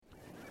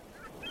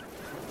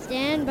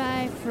Stand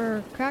by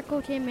for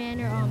Crackleton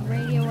Manor on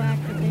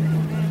Radioactive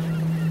International.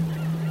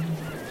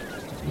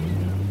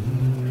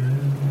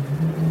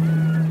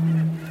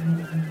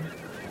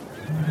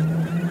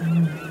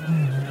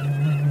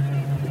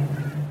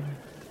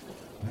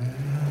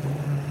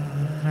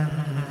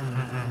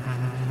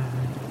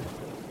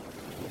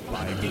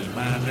 By the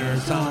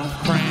manners of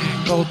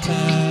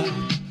Crackleton.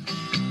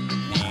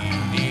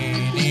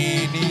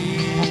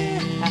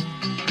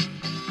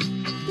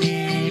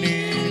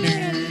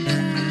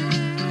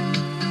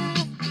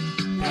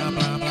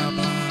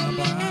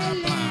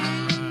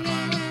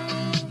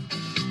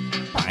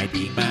 By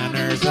the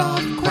manners of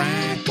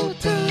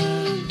Crackleton.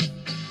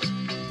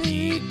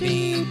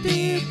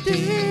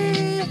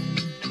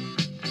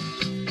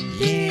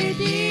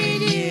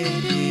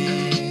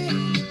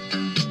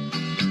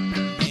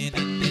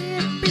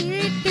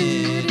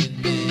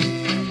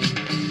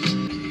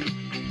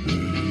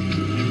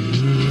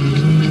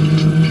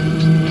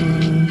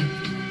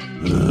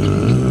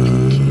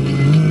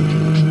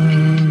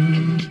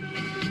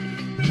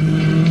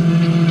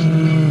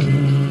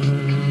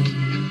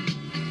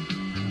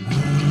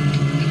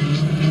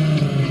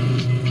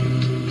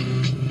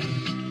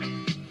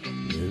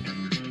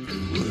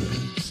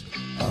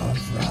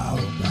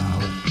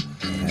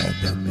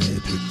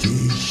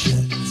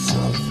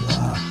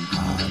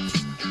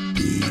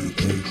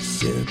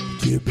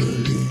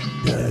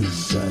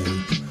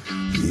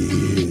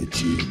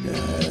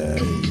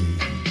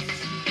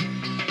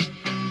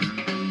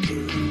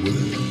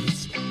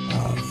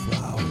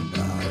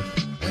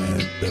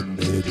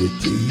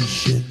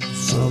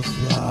 Meditations of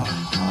our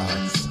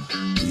hearts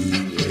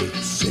be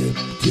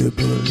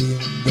acceptable in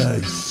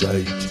thy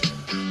sight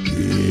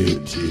here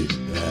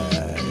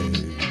tonight.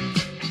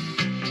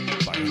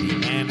 By the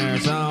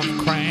manners of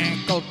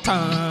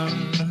Crackleton.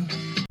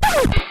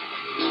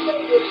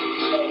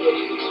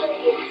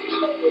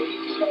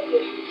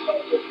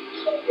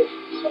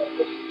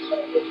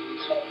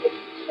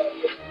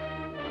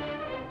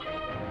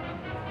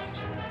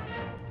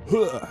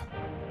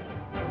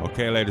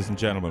 Okay, ladies and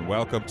gentlemen,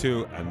 welcome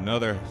to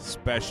another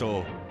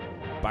special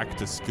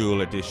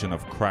back-to-school edition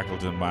of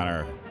Crackleton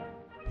Manor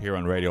here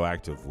on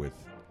Radioactive with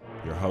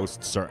your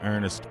host, Sir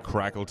Ernest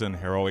Crackleton,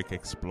 heroic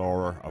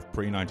explorer of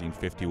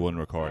pre-1951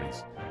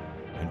 recordings.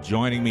 And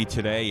joining me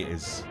today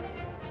is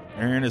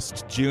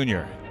Ernest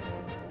Jr.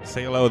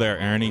 Say hello there,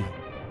 Ernie.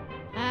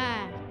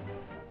 Hi.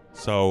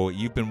 So,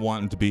 you've been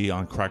wanting to be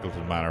on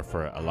Crackleton Manor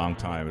for a long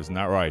time, isn't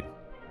that right?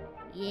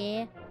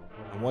 Yeah.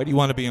 And why do you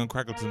want to be on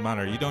Crackleton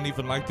Manor? You don't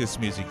even like this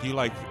music. You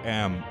like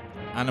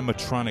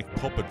animatronic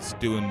puppets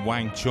doing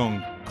Wang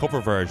Chung cover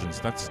versions.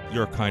 That's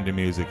your kind of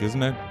music,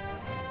 isn't it?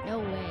 No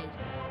way.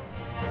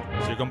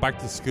 So you're going back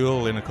to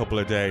school in a couple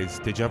of days.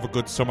 Did you have a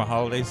good summer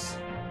holidays?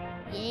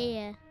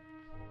 Yeah.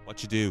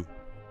 What you do?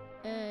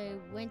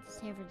 Went to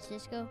San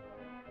Francisco.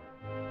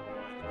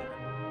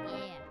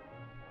 Yeah.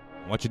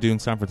 What you do in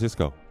San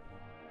Francisco?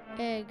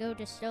 Go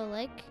to Stowe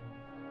Lake.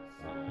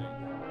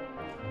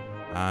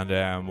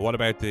 And what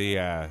about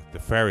the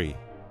ferry?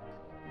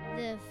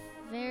 The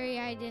ferry,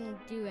 I didn't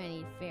do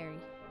any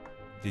ferry.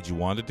 Did you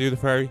want to do the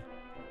ferry?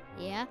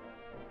 Yeah.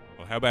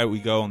 Well, how about we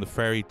go on the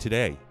ferry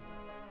today?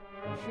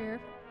 Sure.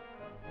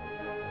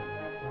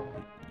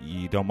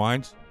 You don't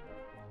mind?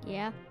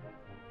 Yeah.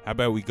 How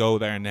about we go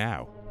there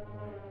now?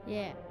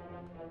 Yeah.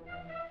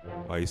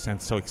 Oh, you sound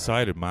so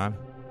excited, man.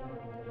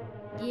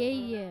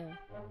 Yeah.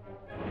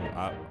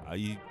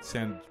 You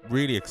sound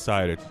really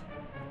excited.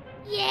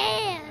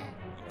 Yeah.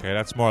 Okay,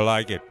 that's more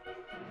like it.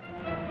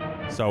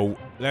 So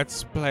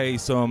let's play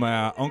some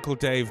Uncle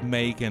Dave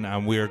Macon,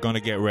 and we're going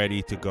to get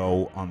ready to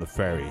go on the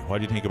ferry. What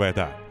do you think about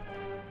that?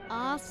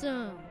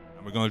 Awesome.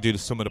 And we're going to do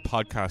some of the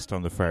podcast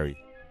on the ferry.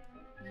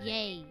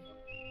 Yay.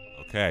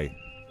 Okay,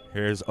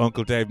 here's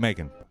Uncle Dave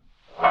Macon.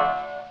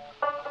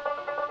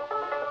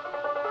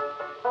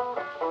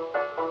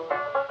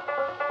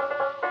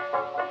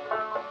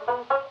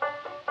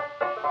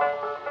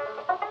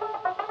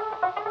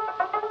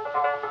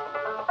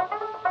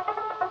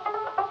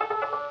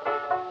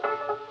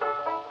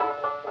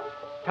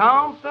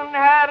 Thompson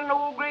had an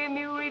old gray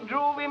mule, he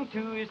drove him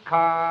to his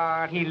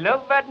cart. He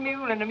loved that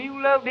mule, and the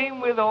mule loved him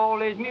with all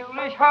his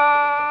mulish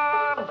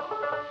heart.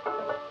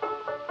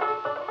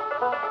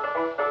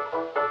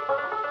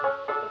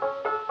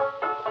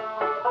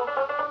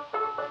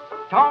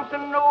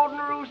 Thompson knowed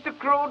and rooster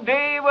crowed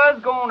day was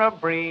gonna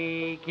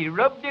break. He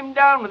rubbed him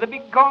down with a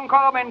big corn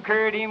cob and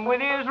curd him with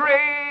his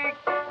rake.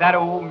 That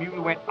old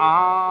mule went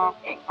while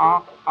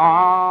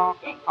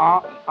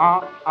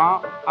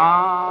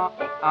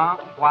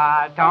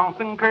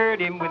Thompson curd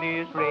him with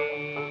his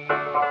rake.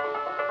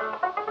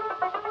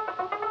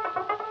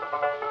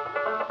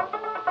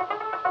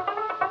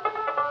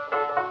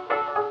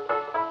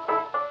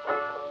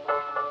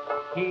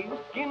 His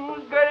skin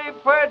was gutty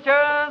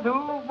purchase,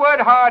 hoof would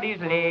hard as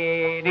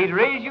lead. He'd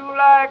raise you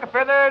like a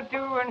feather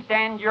too and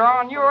stand you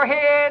on your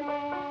head.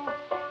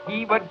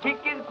 He would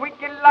kick as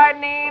quick as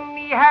lightning,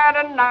 he had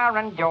an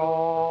iron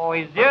jaw.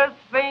 He's just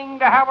thing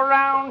to have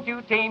around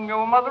to tame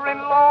your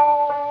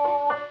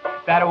mother-in-law.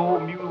 That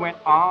old mule went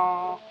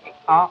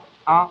uh,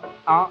 uh,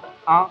 uh, uh,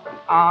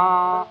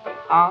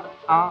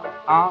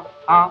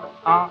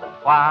 uh,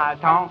 while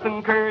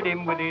Thompson curried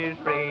him with his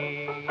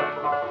ray.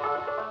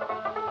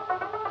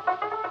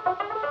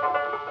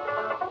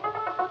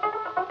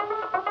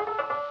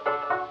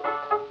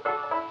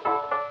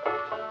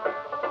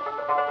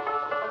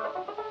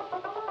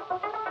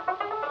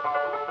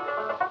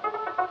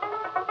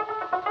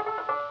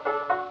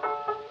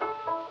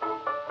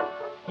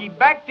 He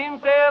backed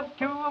himself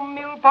to a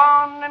mill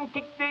pond and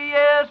kicked the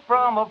ass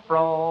from a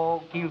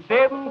frog. Killed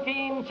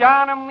 17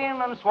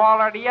 Chinamen and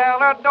swallowed a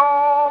yellow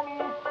dog.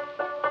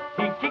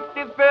 He kicked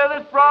the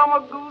feathers from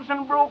a goose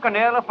and broke an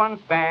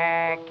elephant's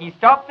back. He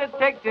stopped the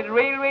Texas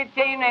railway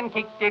train and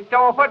kicked it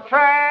off a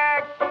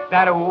track.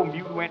 That old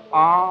mule went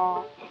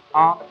while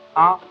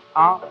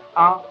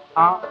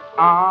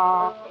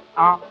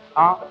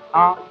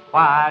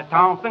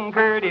Thompson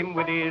curried him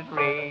with his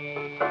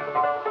ray.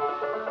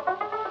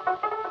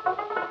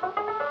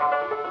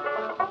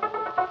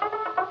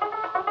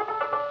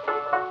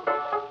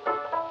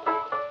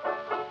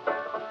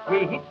 We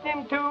hitched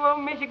him to a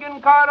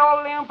Michigan cart,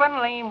 all limp and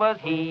lame was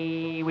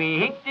he. We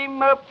hitched him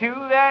up to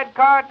that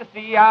cart to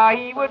see how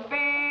he would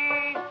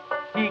be.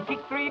 He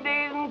kicked 3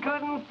 days and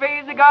couldn't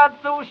face, he got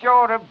so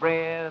short of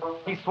breath.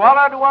 He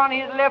swallowed one of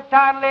his left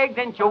hind legs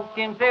and choked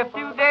himself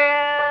to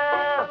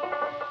death.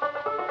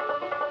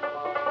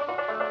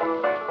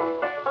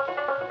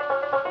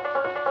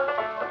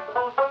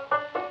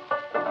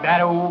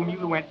 That old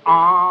mule went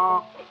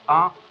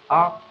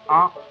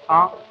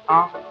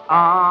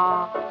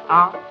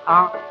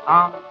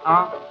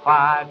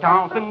while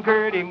Thompson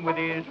curried him with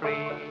his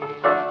ray.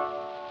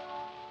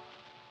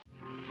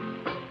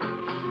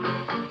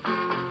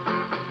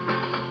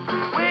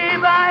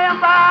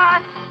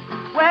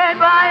 Way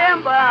by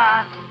and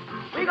by,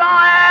 we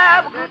gonna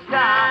have a good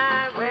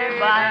time. Way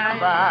by and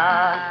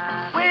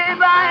by, way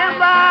by and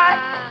by,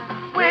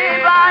 way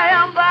by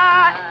and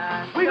by,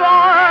 we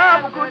gonna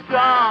have a good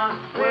time.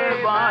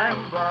 Way by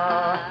and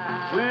by,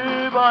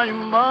 way by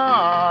and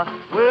by,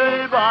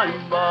 way by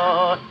and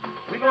by,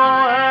 we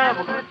gonna have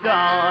a good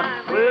time.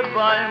 Way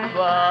by and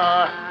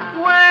by,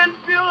 when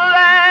feel the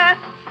land,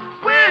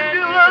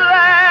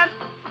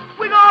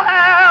 we gonna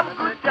have a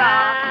good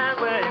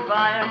time. Way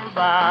by and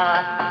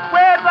by,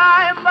 way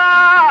by and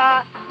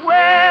by,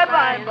 way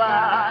by and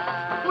by,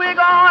 we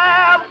gonna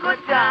have a good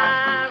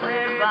time.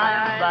 Way by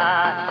and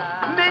by,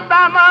 meet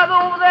my mother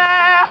over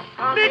there,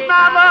 meet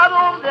my mother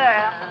over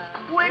there,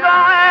 we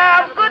gonna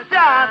have a good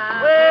time.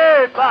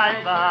 Way by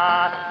and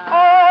by,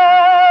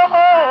 oh,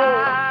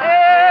 oh,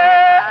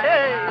 hey,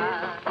 hey,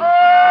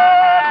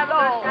 oh,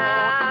 Lord,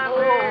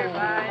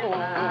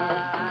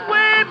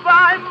 way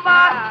by and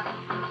by,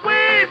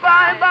 way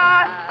by and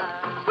by,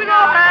 we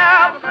gonna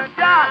have a good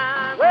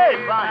time. Way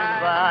by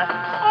and by,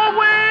 oh,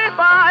 way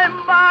by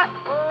and by,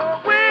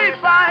 way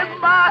by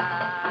and by,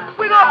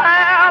 we gonna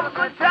have a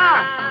good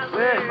time.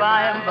 Way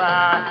by and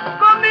by,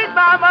 go meet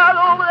my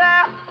mother over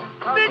there,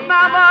 meet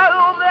my mother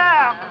over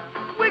there,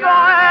 we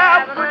gonna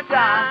have a good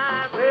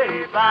time.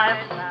 Way by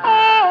and by,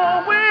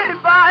 oh, way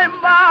by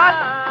and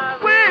by,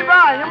 way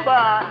by and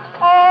by,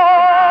 oh,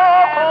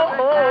 oh,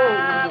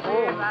 oh, oh,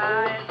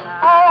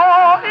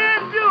 oh,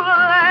 into the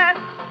land,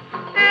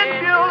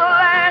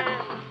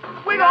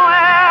 we gonna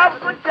have a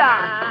good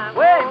time.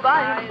 Way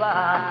by and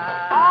by,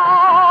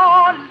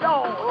 oh,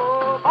 Lord,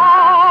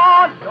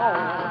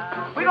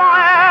 we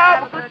gonna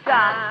have a good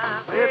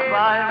time. Way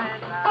by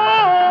and by,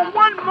 oh,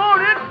 one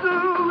morning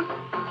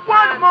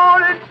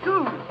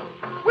soon,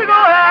 we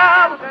gonna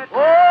have a good time.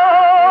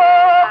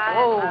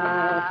 Oh,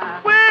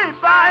 way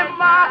by and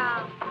by,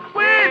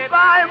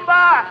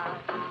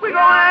 we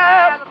gonna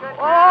have a good time.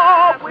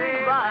 Oh,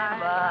 way by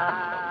and by.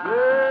 Hey,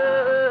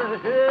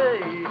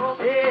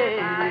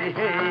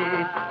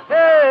 hey,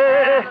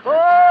 hey, oh,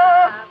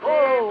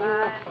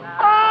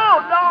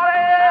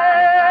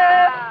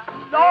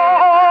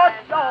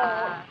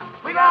 Lord,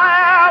 we gonna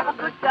have a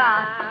good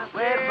time.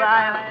 Way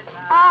by,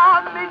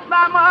 oh, meet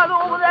my mother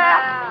over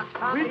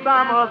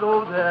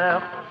there,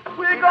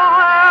 we gonna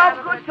have a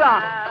good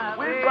time.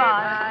 Way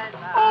by,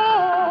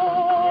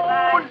 oh,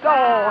 Lord,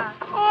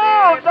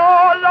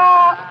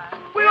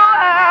 we gonna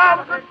have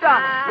a good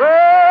time.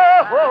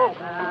 Whoa,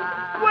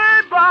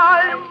 way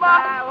by and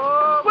by,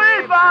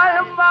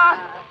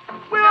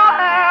 we gonna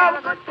have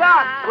a good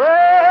time.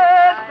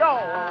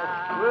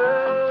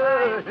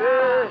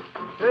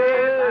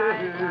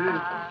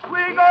 We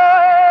gonna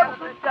have a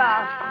good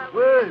time.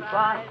 Way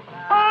by,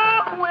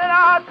 oh, when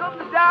I come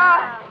to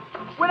die,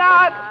 we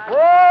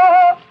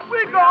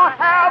gonna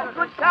have a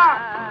good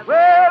time.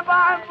 Way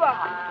by and by.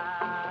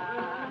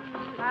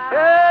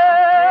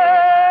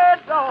 Hey,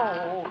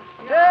 Lord,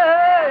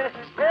 hey,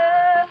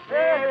 hey,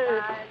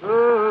 hey,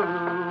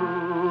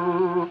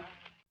 oh.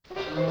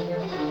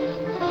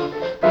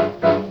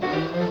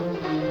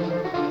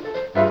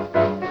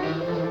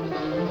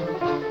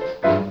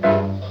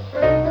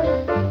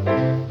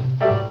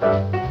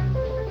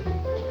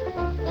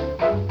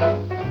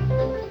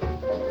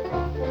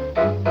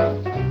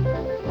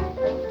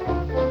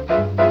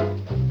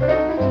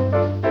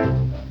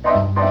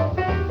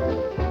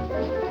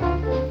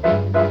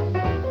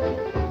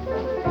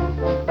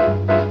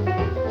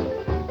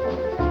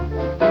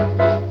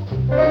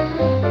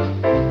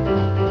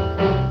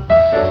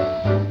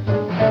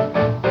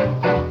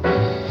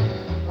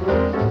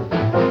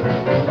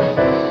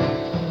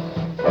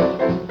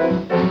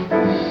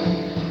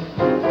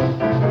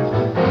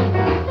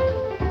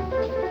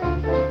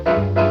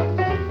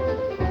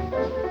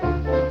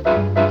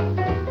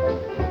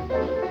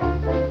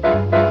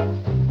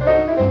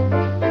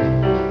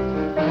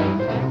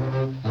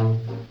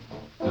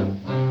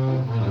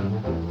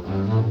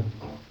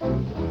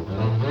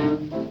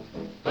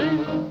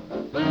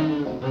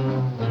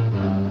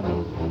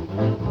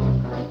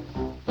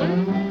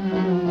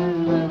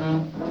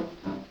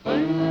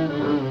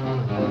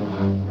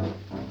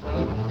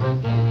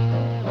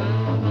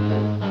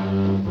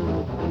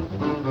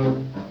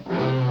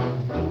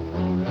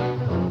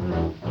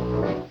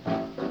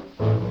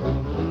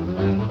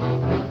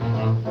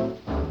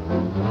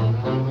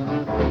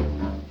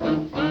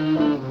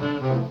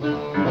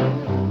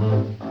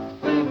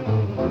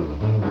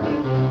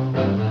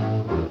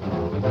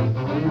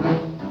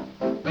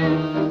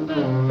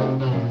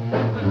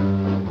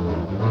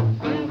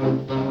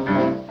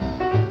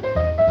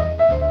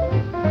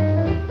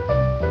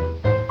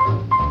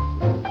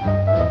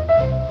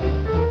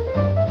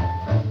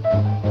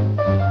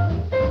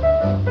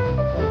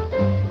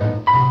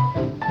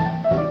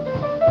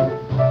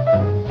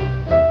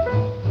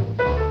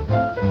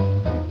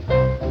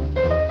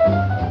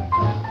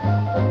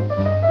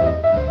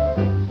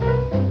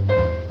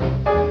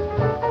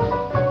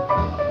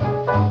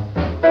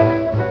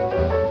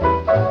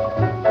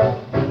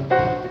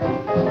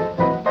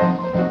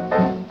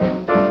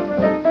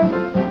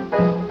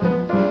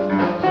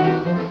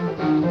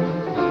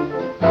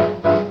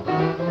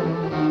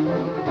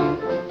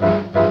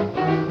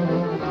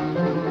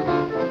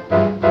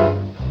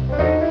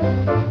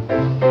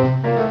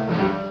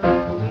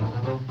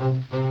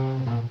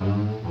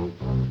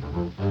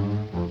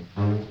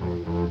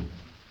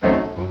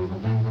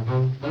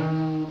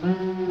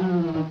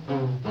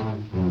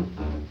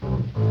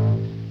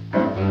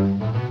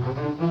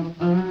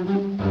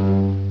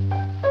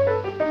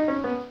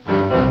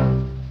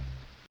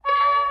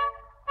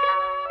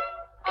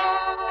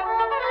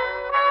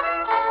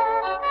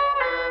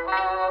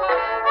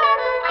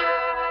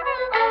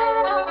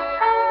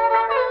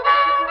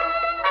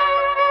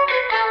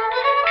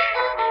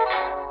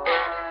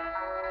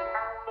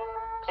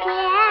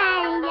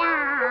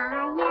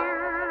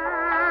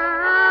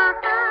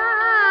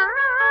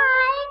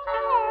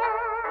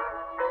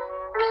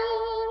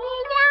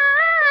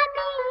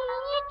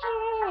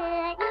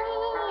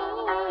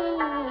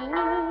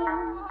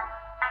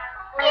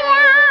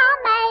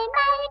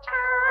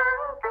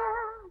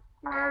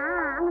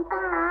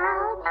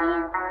 情，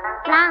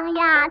狼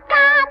呀砸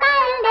满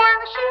粮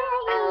食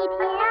一条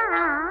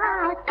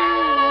街。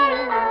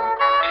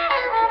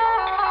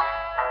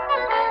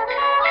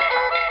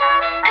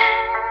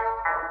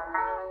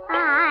哎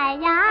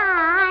呀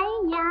哎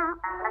呀，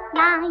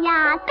狼呀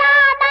砸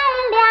满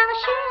粮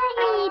食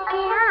一条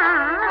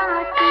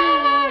街。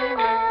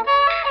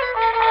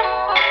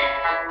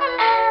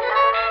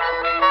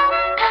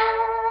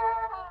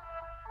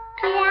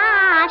假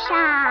山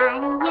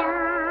呀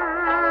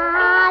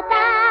带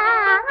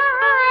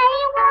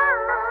我，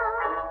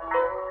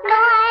泪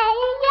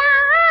呀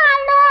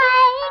泪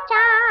沾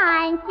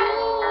襟。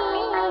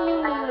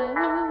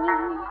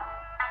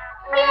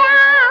小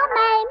妹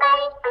妹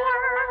小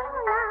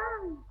郎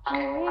知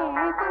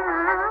道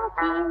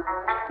尽，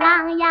郎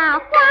呀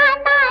患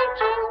难只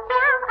想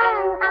恩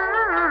爱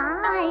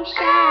深。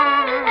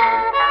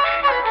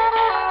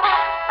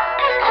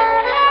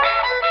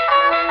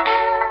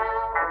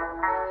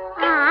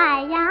哎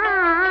呀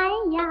哎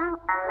呀，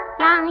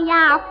郎呀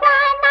患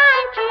难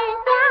只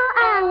想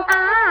恩爱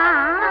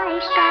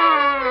深。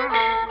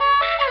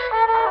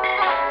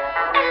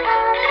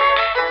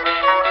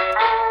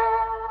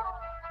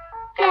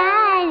人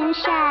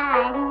生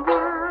呀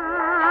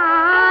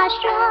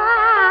水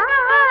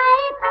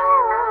波，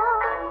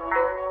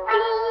喜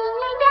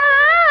呀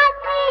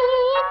喜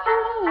青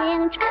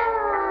春。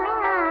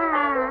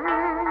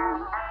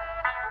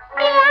小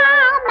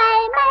妹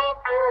妹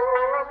似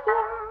线，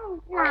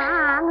郎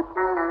似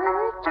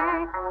针，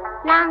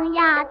郎呀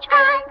缠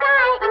在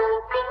一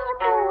起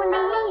不离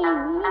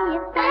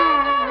分。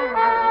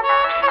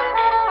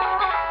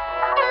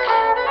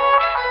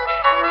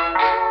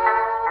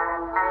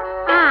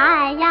哎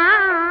呀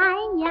哎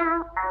呀，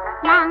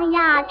郎呀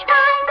缠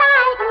在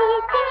一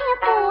起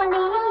不离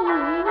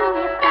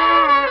分。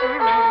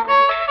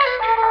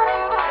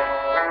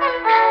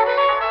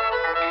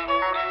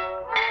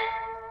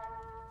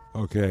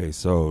Okay,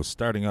 so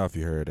starting off,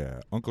 you heard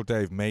Uncle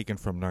Dave Macon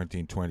from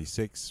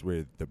 1926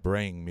 with The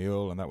Braying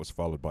Mule, and that was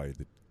followed by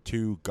the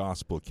Two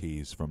Gospel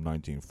Keys from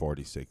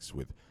 1946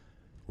 with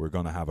We're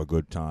Gonna Have a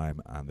Good Time,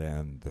 and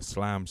then the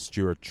Slam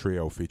Stewart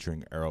Trio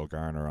featuring Earl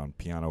Garner on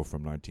piano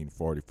from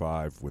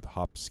 1945 with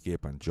Hop,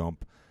 Skip, and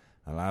Jump,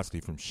 and lastly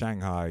from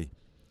Shanghai,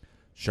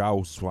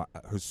 Xiao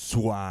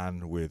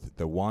Swan with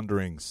The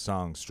Wandering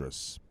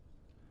Songstress.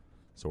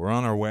 So we're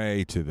on our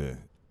way to the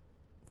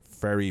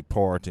ferry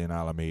port in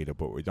Alameda,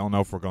 but we don't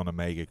know if we're going to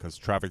make it because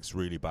traffic's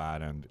really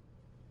bad and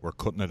we're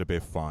cutting it a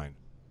bit fine.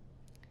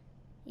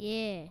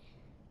 Yeah.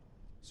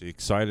 So you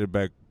excited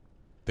about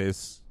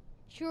this?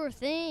 Sure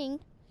thing.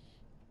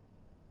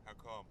 How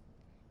come?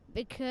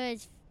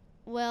 Because,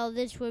 well,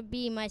 this would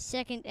be my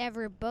second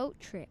ever boat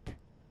trip.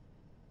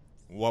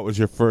 What was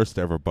your first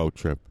ever boat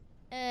trip?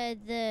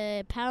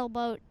 The paddle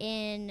boat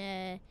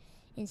in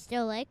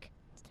Still Lake.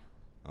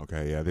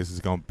 Okay, yeah, this is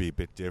going to be a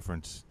bit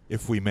different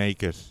if we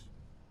make it.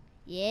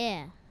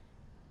 Yeah.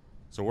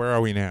 So where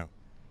are we now?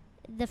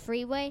 The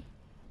freeway?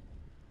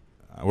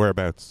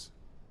 Whereabouts?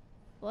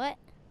 What?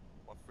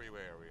 What freeway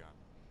are we on?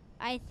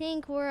 I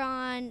think we're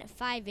on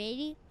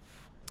 580.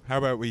 How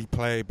about we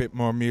play a bit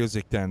more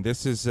music then?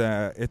 This is,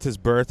 it's his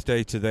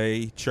birthday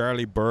today.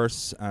 Charlie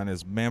Burse and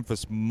his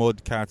Memphis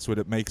Mudcats with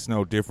It Makes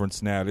No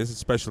Difference Now. This is a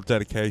special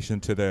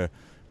dedication to the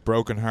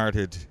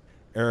broken-hearted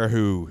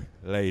Erhu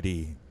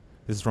lady.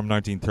 This is from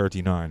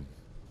 1939.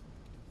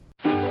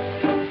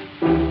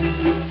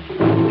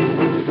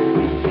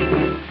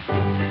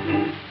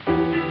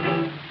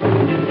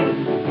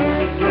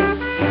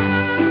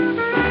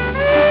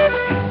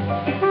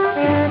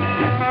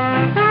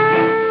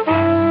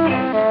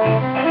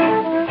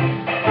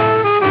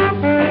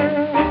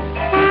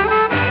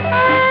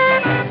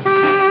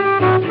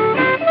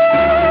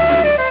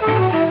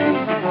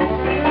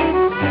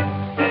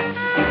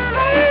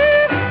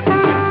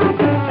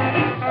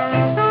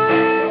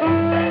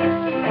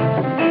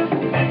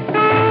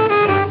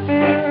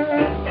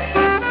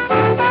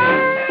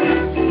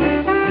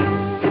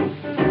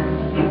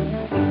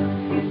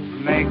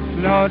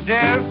 No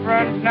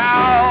difference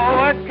now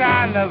what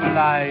kind of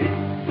life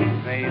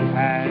they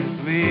pass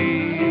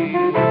me.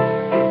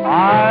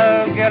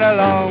 I'll get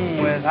along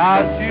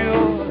without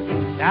you,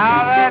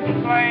 now that's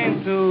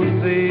plain to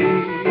see.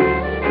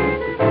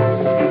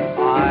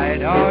 I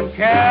don't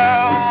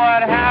care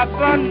what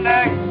happens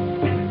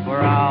next,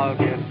 for I'll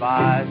get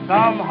by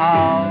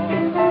somehow.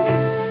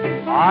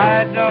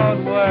 I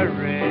don't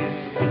worry,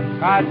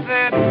 'cause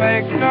it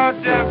makes no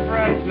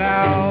difference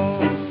now.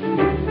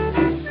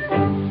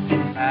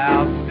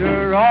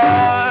 After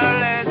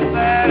all is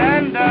said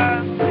and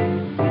done,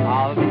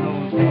 I'll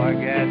soon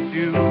forget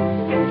you.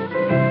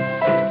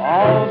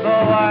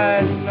 Although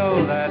I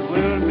know that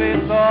will be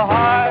so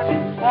hard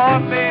for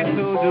me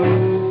to do.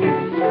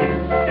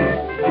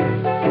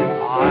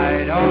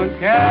 I don't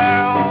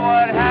care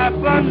what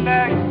happens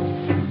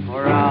next,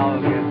 for I'll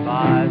get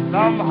by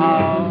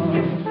somehow.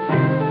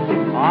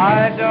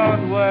 I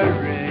don't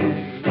worry,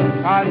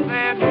 'cause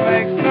it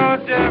makes no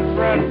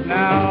difference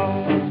now.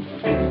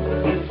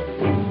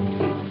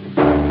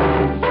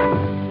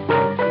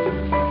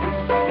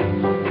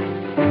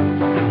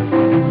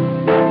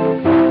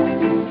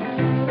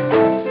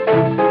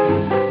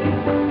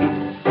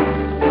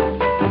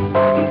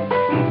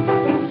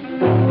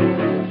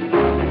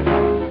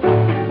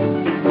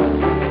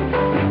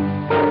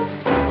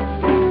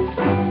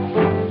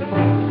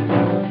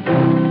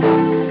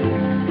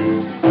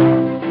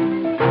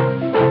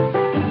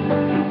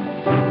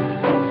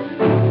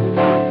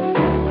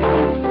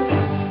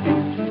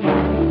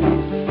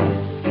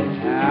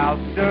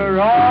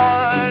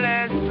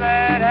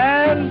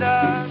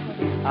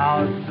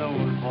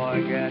 won't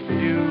forget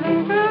you.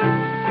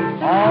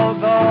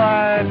 Although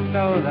I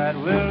know that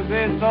will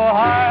be so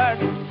hard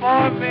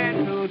for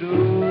me to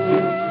do.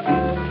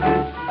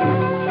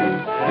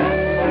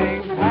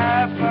 And things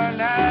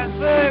happen as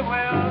they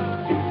will,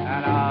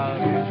 and I'll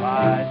get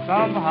by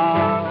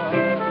somehow.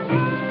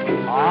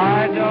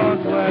 I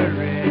don't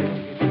worry,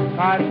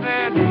 'cause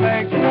it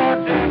makes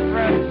no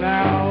difference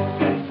now.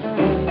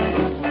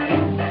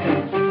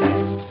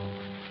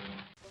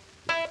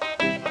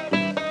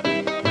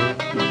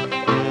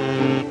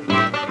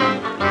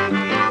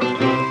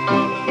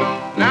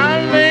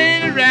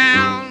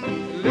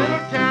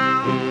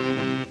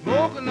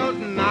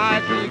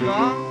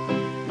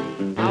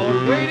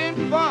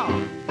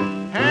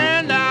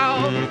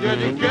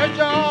 Catch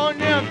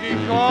on empty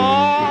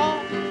car,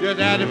 just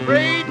had a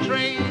freight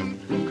train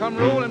come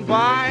rolling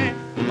by.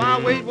 My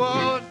wait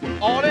was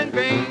all in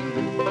vain.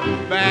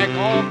 Back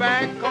on,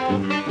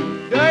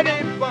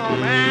 dirty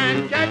bum,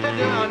 and catch the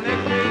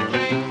next day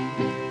train.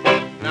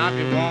 Now if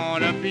you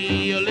wanna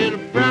be a little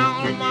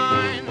brown of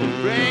mine,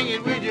 bring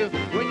it with you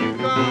when you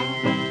come.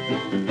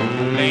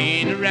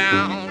 Laying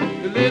around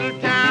the little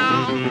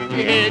town,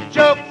 your head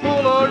chock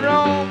full of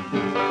rum.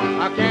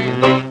 I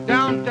can't go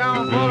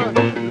downtown for a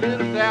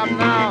little sap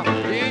now.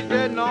 He's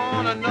sitting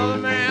on another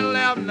man's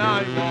lap now.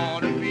 You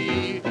wanna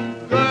be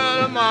a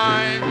girl of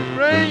mine,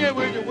 bring it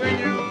with you when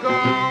you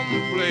come,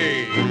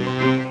 please.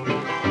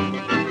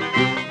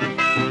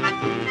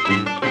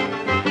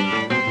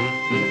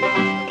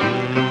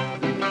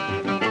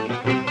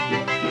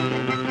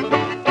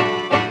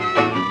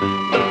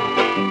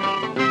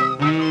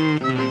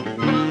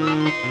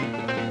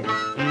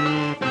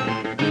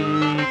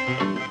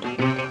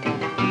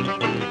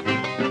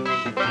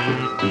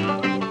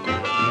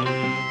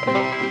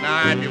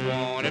 If you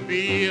wanna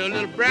be a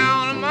little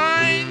brown of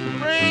mine,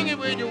 bring it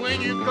with you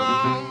when you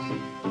come.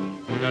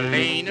 You're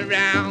laying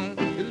around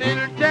the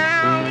little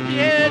town with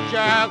your head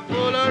chock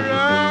full of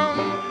rum.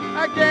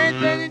 I can't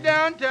send you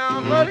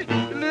downtown, but it's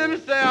a little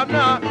sad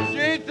now. She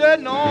ain't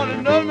sitting on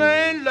another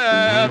man's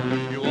lap.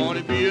 You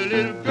wanna be a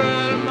little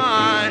girl of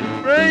mine,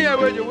 bring it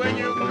with you when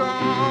you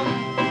come.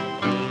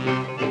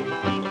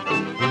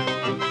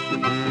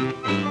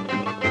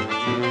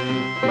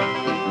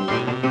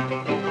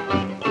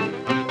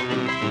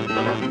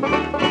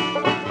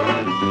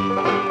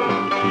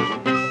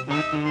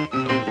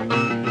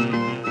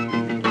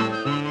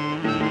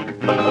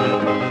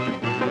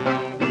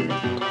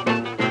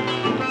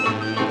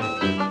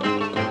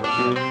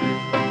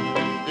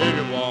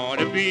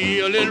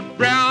 A little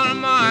brown of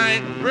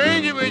mine,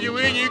 bring it with you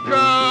when you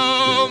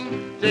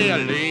come. Say I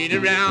laid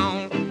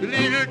around the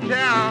little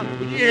town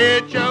with your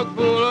head chock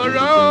full of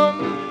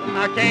rum.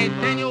 I can't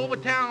send you over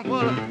town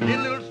for a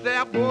little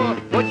sap boy,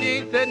 but you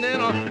ain't sitting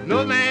in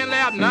no man's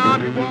lap. Now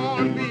if you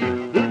wanna be a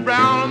little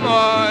brown of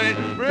mine,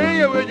 bring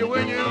it with you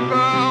when you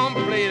come.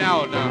 Play it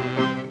out now.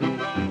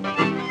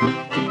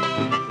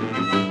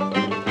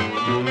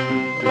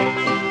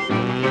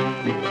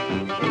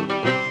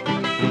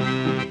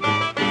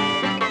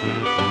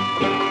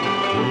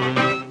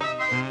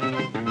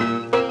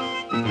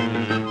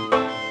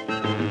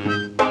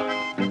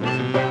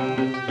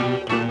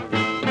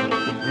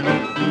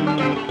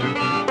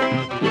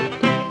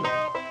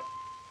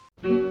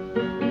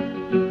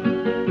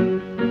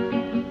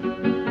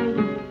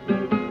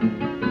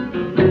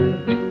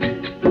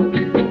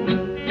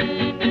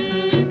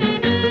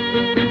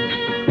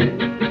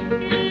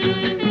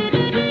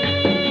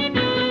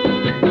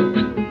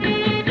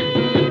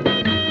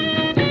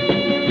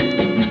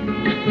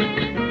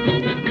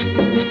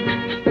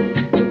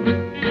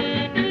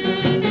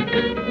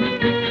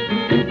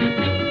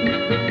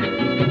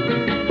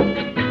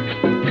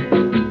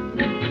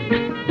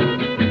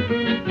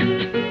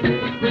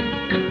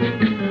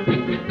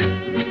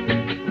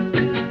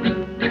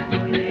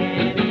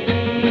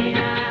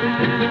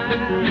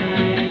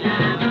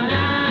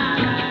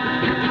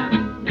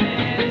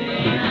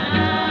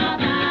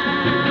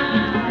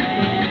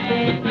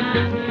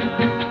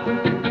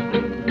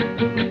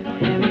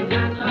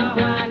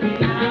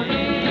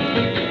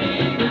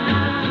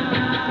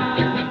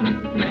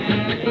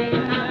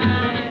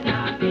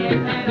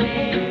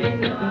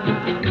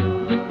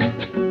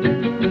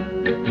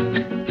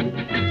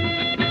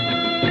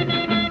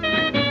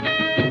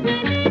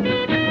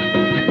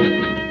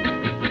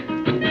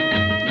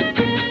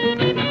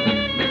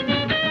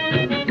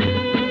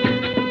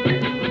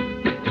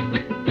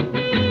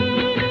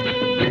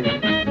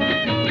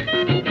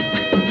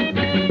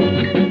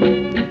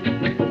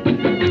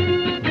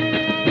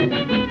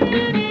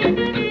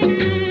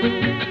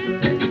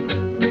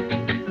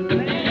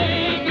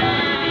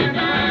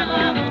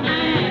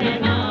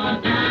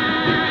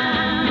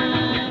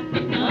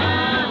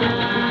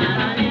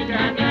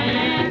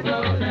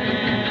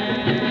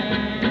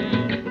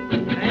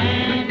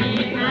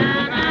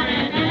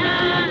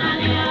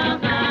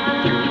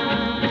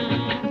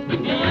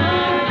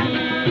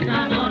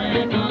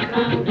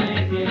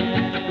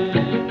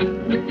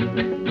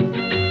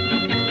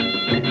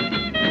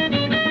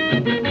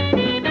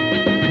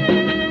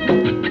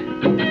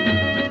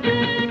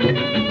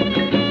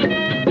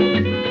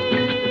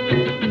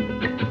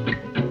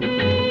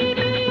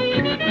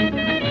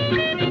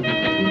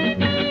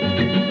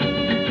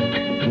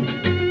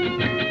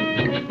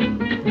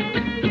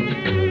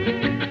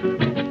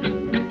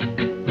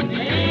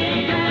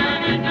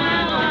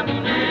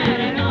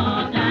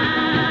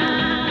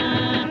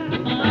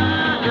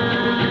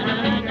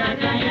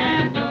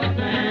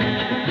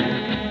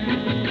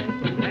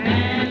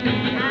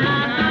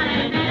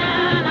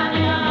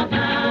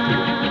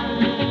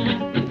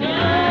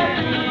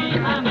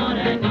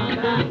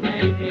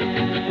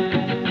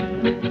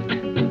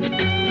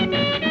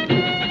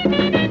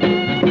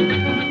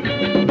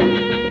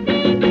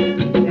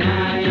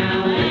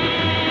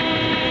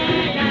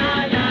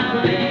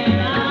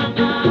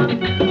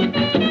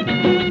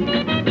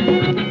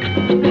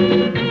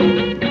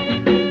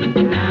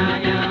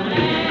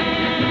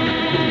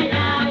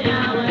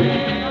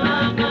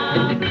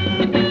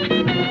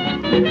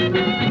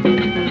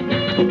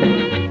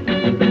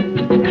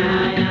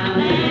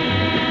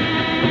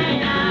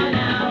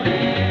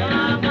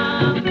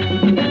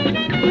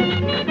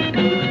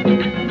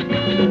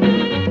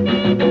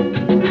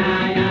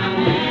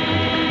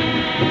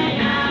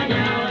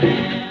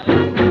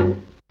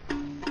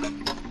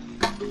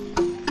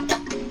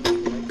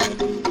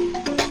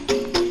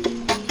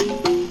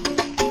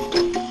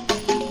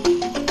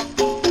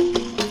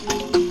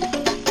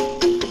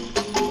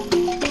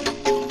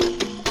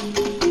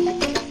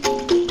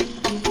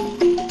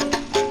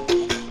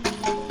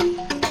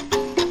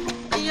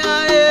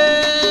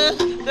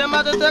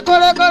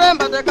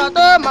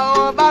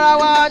 katoma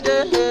barawande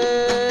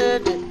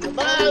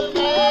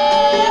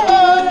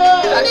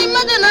ali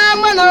madana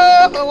mano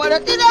wala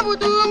tida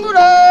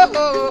butumburo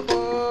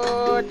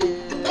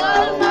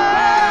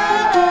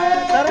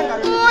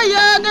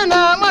oya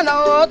dana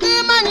mano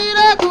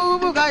timanyira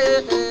kubugaye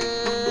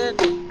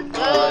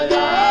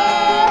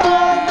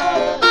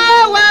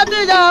awa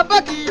tida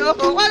patiyo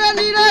wala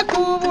nira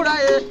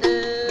kuburaye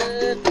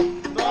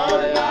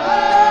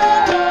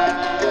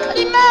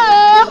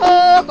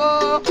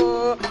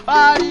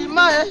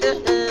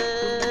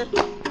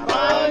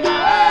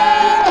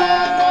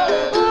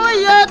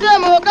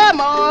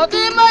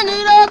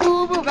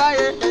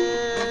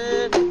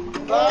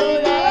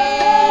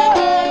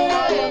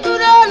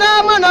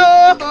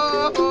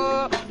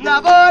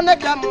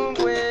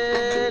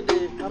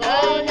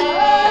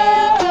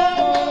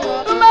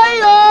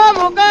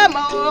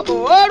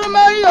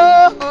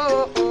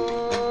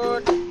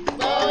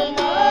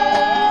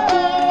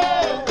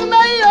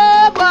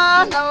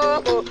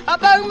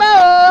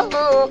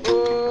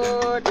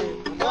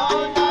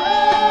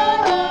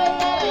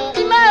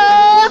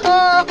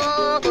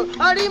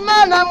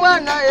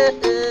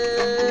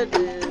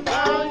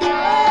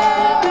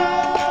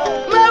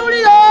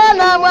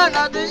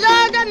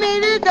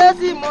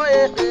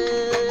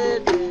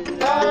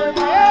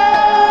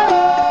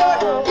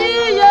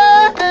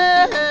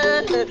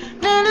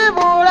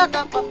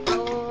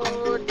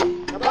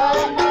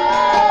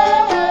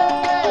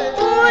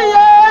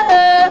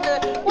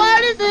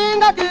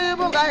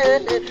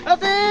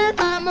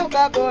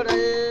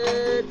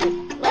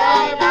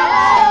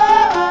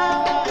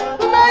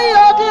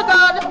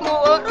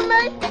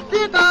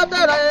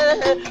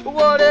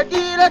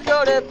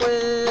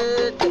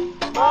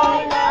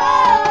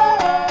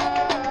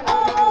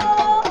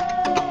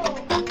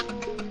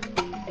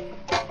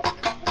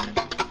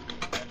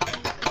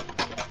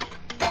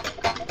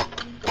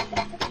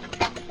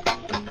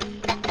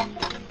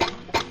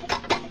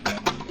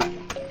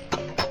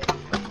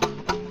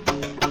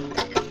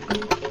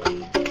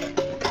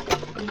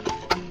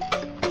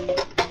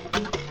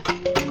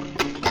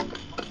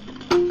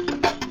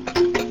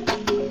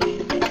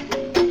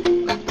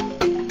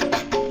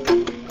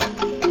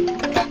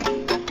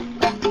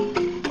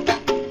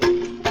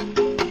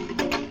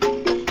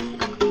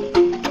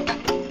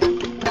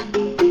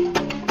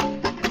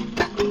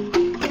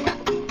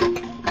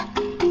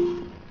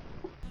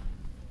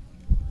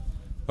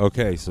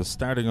Okay, so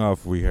starting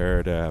off, we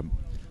heard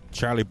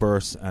Charlie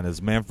Burse and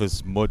his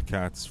Memphis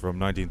Mudcats from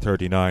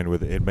 1939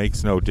 with It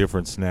Makes No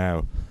Difference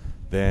Now.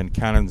 Then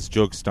Cannon's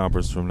Jug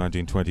Stompers from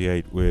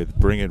 1928 with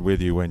Bring It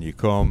With You When You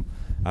Come.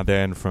 And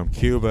then from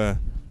Cuba,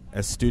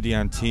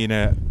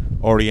 Estudiantina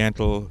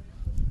Oriental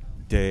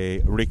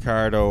de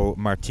Ricardo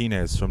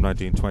Martinez from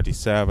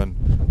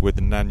 1927 with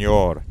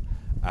Nanyor.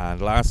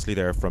 And lastly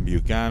there from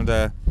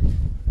Uganda,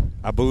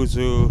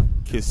 Abuzu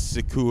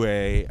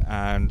Kisikue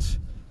and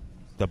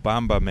the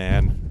Bamba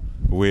Men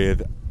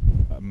with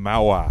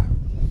Mawa.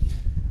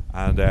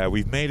 And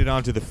we've made it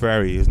onto the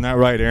ferry. Isn't that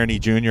right, Ernie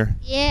Jr.?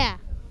 Yeah.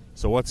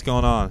 So what's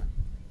going on?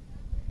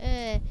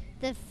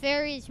 The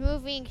ferry's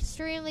moving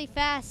extremely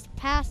fast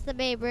past the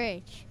Bay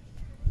Bridge.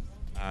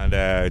 And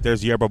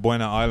there's Yerba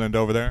Buena Island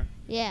over there.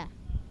 Yeah.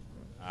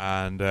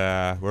 And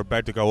we're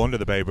about to go under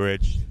the Bay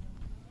Bridge.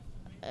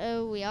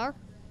 We are?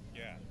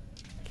 Yeah.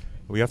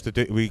 We're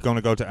going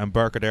to go to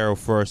Embarcadero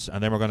first,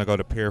 and then we're going to go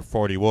to Pier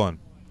 41.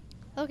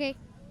 Okay.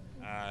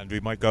 And we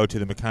might go to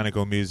the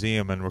Mechanical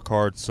Museum and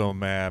record some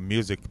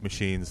music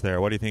machines there.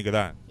 What do you think of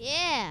that?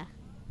 Yeah.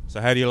 So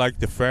how do you like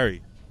the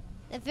ferry?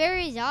 The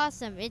ferry's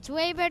awesome. It's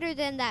way better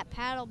than that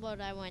paddle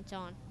boat I went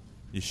on.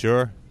 You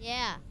sure?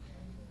 Yeah.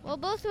 Well,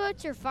 both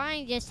boats are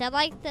fine, just I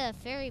like the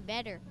ferry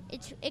better.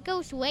 It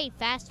goes way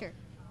faster.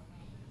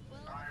 Well,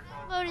 the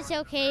paddle boat is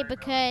okay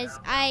because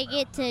I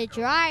get to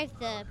drive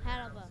the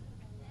paddle boat.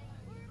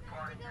 We're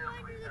about to go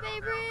under the Bay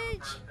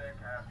Bridge.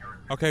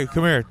 Okay,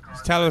 come here.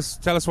 Tell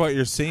us what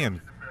you're seeing.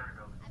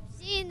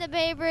 I'm seeing the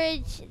Bay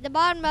Bridge, the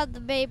bottom of the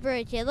Bay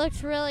Bridge. It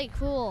looks really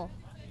cool.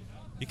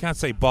 You can't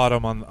say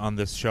bottom on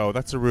this show.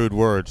 That's a rude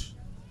word.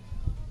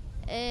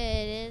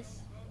 It is.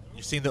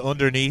 You've seen the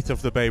underneath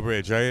of the Bay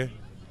Bridge, are you?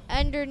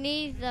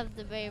 Underneath of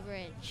the Bay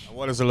Bridge. And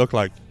what does it look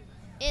like?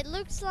 It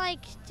looks like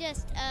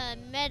just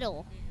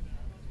metal.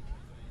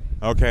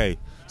 Okay.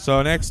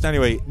 So next,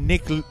 anyway,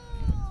 Nick...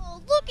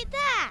 Oh, look at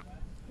that!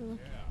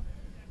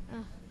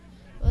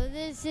 Well,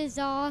 this is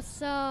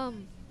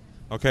awesome.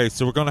 Okay,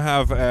 so we're going to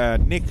have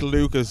Nick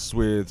Lucas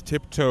with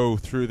Tiptoe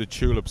Through the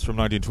Tulips from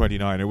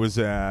 1929. It was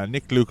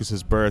Nick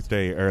Lucas's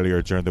birthday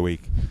earlier during the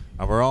week,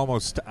 and we're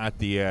almost at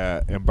the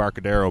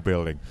Embarcadero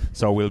building.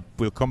 So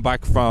we'll come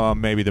back from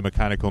maybe the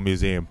Mechanical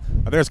Museum.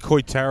 And there's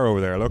Coit Tower over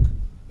there, look.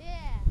 Yeah,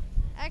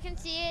 I can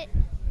see it.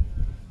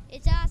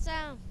 It's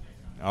awesome.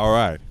 All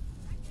right.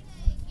 I'm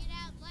gonna get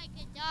out like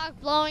a dog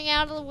blowing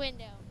out of the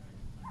window.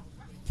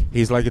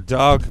 He's like a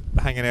dog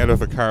hanging out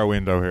of a car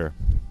window here.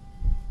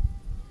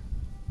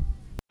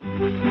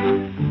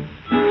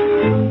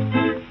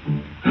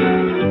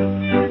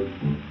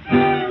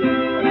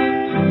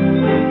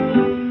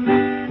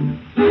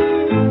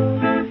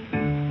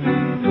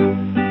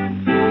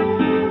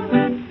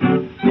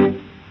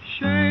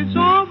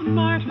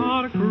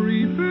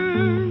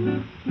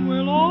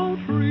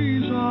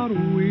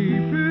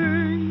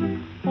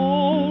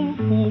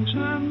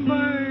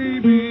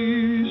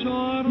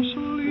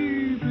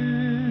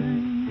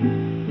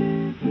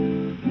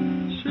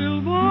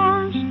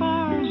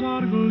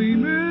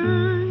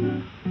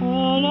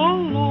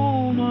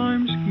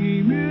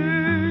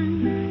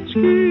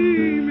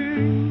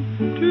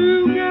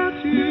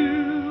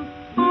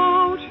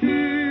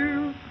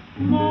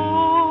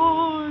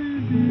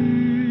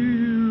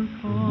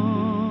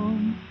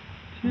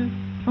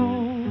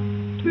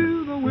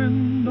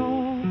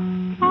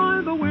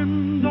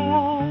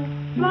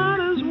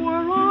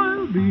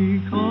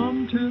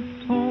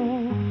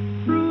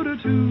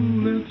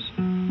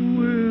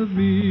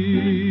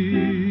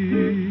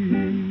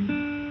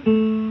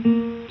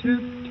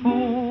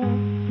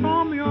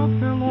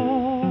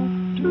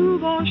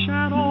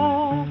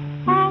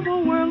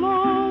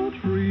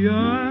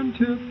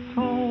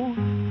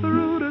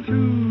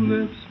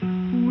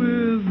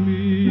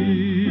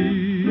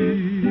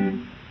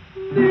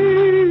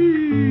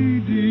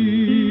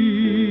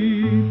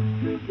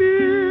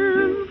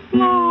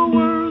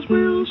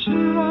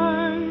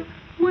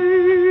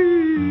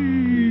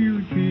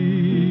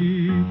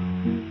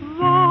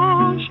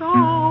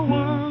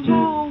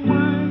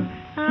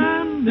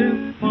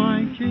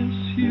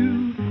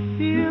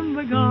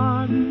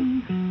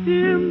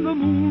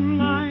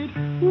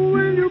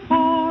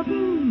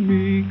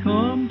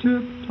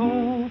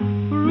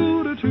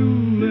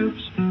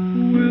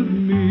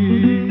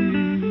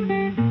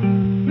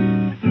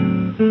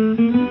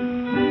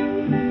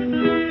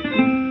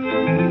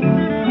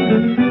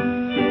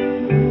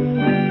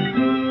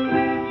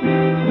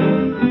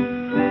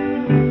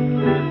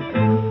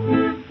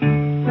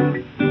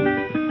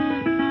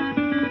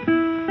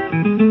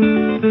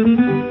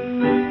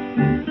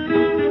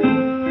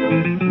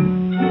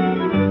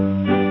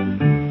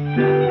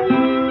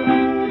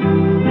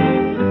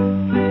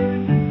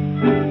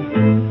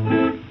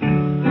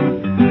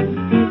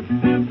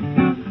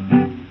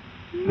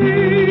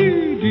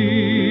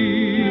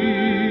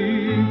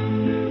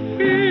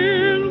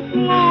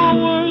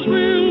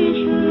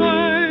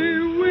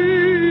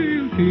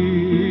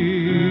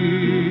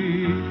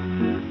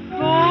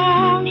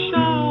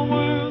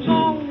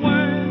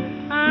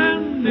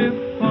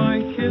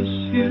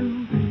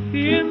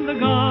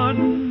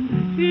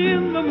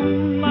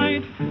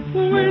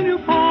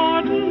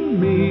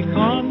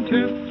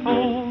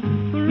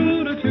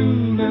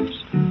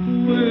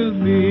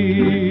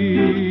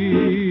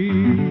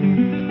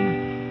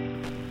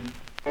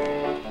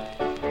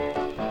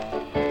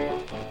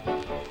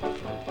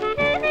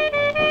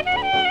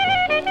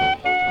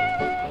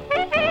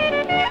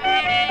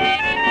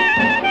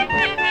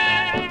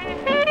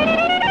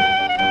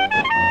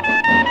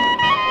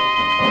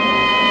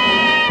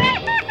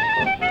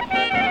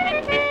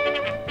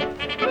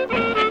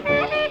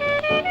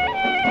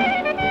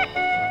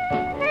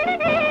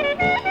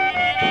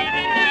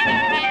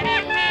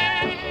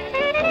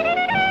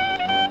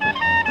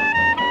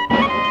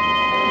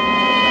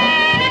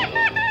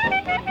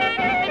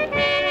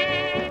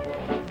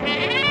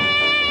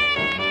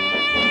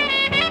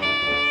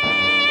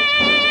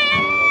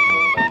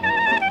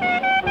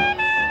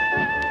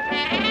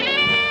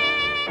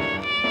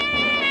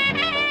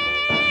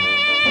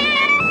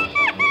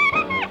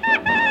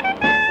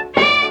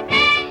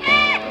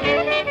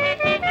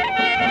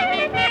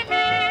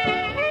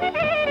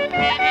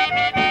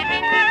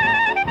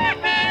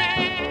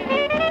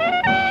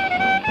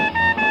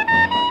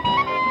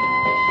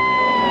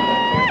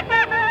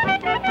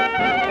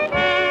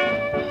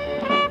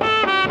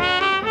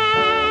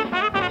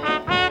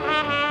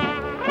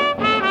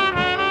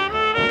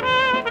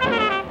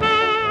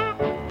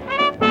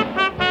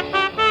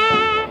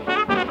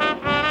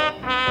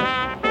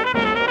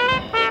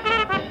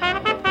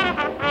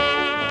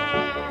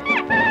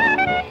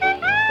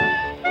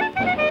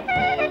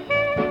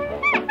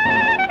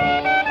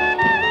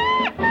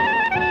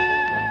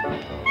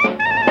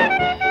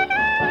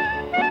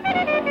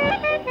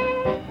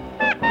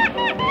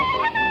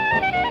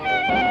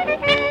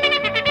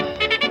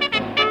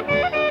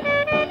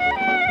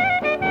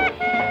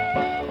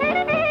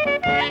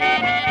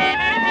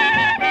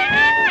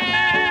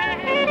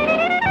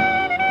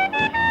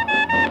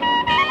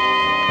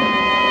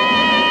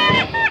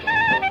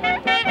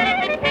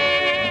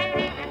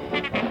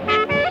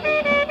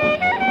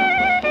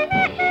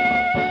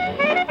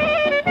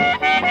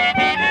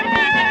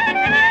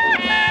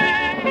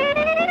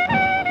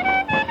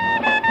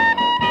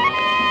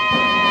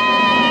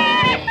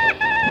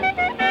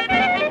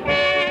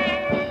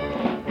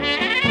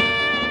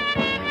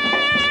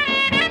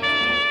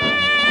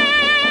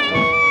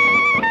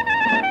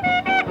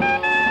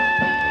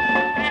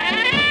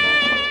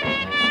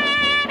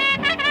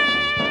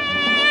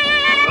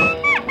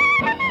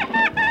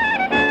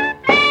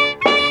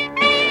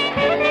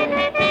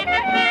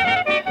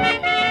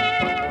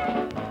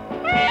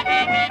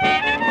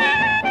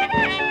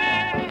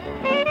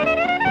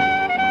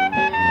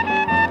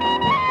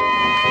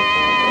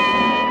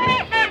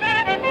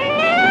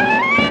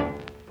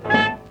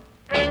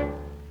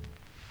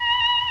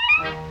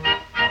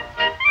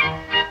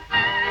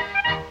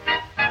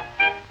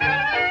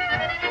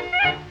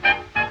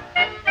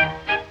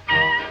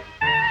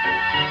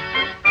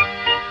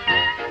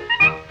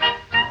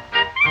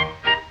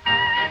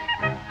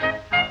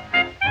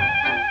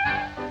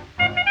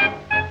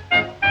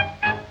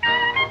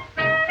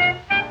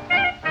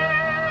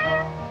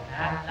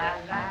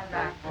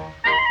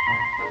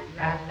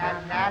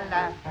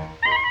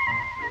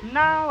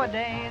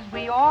 Nowadays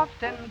we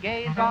often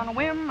gaze on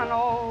women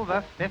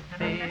over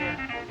 50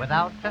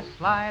 without the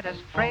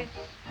slightest trace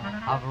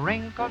of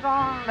wrinkles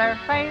on their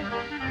face.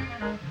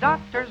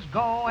 Doctors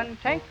go and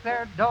take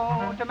their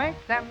dough to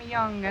make them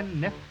young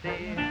and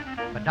nifty,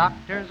 but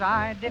doctors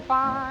I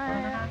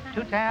defy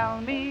to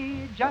tell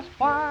me just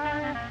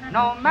why.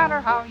 No matter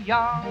how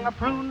young a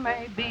prune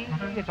may be,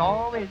 it's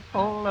always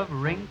full of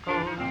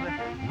wrinkles.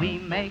 We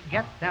may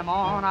get them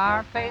on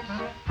our face,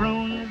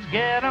 prunes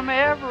get 'em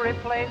every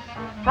place.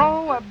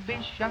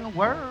 Prohibition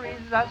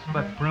worries us,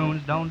 but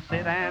prunes don't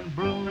sit and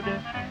brood.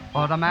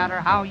 For no matter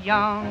how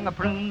young a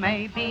prune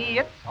may be,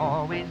 it's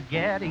always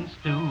getting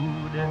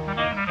stewed.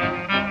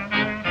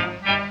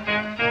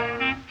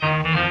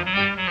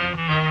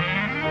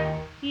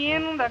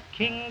 In the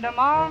kingdom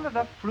of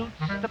the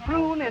fruits, the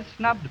prune is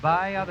snubbed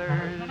by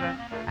others,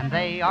 and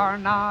they are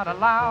not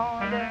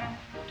allowed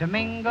to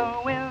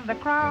mingle with the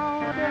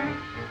crowd.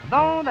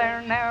 Though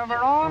they're never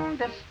on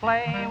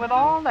display with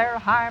all their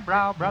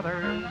highbrow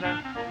brothers,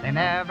 they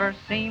never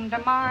seem to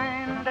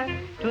mind.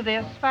 To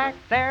this fact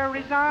they're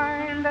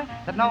resigned,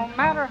 that no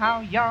matter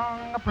how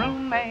young a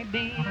prune may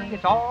be,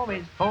 it's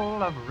always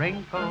full of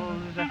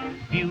wrinkles.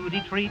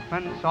 Beauty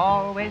treatments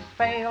always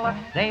fail,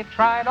 they've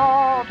tried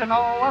all to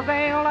no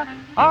avail.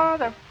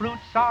 Other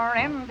fruits are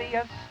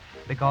envious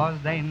because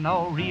they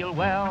know real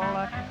well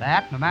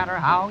that no matter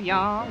how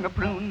young a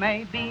prune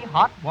may be,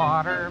 hot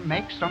water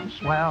makes them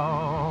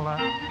swell.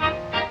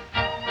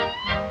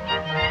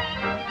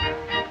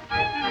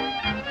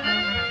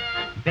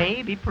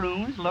 Baby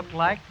prunes look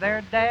like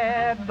their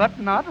dad, but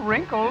not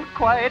wrinkled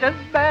quite as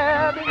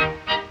bad.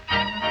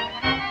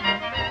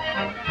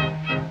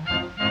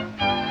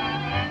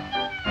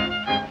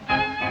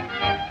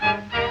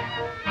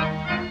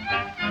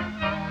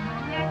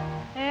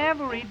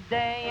 Every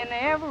day in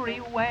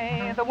every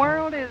way, the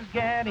world is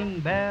getting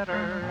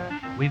better.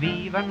 We've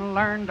even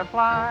learned to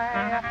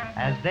fly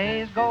as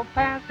days go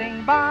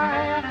passing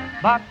by.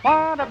 But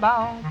what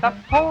about the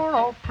poor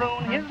old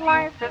prune? His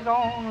life is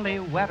only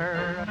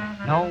wetter.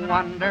 No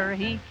wonder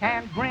he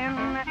can't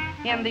grin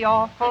in the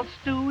awful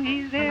stew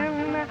he's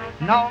in.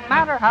 No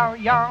matter how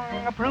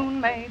young a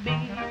prune may be,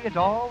 it's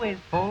always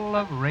full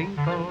of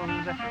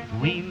wrinkles.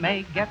 We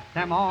may get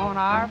them on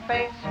our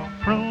face,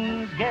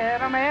 prunes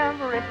get 'em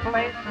every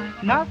place.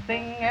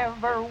 Nothing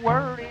ever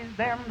worries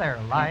them, their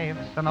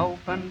life's an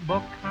open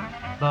book.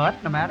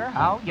 But no matter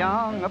how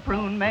young a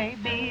prune may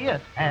be,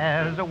 it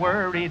has a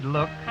worried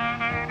look.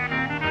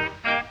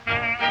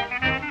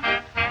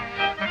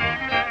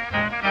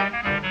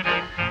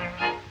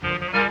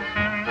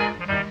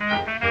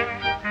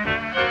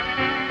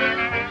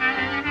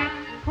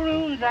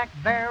 Prunes act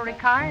very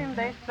kind,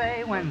 they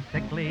say, when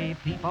sickly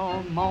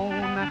people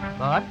moan.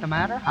 But no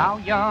matter how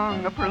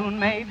young a prune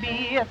may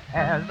be, it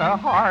has a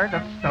heart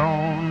of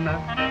stone.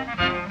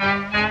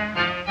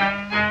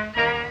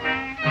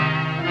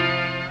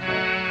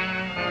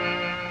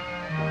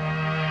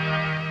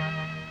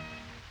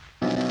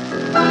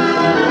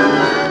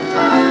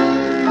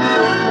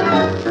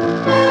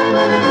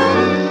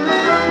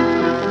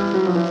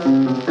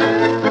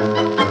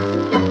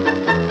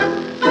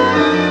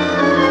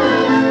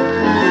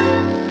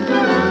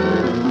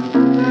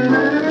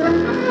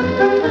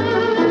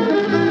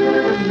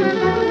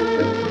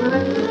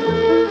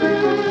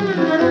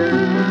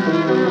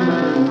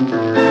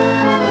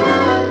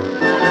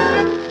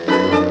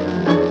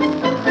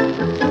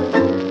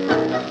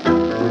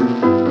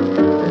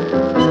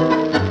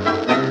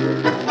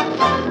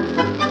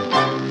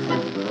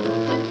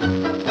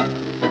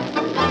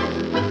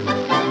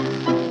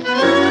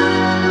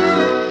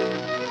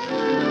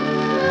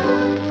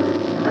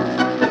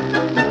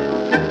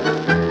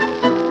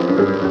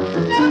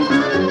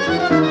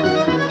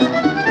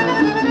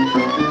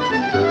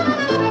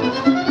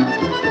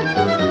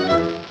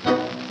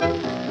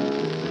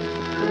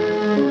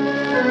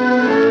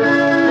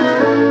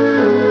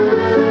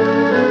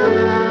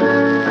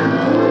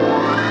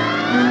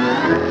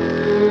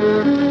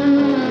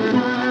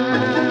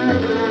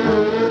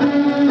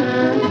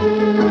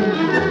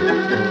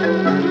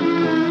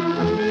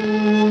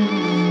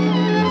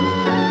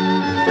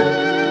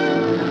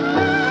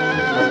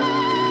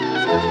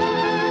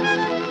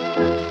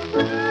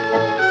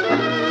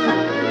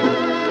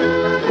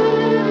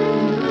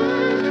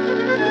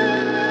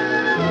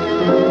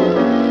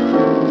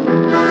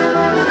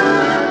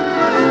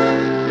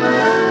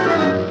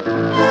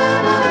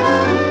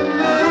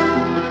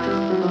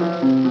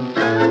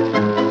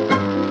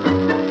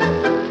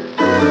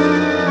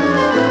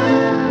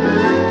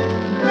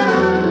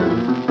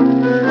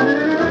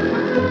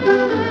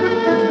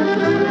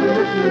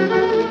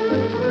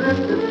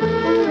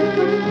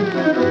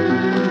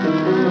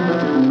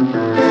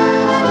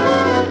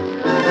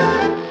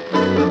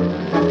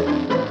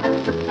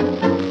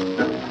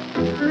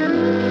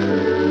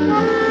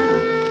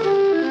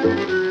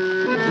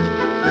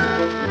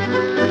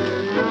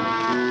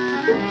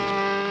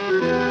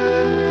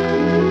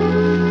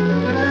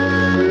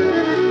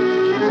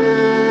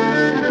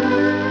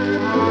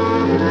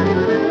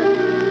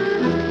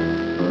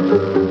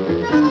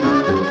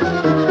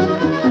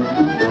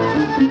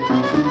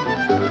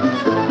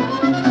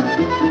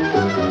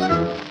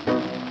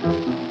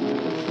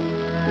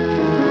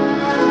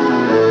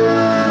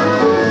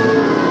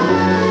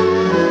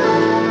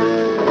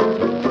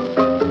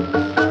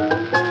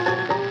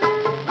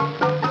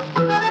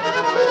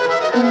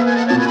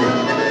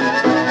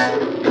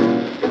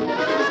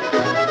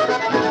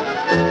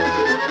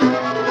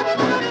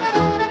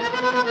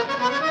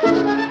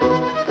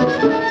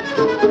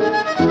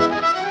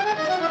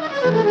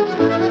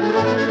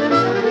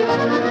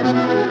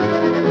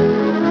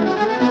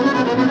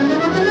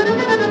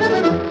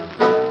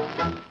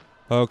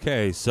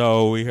 Okay,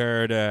 so we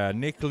heard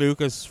Nick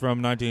Lucas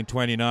from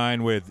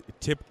 1929 with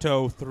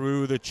Tiptoe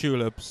Through the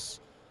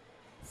Tulips,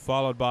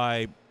 followed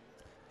by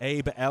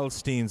Abe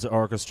Elstein's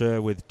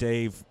orchestra with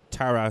Dave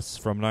Taras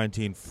from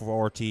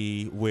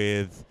 1940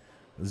 with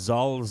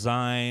Soll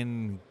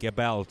sein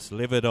Gebelt,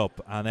 Live It Up,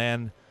 and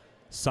then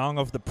Song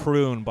of the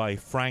Prune by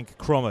Frank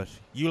Crummett.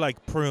 You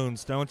like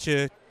prunes, don't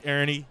you,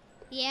 Ernie?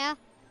 Yeah,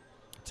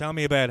 Tell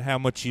me about how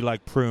much you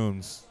like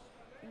prunes.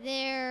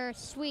 they're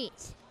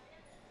sweet.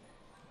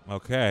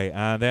 Okay,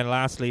 and then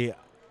lastly,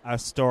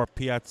 Astor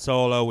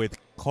Piazzolla with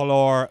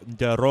Color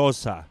de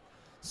Rosa.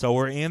 So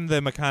we're in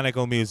the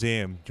Mechanical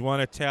Museum. Do you want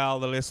to tell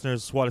the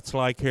listeners what it's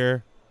like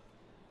here?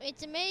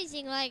 It's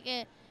amazing.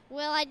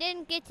 Well, I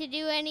didn't get to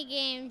do any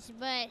games,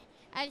 but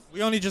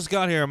We only just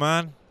got here,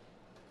 man.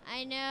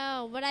 I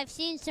know, but I've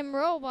seen some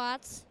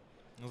robots.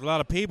 There's a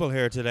lot of people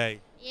here today.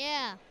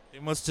 Yeah. They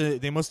must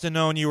have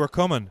known you were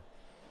coming.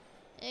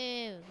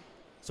 Ew.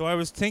 So I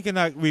was thinking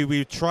that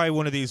we try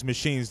one of these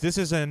machines. This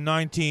is a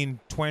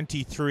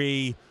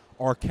 1923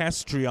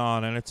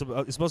 Orchestrion, and it's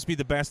supposed to be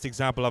the best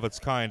example of its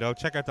kind. I'll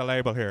check out the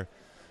label here.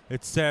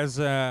 It says,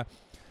 this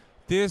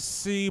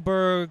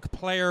Seeburg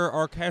Player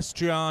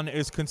Orchestrion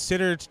is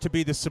considered to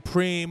be the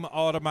supreme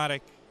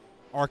automatic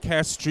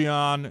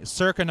Orchestrion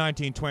circa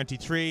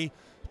 1923.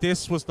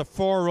 This was the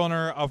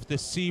forerunner of the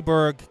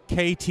Seeburg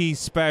KT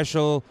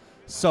Special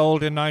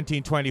sold in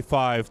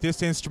 1925.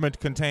 This instrument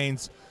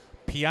contains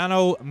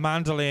piano,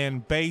 mandolin,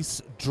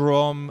 bass,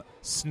 drum,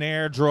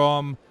 snare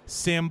drum,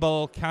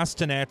 cymbal,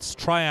 castanets,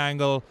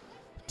 triangle,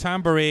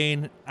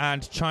 tambourine,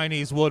 and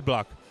Chinese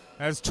woodblock.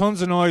 There's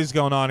tons of noise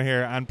going on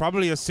here, and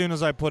probably as soon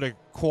as I put a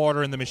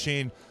quarter in the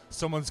machine,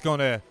 someone's is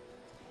gonna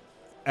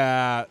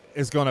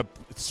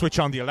switch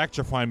on the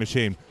electrifying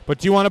machine. But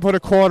do you want to put a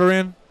quarter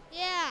in?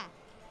 Yeah.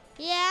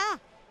 Yeah.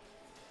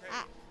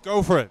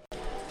 Go for it.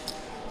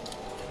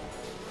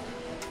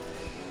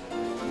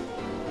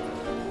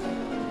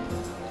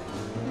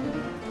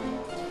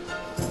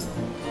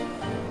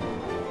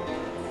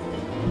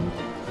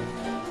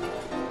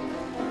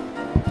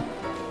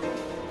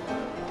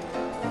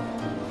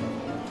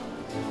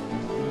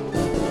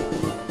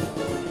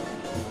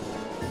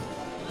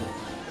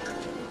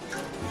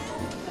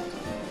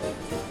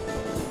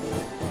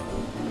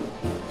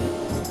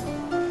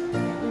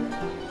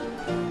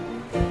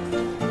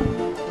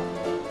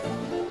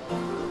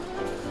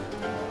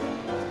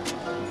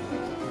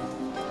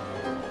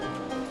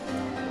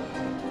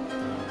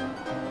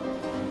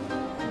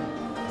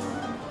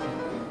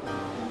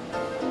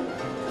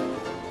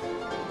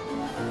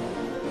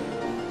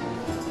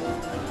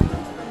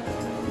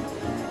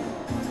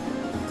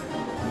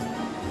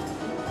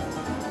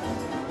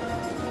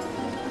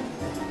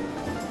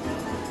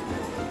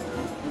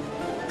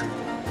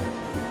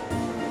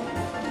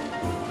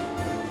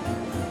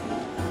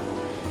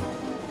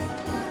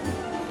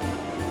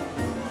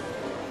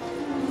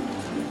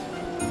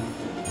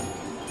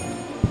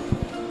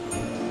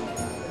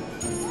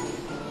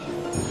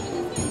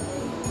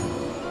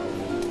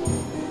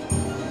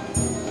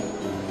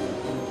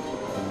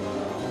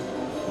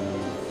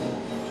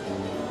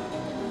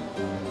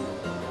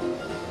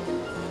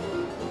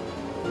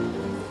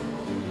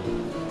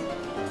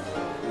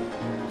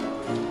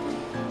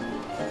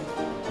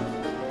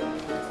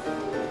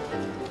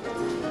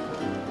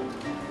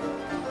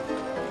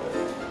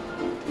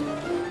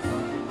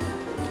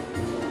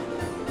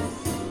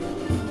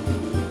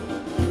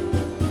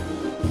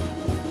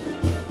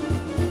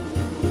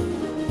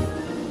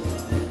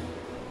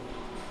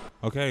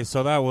 Okay,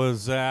 so that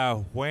was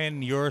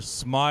When You're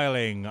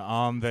Smiling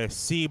on the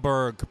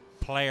Seeburg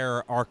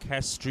Player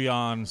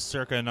Orchestrion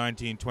circa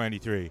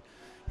 1923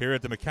 here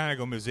at the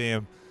Mechanical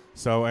Museum.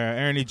 So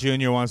Ernie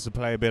Jr. wants to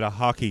play a bit of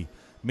hockey.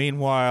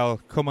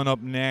 Meanwhile, coming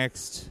up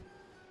next,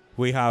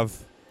 we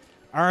have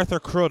Arthur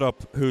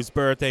Crudup, whose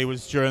birthday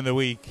was during the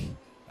week.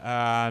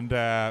 And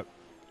what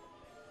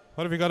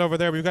have we got over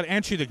there? We've got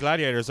Entry the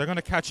Gladiators. They're going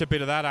to catch a bit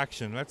of that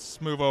action.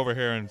 Let's move over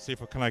here and see if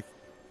we can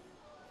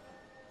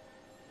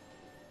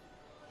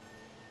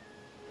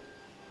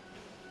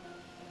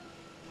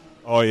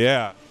Oh,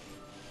 yeah.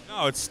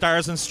 No, it's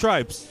Stars and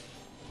Stripes.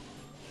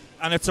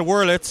 And it's a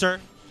Wurlitzer.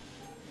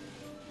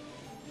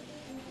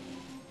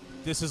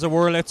 This is a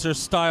Wurlitzer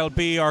Style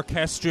B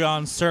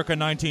Orchestrion circa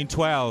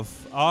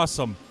 1912.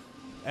 Awesome.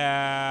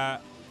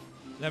 Let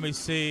me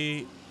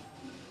see.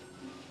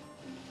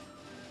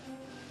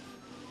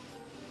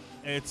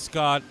 It's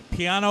got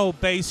piano,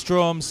 bass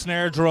drum,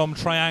 snare drum,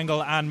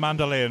 triangle, and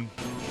mandolin.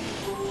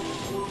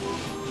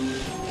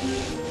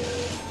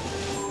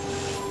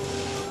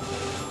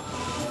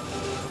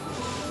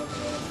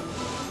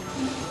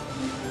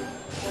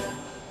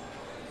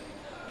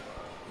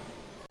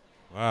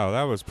 Wow,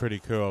 that was pretty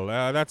cool.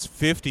 That's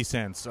 50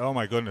 cents. Oh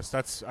my goodness,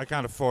 I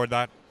can't afford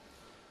that.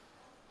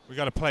 We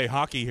got to play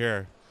hockey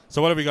here.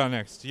 So what have we got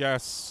next?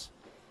 Yes,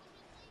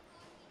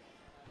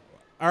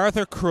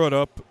 Arthur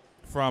Crudup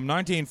from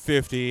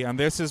 1950, and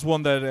this is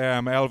one that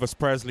Elvis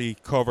Presley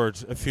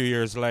covered a few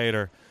years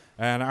later.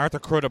 And Arthur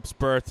Crudup's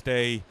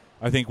birthday,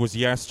 I think, was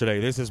yesterday.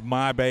 This is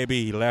My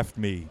Baby Left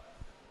Me.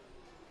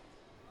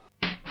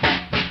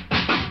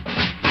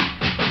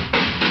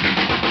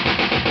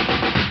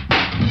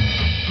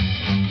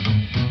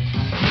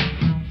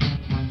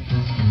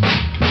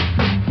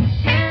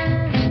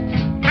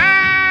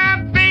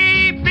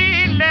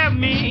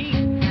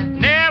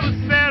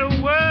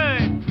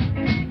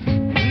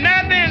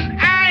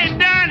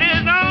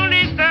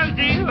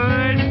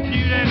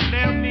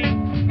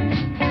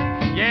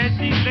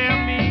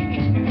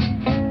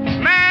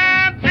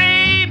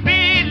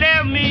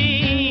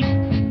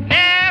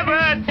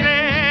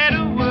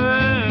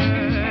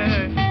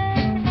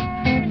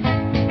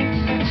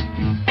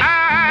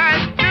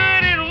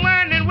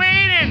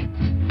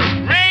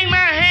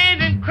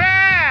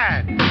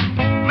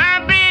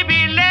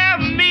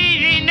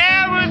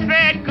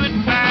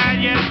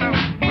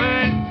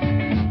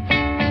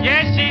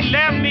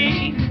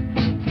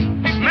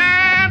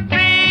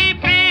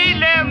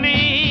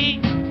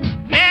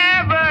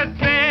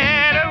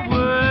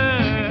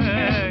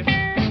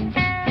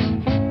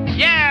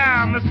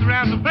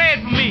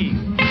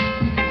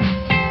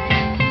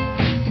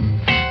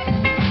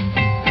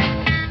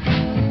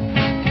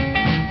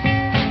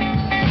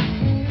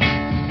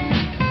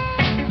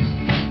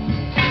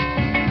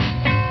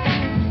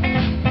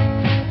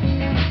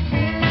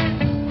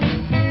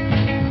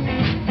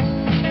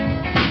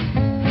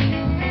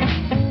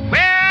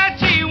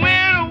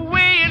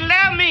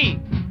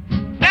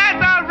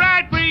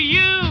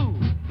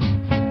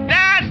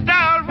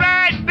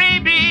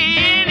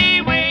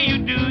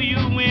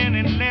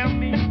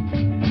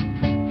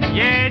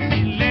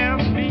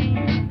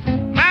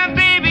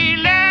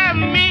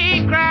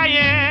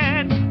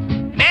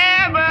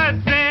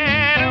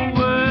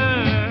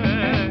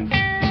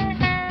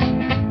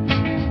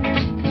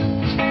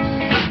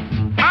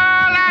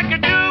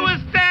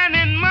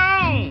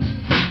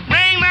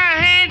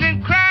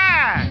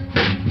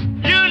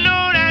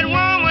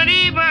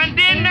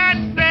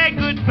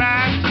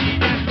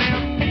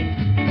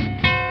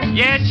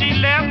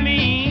 left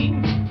me.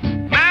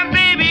 My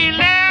baby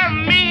left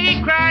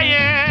me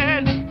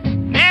crying,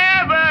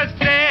 never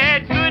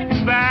said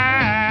goodbye.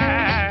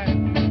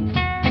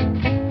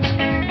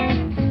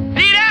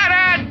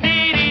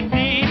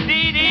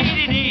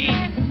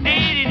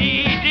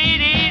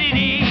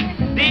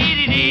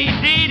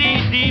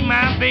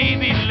 My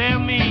baby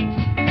left me,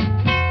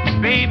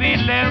 baby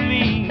left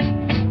me.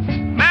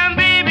 My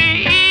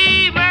baby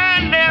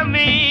even left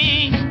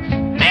me,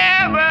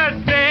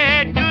 never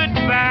said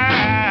goodbye.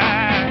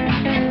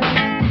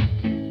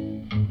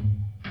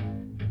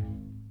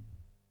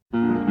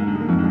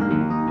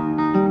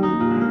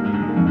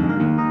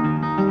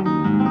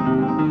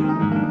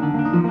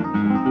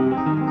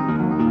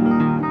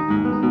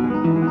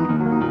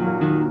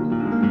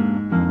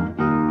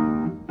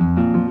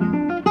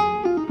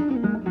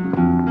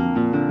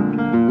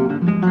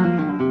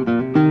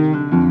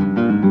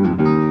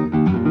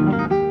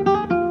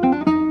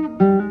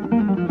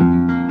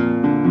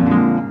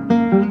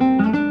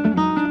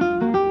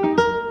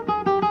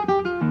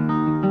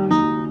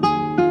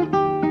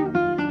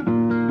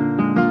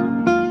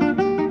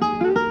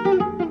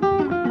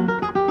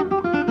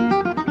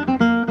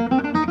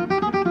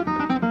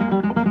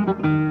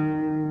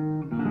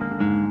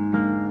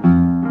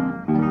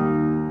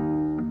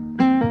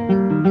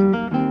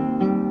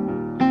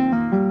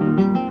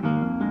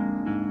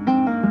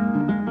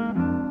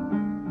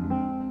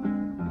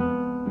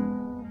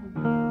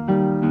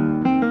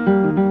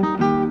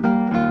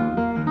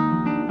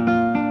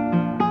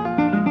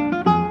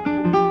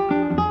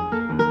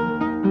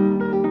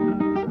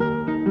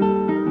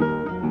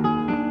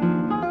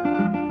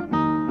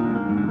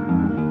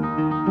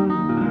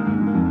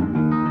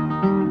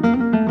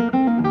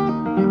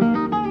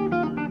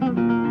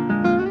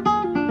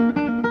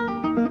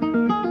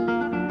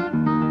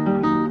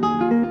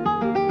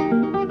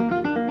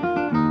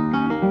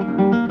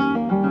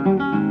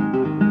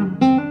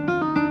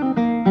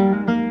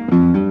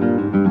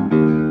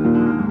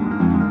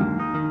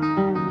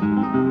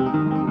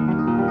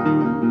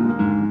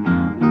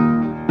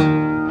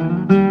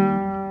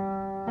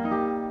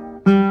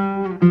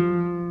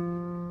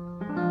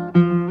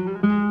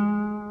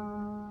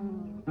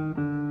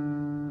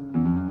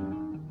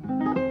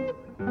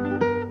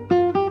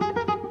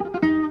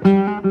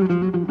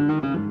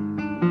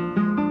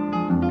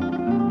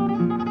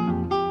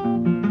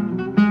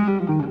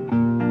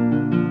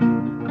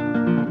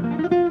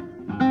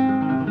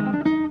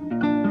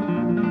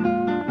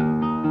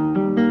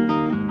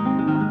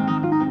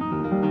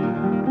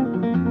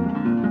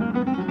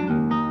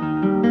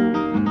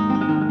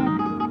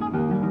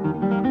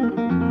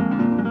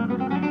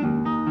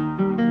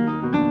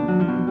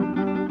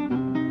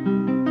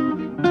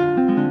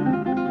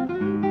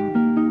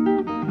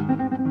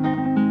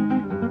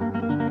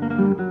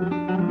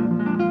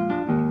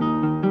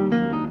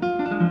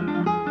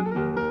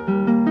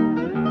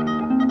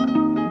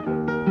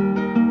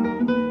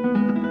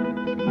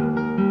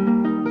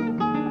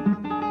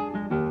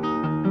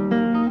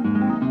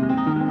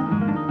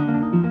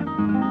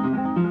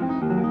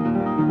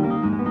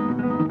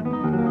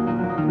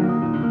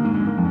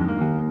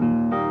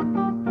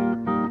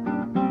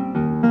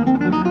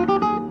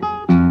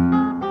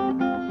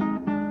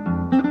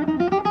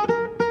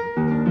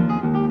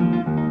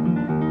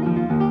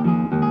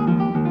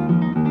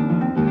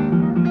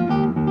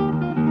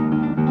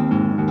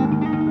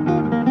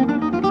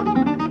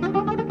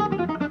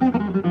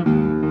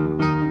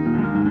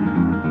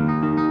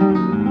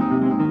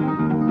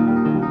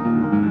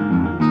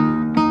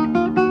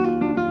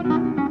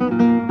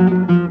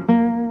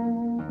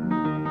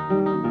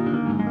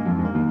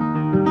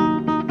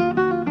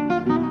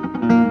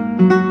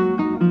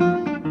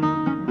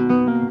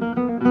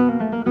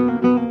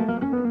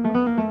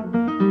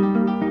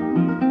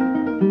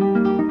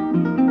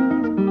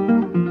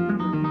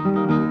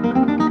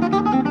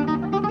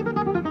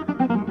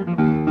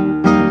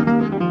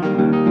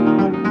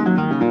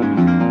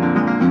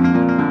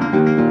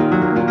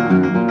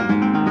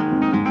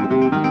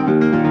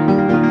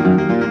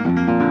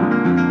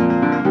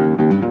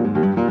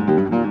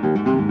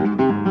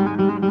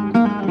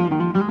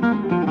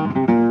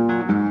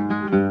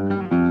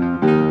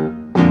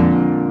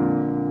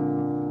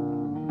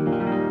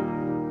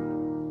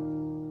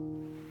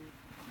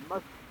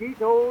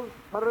 Mosquitoes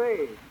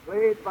Parade,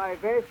 played by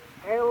Wes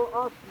L.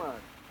 Osman,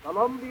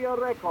 Columbia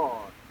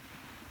Records.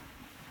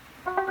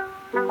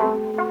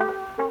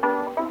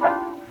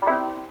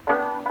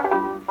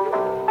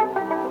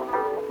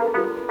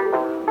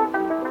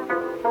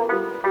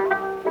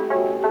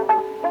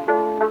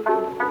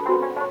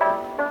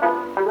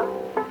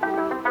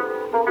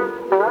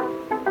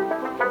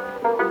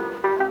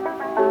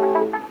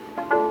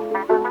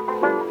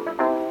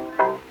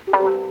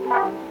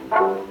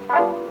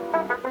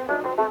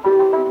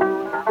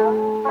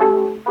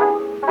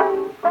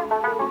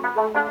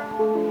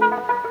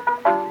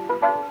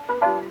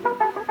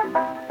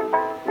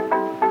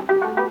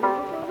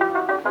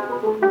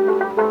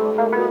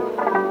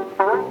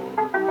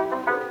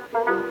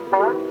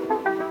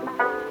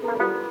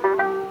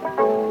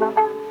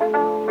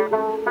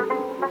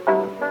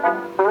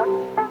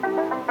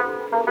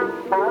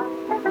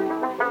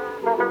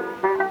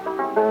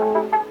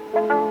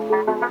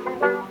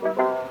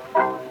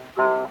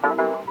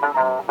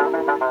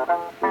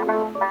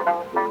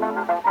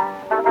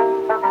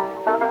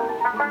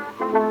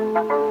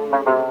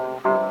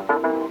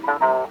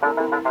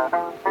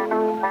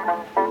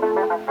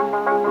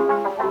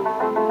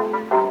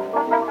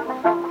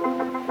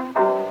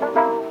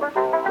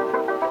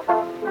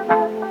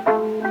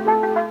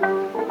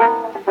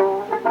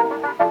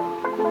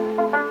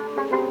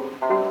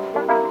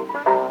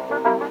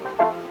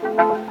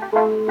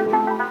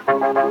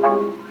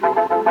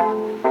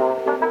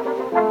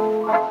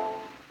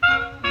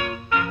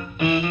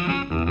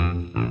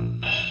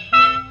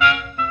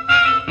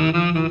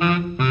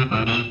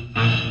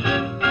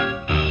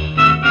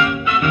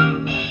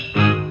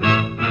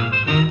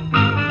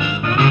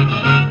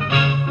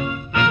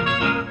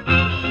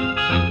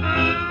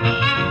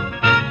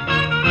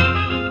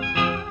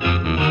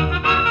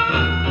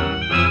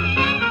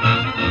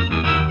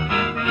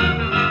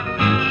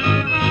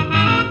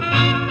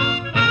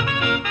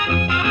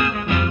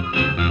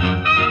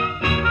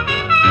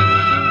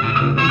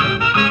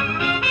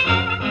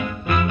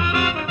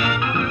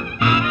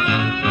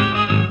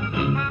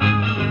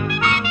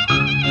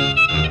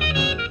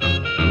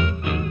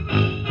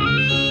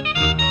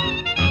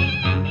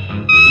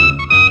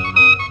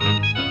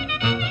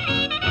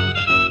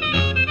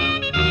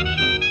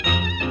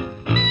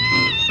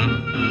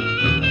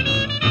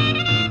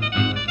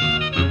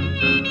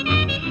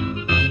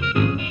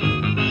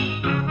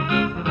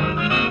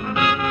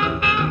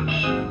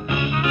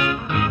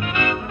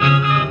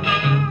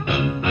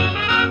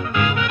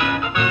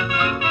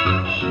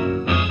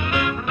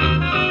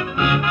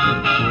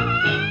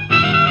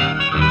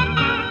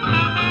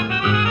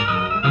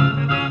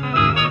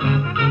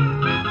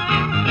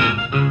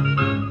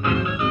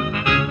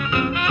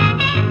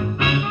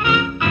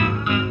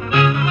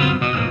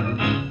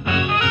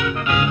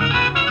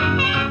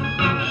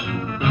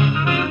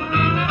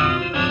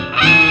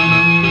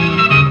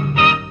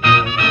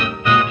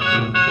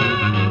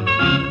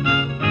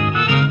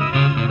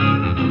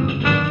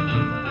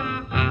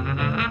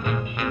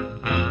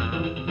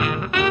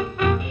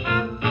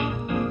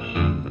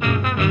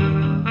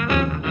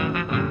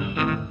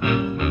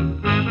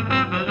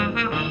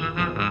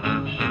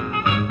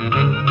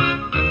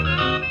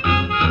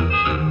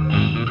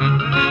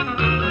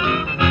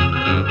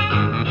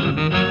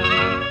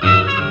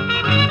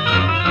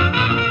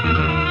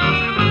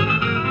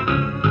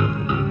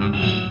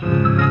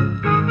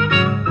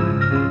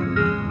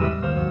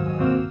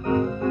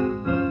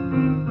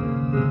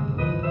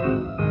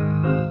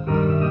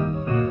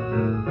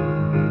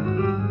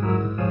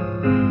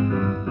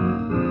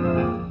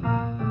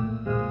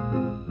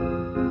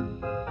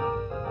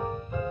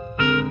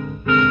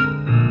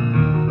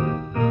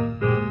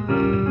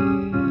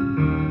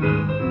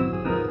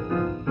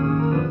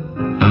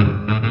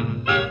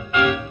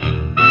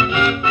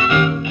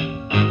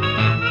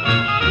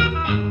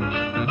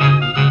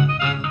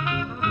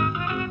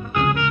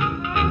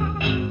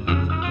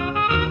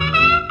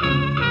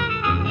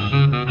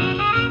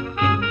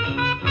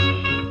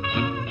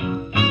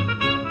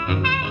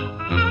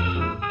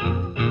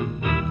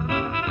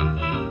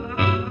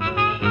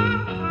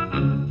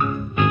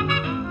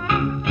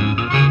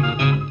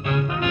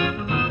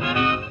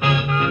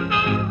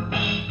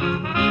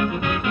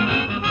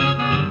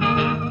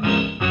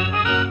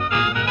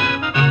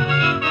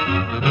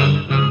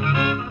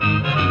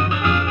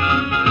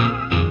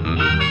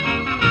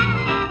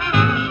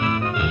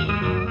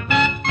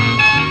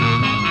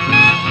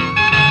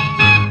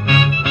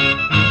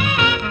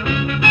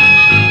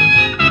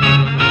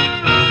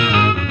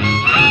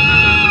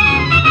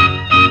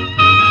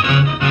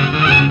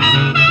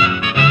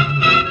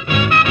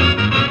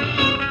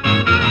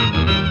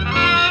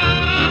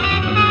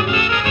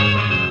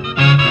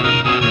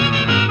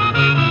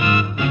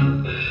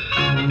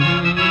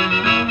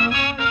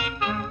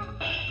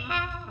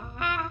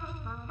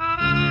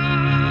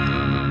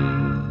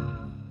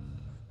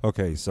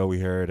 Okay, so we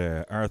heard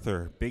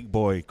Arthur Big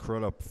Boy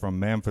Crudup from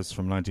Memphis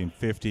from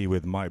 1950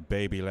 with My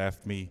Baby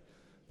Left Me.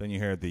 Then you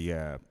heard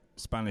the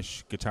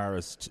Spanish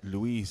guitarist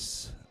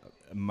Luis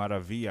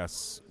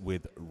Maravillas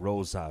with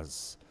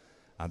Rosas.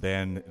 And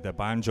then the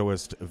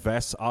banjoist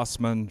Wes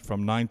Osman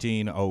from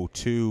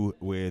 1902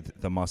 with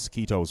The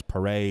Mosquitoes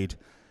Parade.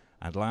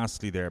 And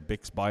lastly there,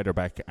 Bix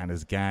Beiderbecke and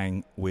his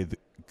gang with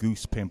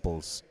Goose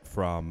Pimples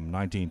from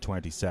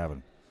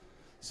 1927.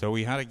 So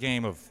we had a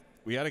game of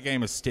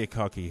stick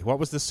hockey. What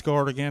was the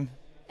score again?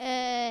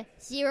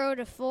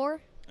 0-4.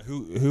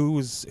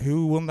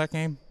 Who won that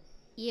game?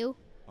 You.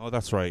 Oh,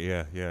 that's right.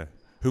 Yeah.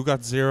 Who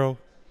got 0?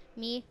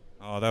 Me.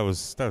 Oh, that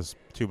was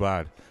too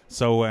bad.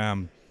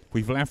 So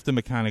we've left the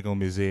Mechanical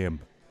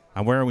Museum,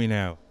 and where are we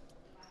now?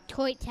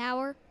 Coit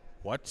Tower.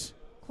 What?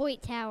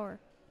 Coit Tower.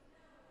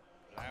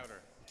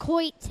 Louder.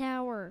 Coit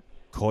Tower.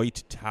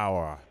 Coit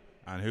Tower.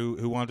 And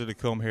who wanted to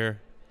come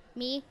here?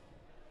 Me.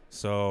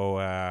 So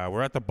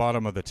we're at the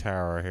bottom of the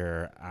tower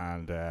here,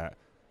 and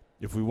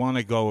if we want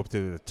to go up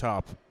to the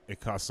top, it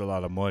costs a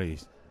lot of money.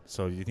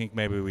 So do you think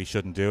maybe we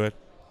shouldn't do it?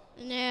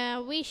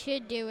 No, we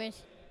should do it.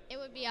 It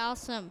would be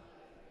awesome.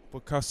 But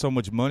it costs so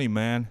much money,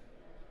 man.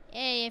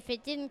 Hey, if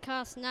it didn't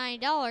cost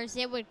 $9,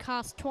 it would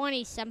cost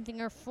 20 something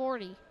or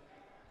 40.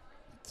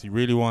 So you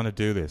really want to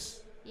do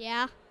this?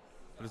 Yeah.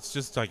 But it's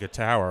just like a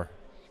tower.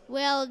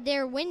 Well,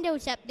 there are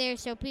windows up there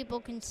so people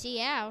can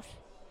see out.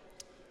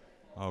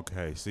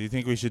 Okay, so you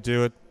think we should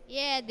do it?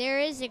 Yeah, there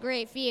is a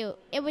great view.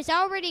 It was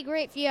already a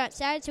great view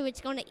outside, so it's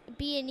going to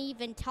be an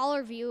even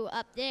taller view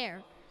up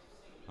there.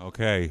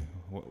 Okay.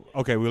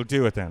 Okay, we'll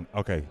do it then.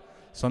 Okay.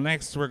 So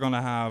next we're going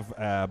to have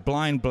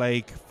Blind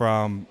Blake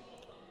from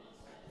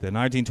the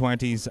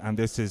 1920s, and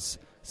this is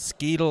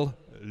Skeedle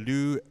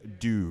Lou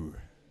Doo.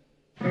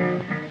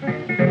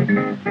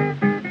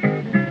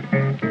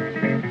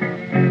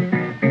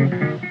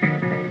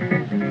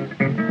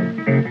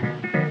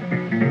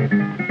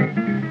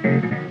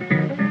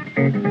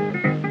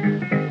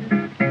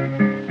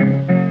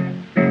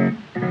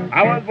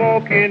 I was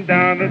walking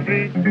down the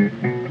street.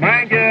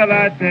 My girl,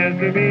 I said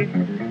to me,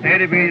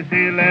 Teddy B,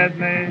 see last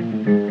night.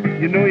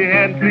 You know you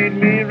hadn't treated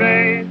me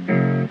right.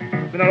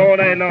 Been out all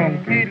night long,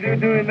 keep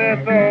doing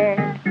that song.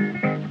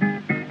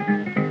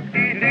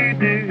 Keep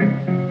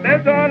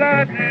that's all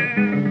I do.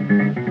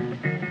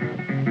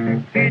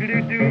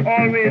 Keep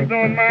always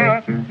on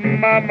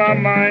my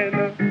mind.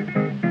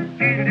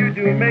 Keep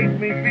makes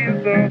me feel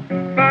so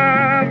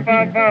fine.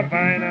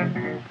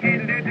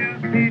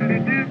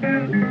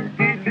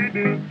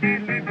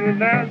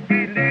 Now,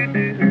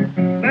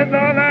 that's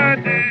all I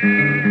do.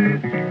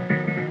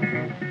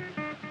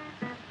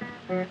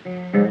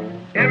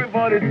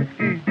 Everybody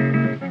ski.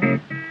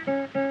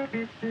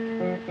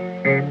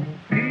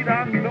 Ski, I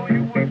know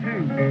you would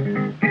too.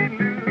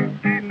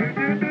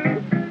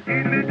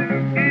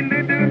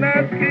 Now,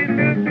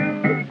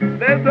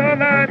 that's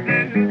all I do.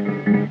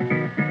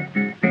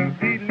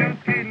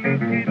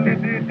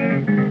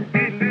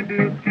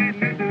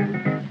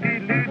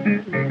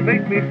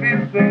 Make me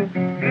feel so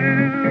blue.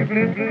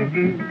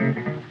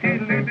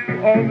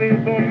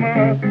 Always on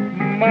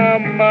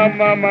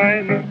my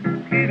mind.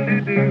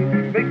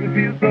 Make me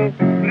feel so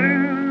blue.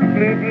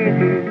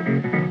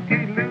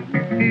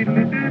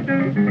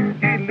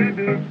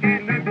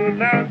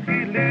 Now,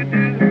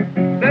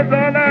 that's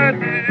all I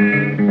do.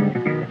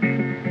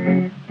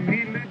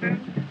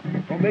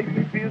 Gonna make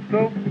me feel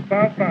so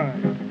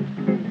fine.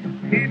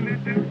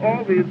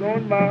 Always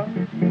on my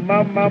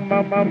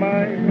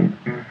mind.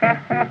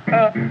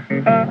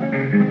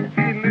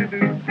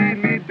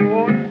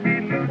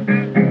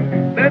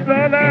 That's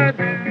all I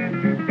do.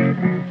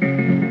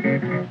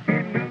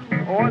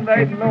 All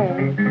night long.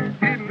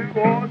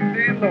 All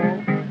day long.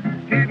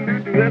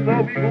 That's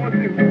all we gonna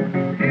do.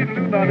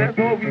 Now that's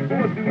all we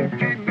gonna do.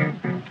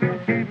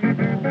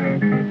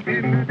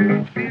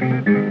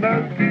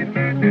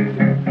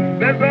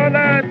 That's all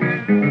I do.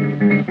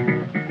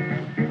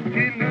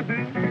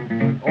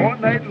 All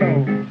night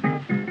long.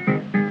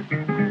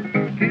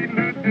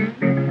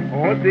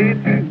 All day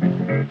too.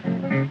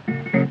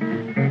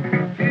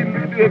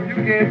 If you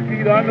can't see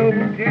it, I know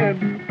who can.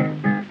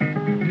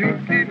 You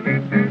keep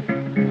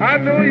I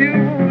know you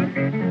would.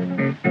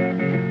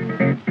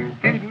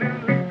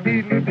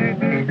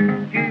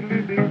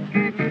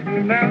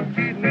 Now,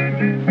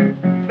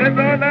 that's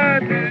all I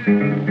do.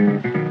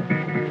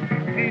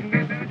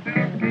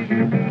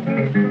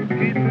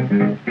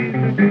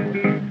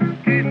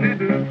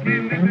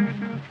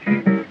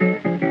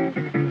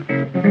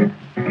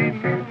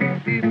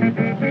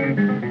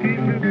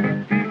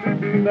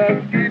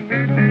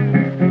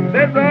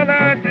 That's all I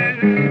do.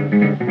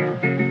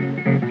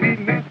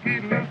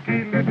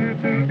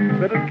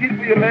 Let us kiss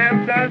your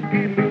last time.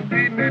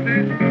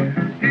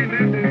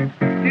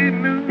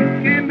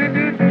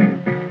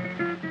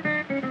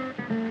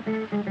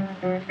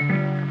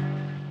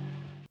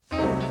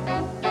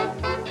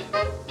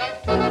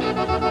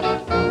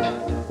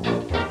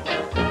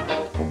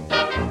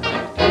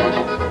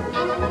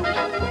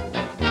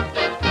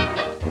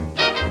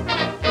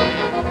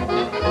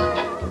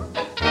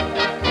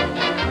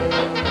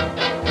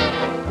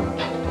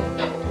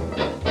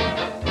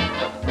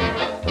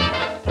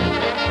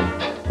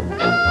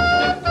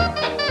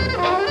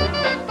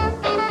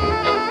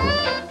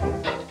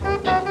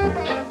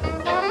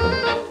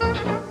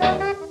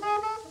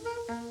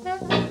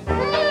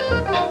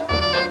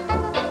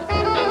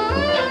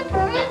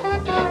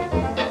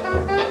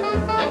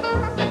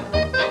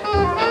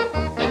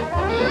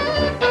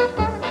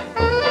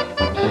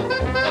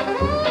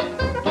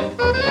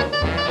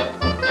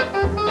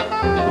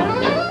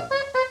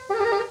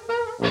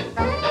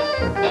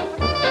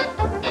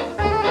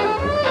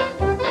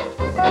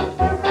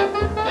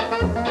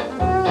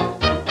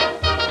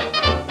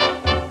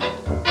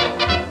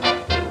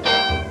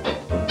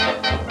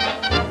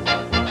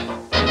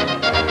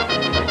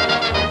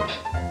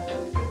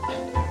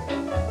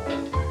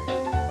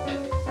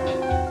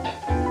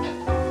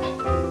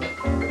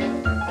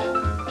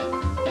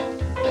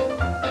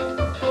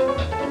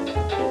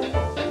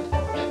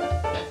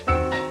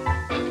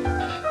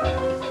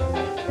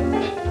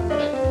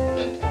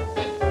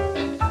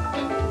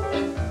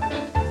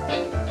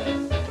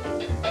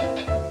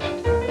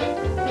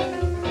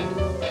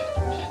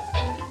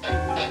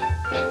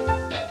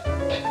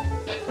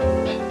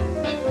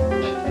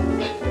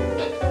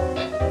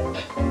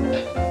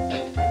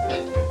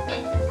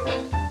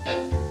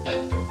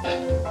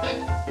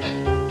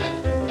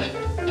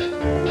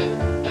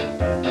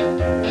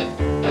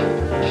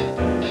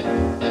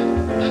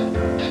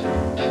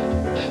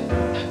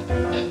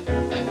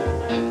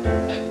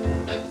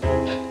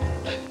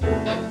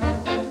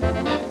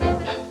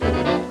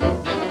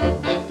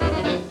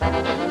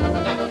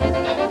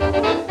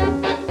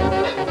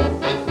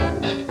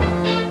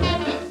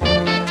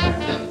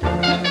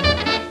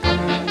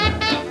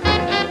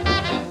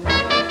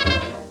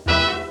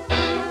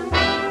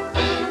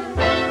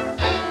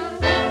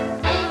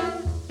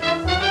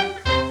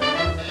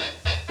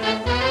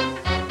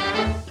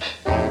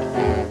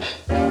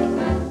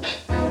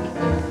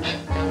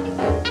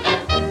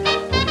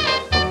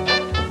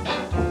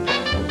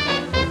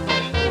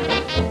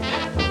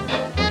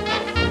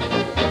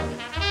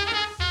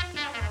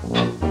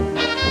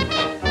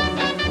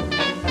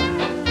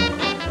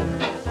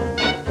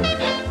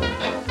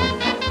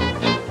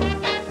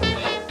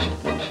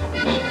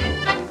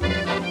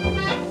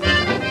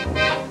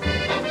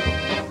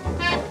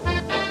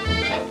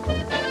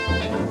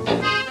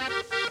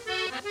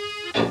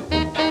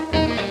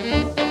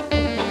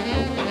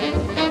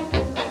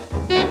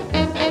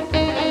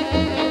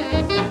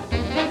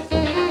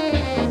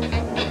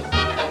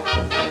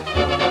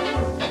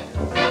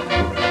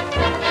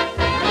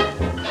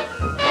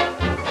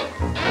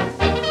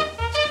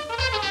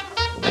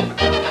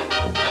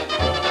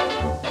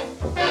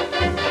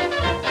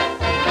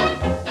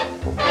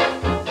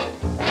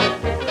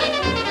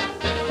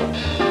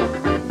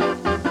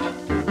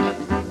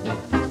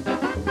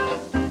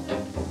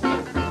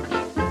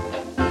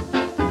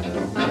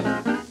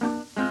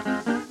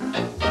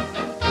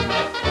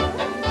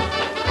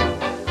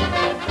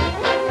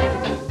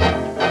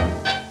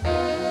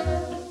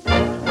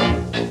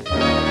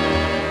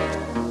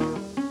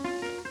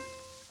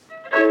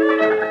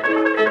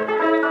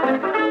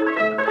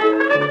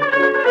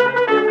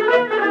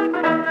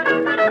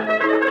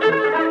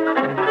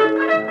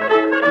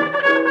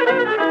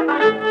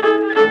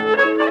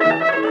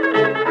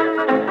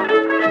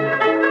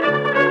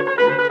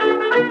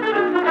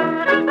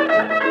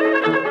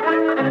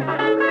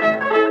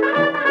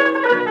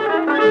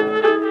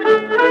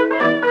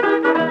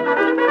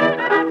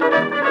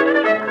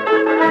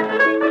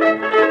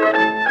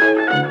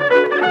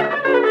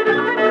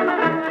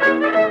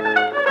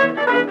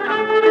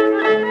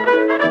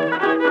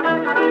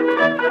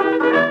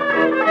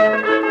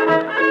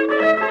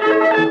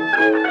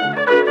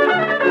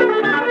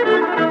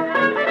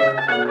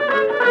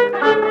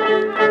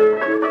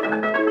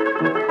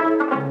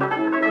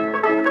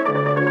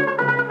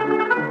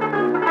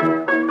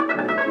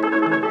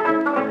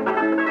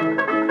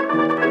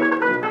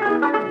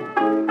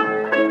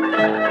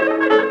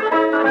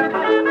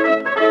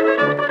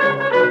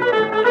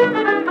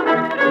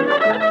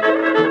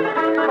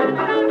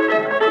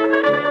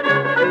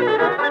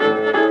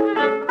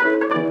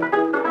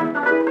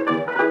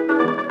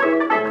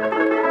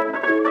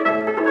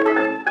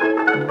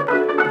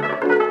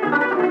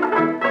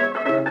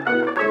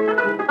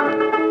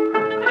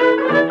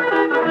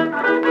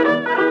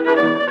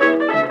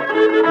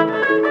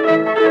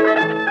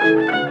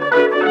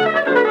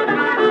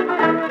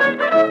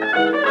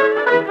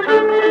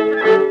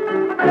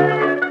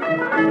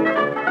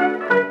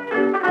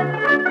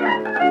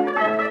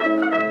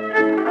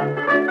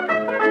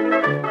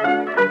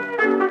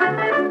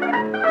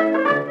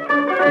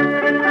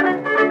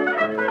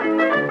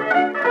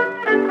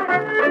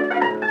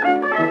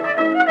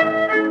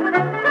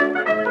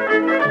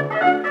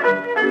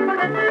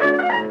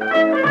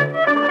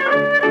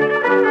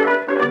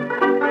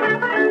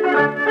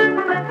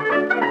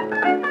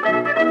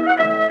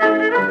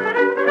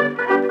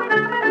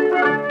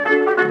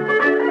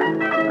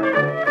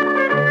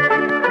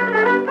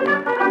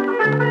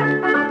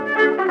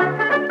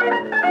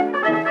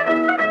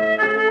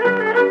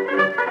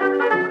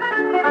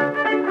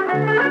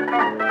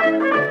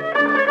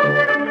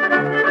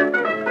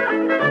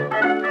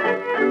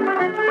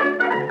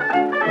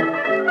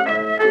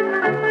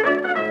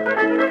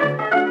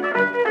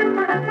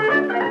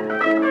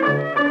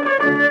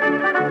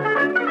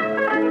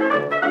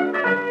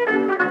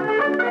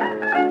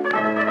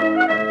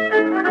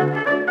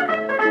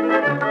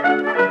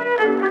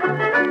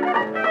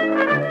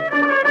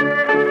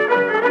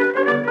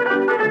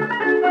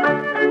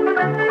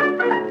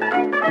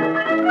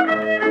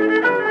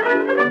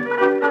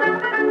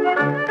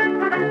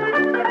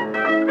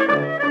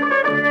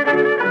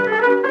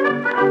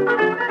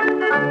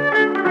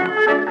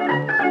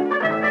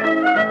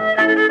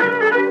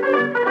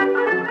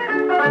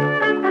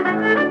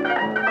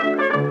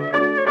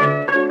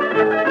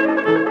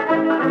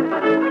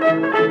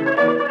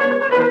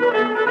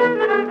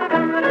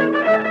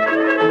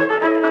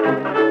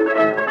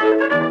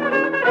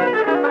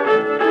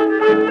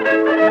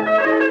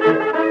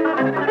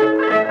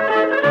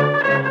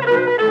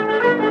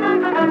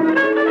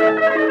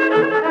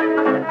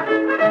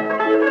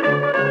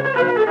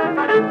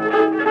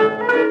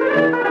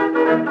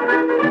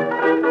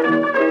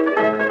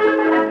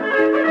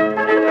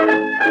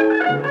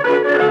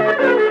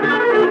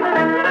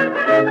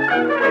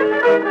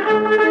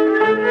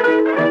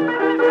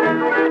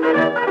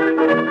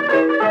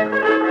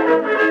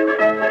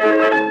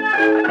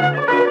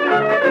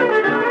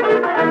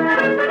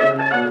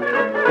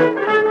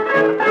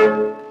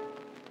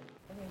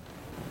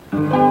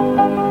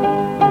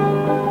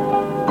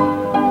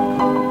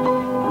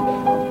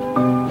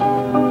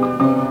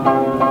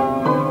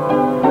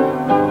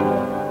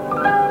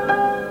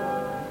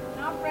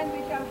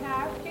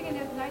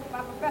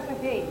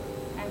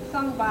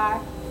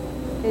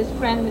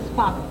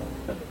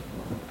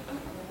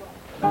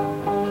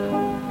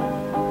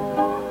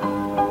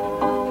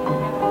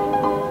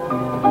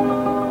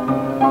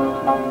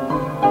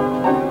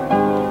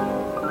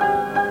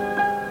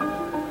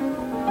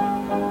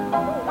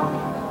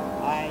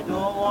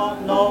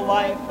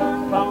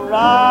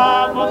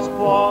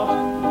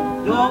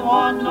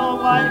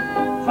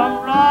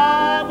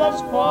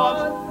 Robert's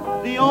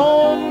fault. The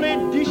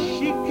only dish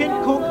she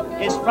can cook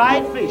is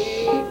fried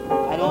fish.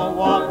 I don't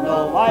want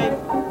no wife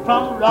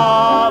from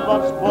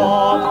Robert's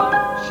fault.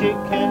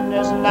 Chicken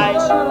is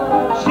nice,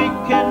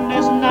 chicken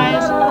is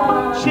nice,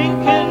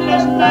 chicken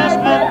is nice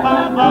with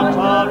palm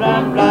butter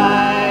and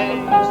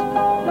rice.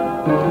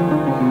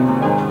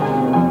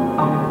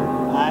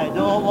 I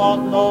don't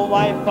want no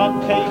wife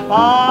from Cape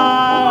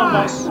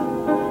Palmas.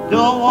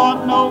 Don't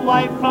want no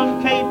wife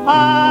from Cape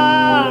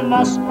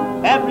Palmas.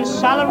 Every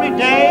salary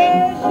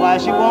day, why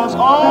she wants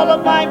all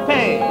of my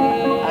pay.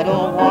 I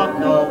don't want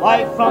no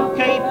wife from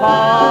Cape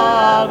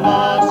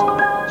Palmas.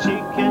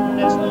 Chicken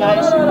is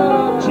nice,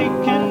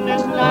 chicken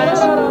is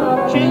nice,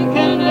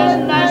 chicken is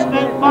nice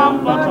with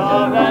palm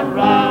butter and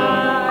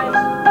rice.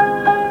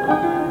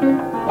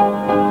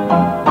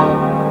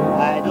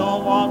 I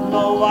don't want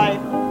no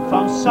wife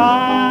from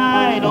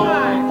Sino.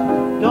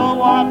 Don't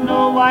want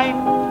no wife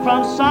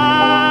from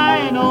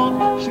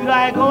Sino. Should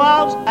I go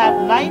out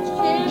at night?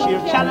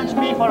 She'll challenge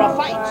me for a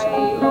fight.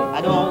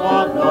 I don't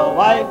want no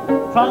wife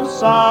from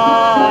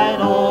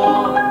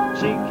Sino.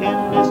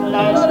 Chicken is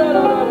nice,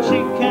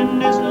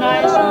 chicken is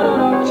nice,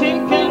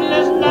 chicken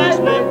is nice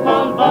with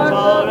palm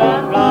butter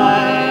and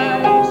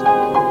rice.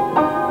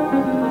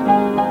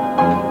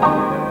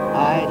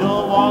 I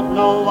don't want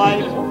no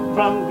wife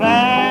from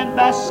Grand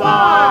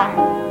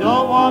Bassam.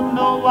 Don't want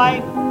no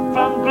wife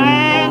from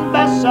Grand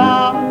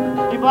Bassam.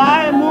 If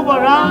I move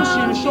around,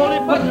 she'll surely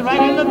put me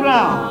right in the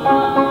ground.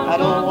 I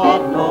don't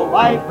want no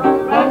wife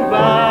from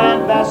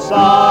Grand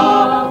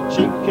Bassam.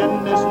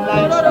 Chicken is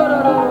nice,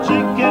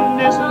 chicken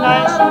is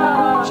nice,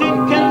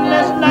 chicken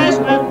is nice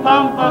with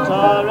palm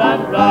butter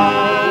and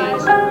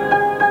rice.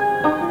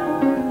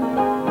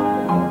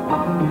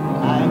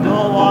 I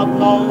don't want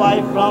no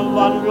wife from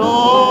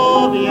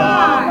Monrovia.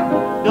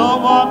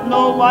 Don't want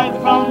no wife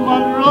from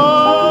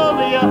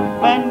Monrovia.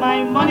 When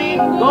my money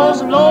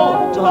goes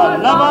low, to her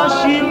lover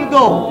she'll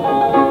go.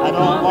 I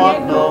don't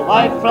want no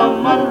wife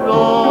from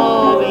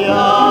Monrovia.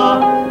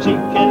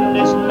 Chicken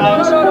is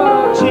nice,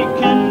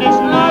 chicken is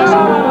nice,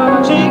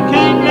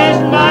 chicken is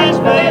nice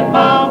with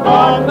palm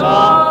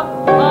butter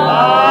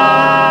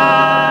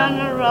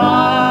and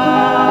rice.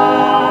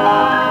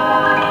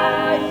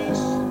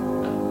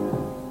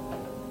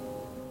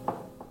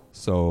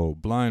 So,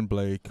 Blind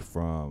Blake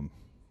from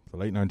the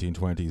late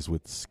 1920s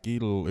with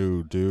Skeetle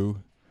Oo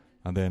Doo,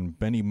 and then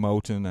Benny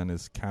Moten and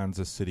his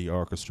Kansas City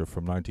Orchestra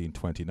from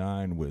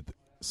 1929 with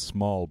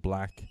Small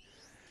Black,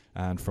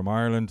 and from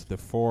Ireland the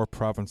Four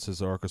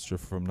Provinces Orchestra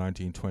from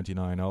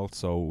 1929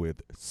 also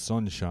with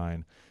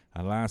Sunshine,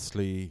 and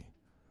lastly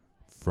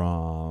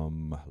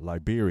from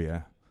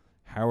Liberia,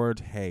 Howard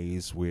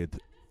Hayes with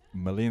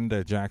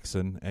Melinda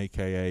Jackson,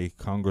 aka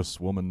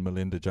Congresswoman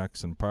Melinda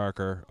Jackson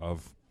Parker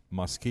of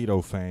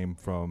Mosquito fame,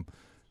 from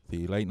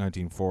the late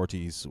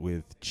 1940s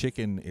with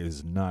Chicken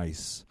is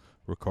Nice,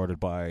 recorded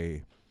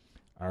by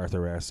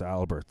Arthur S.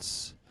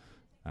 Alberts.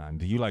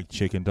 And you like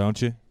chicken,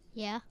 don't you?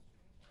 Yeah.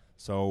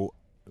 So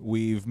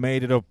we've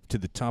made it up to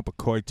the top of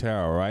Coit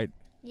Tower, right?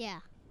 Yeah.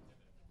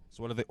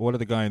 So what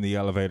did the guy in the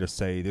elevator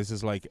say? This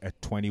is like a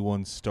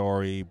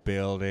 21-story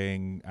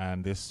building,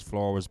 and this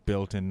floor was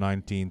built in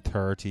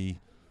 1930. Do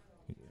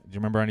you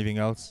remember anything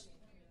else?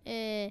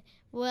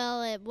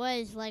 Well, it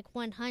was like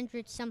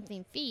 100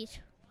 something feet.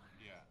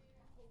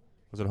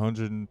 Was it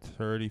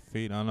 130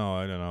 feet? I don't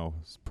know.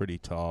 It's pretty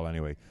tall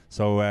anyway.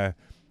 So, do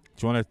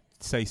you want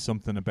to say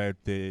something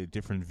about the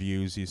different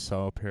views you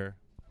saw up here?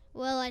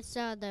 Well, I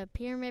saw the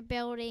Pyramid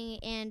Building,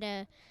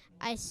 and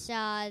I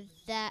saw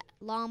that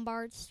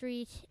Lombard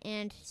Street,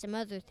 and some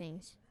other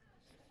things.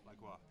 Like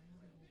what?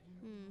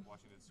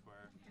 Washington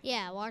Square?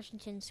 Yeah,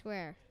 Washington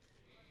Square.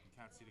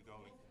 Can't see the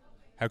Golden.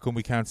 How come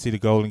we can't see the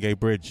Golden Gate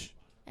Bridge?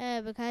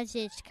 Because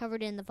it's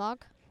covered in the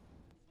fog.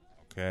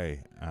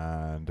 Okay,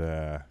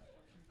 and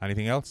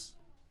anything else?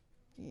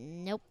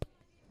 Nope.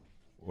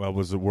 Well,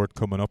 was it worth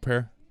coming up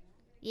here?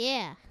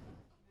 Yeah.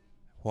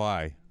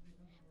 Why?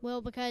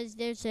 Well, because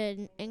there's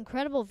an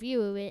incredible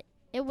view.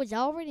 It was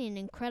already an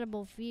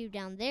incredible view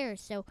down there,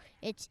 so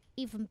it's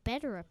even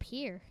better up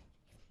here.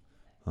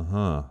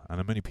 Uh-huh. And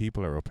how many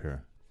people are up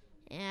here?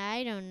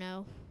 I don't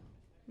know.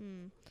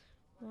 1,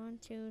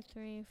 2,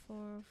 3,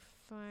 4,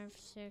 5,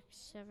 6,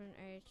 7,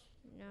 8,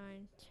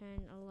 9, 10,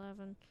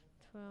 11,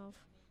 12,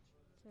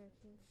 13,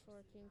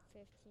 14,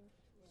 15,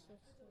 16,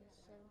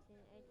 17,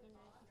 18,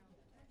 19.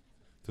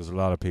 There's a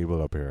lot of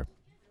people up here.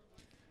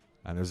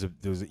 And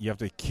you have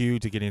to queue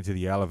to get into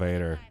the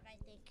elevator. 5, I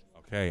think.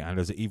 Okay, and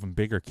there's an even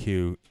bigger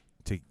queue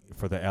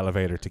for the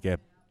elevator to get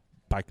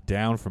back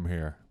down from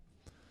here.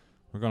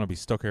 We're going to be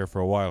stuck here for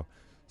a while.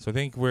 So I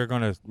think we're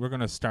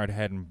gonna start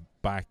heading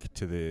back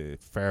to the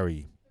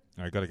ferry.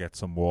 I got to get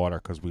some water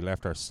because we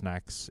left our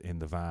snacks in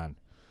the van.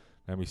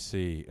 Let me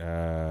see.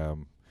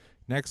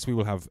 Next we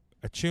will have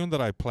a tune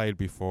that I played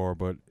before,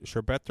 but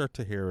sure better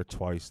to hear it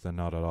twice than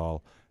not at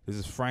all. This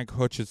is Frank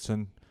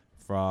Hutchinson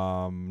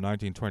from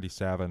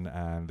 1927,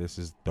 and this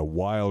is The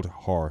Wild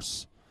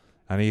Horse.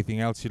 Anything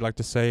else you'd like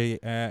to say,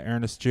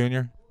 Ernest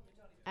Jr.?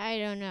 I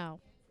don't know.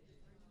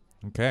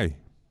 Okay.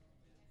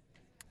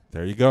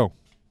 There you go.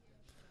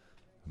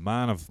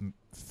 man of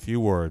few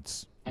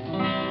words.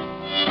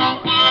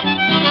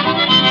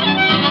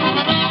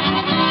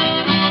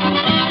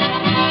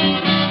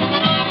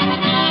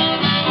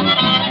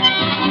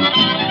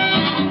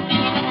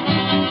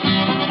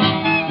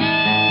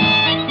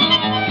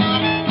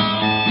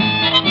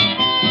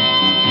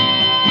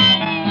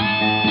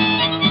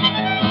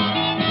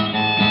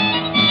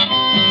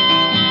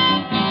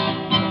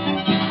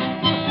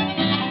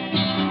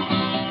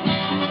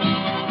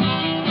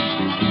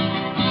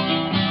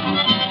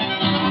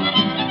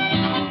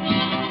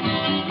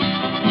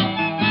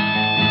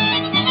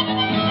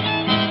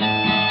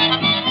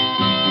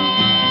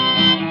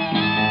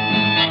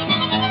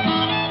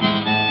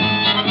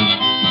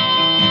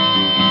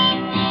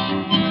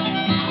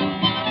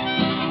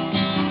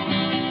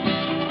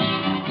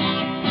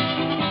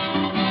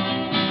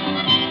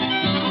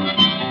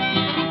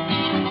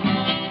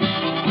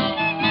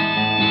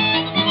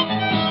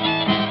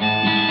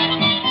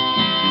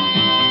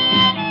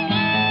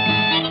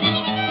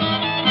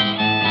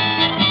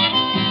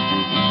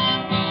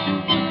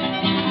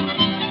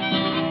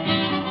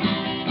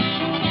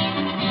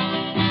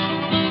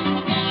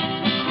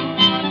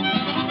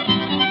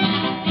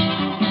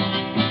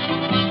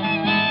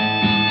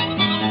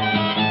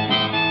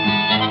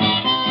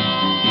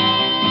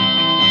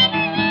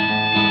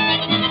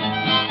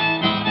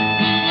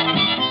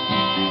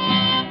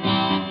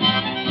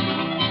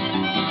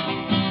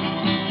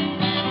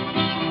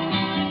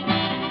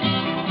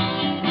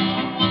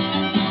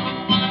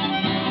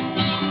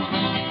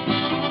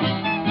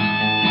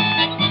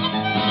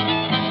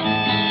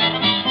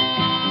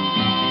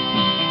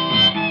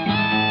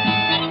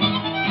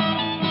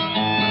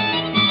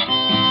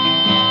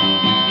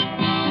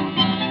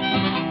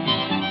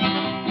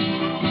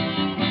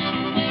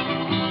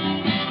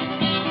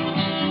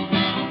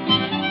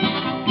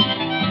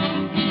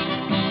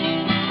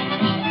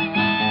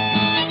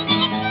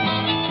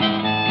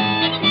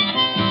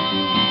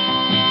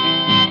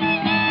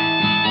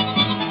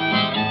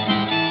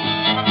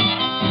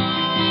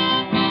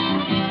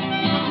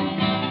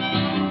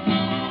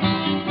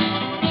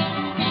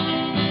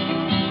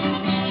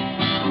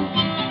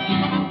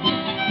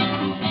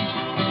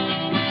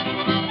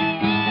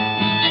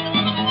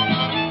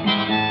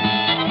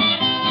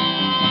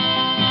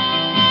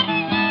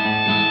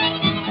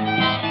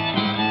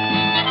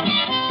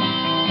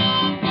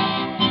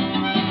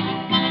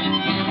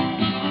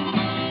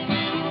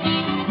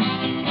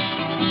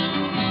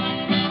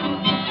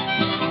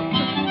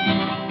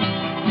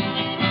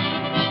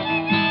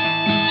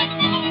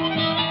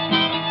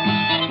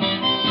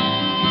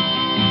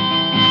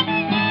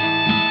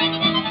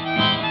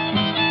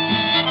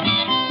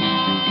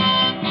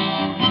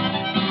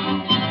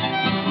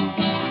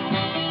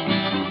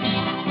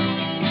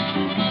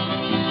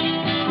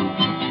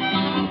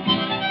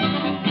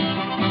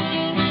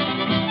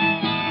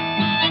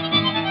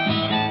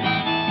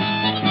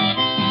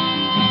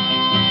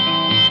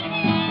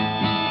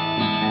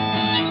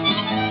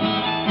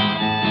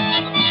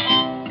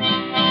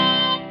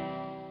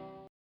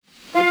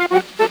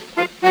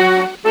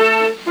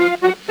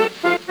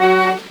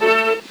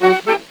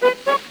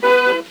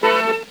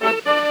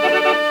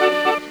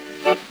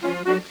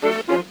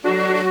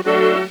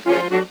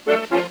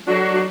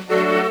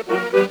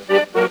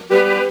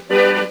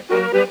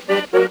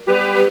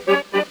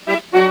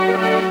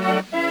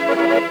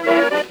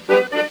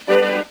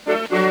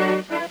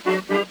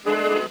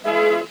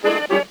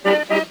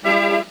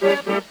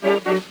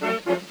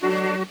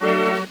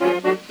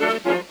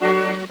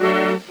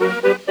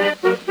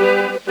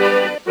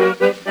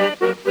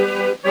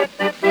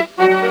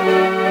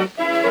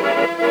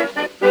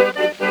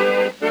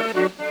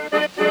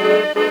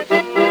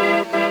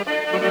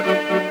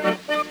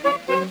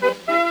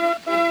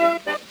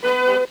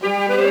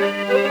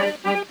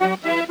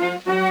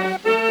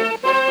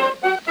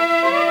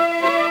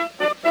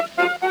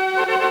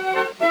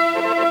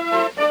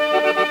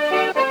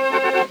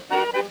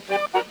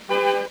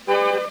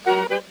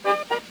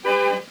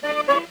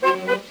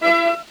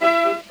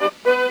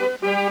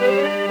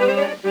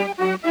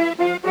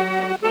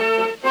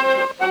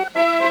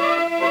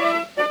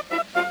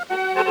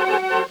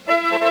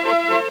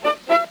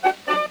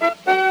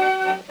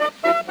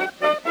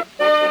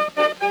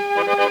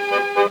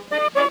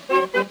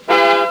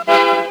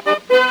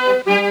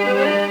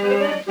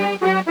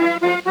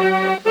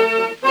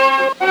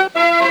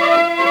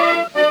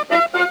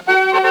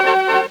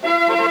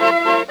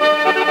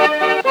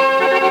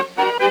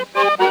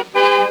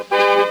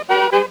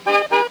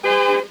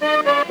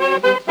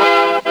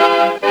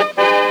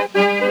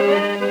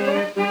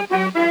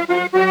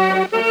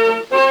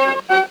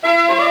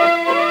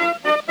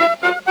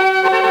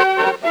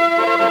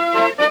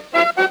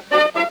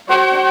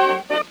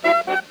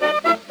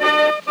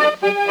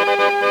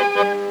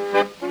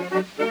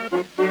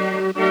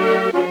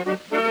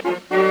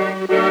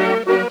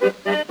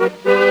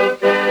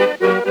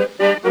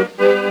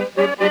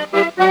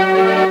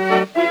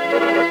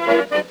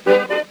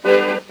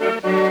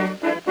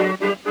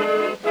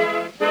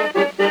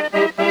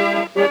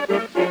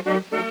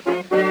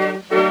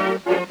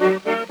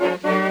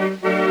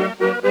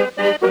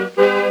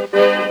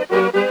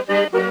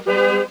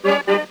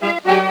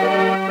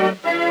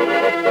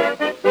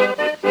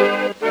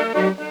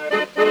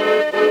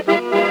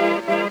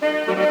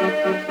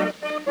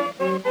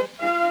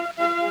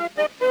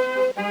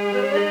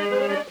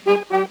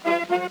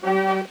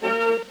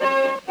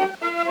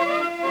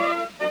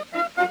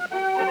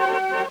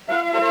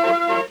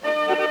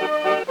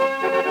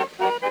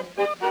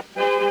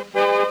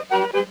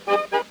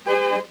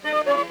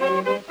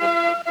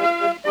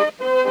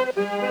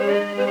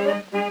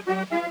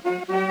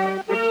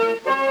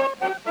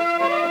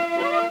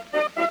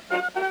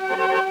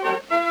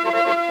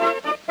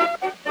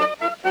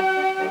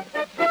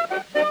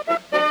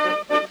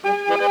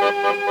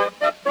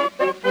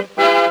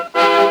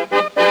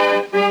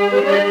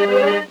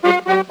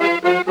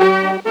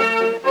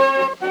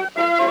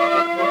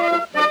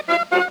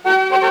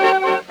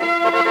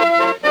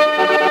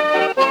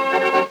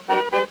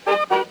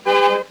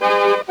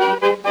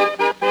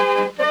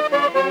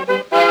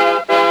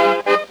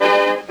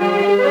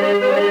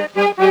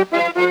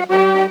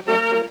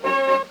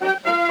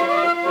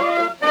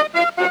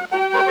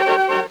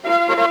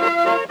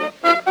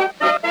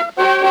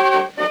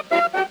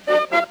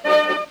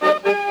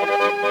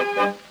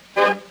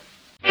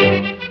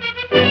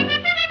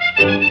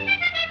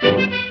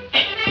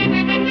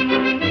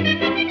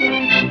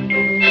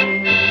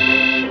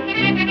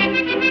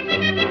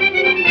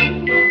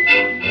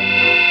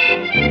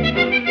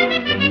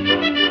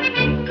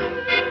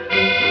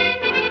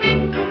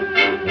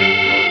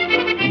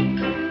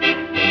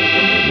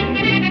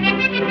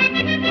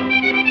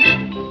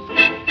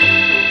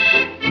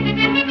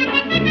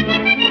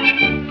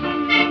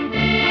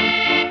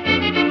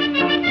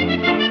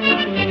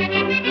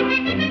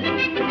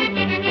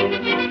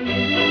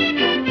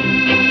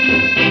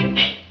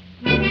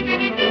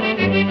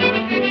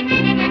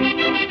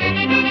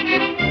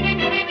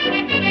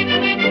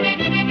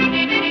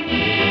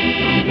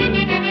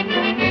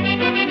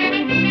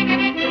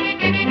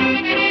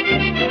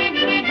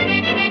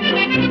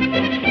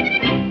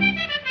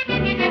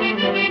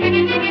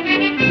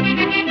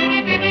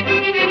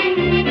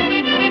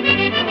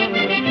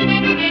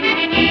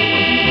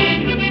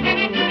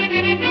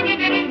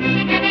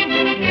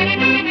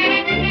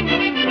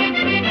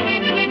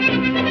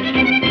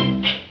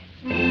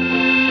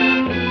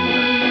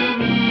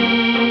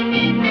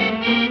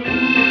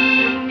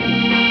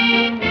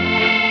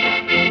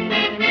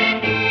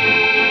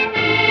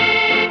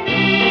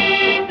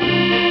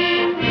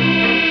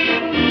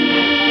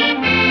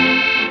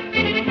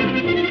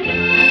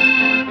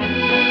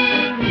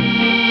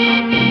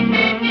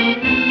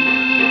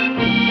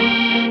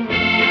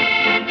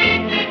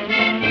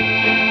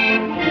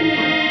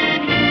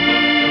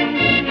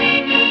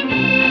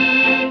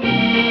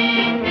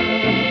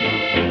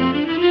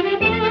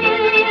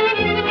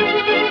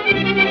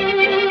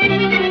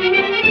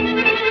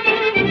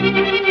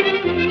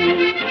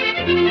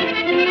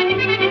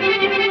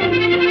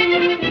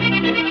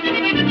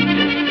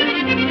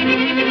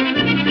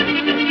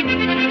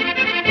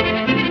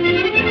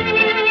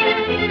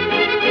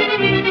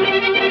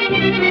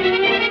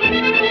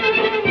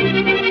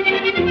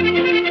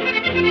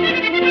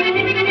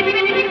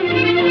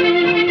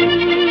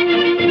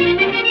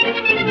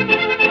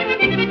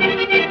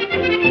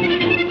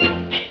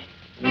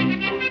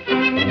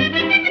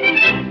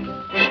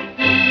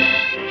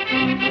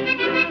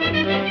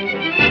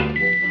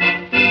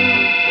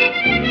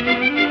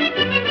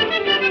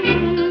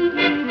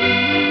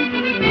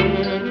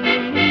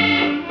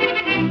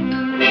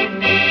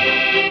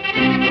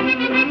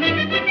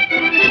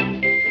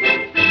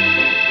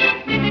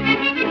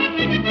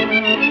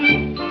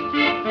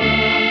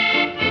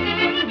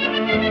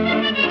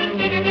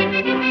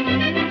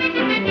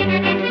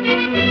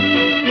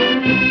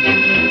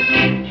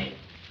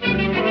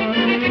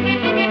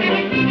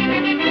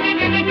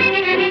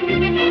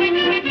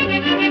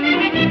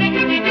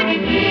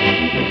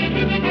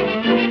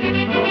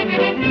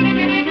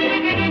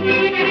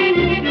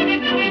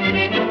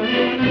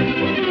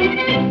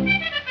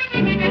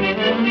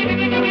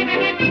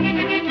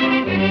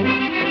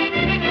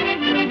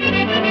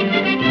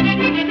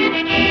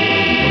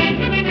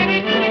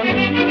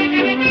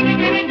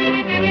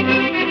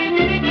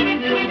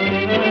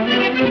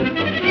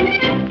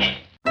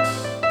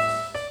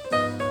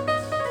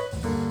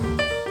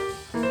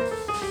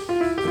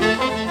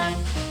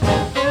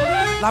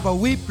 Laba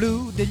weep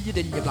blue,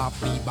 dilly blop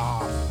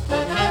bebop.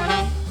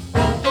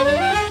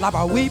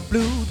 Laba weep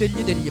blue,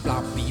 dilly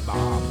blop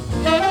bebop.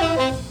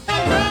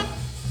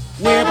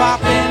 We're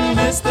bopping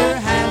Mr.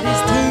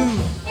 Handy's tune.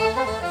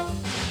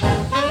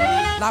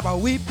 Laba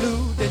weep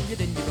blue,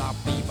 dilly blop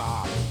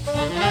bebop.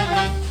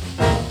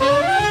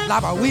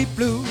 Laba weep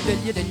blue,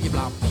 dilly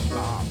blop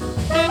bebop.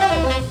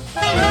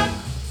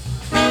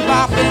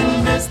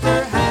 Bopping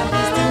Mr.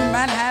 Handy's tune.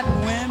 Manhattan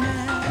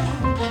women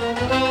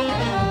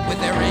with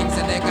their rings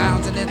and their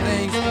gowns and their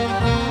things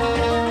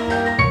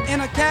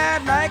in a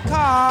Cadillac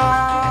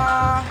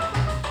car.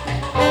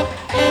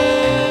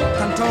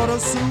 Cantoto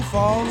Sioux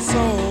Falls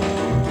soul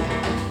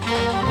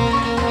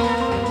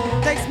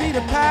takes me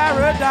to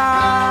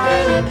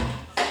paradise.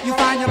 You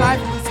find your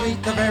life will be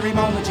sweet the very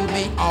moment you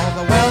meet all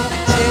the wealthy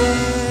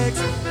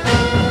chicks.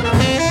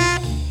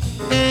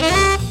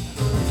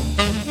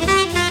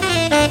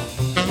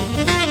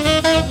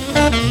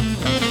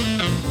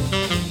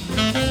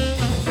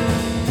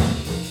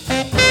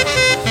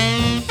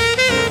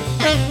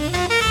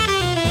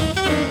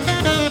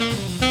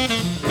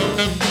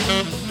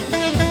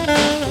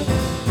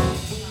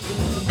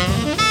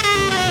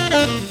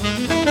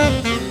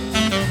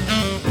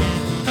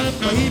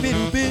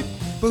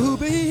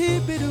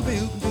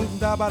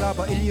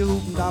 Ba illy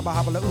hoop da ba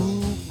habla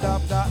oop da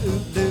da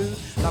oop doo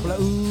labla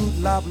oop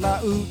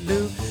labla oop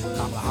doo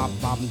labla hop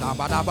bop da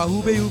ba da ba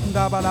hooby hoop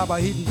da ba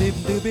hip dip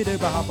dooby doo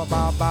ba ba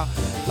ba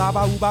la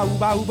ba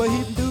ooba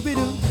hip dooby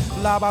doo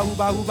la ba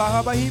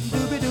ooba hip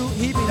dooby doo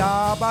hippy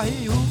da ba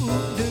hi hoop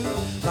doo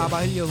la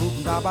ba illy hoop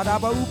da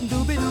ba oop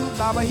dooby doo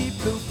la ba hip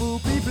blue boo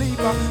bleep bleep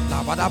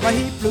la ba da ba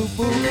hip blue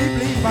boo bleep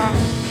bleep.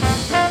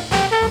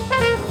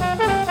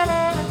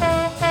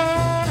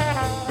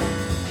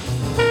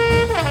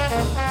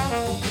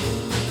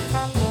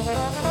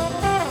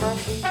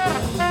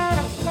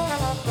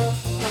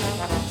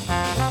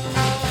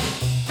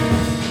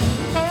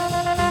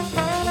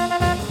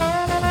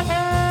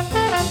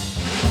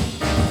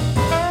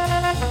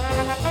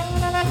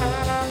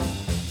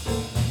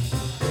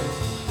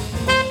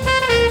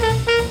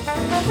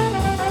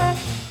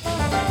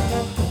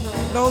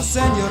 No,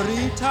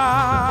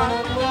 señorita,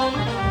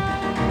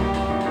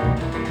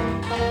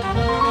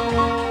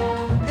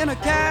 in a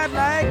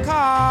Cadillac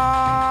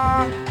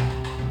car,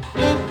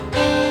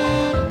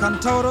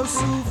 Cantoto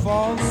Sioux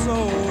Falls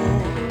soul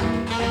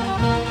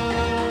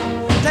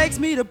takes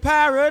me to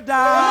paradise.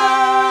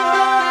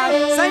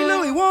 St.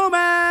 Louis woman.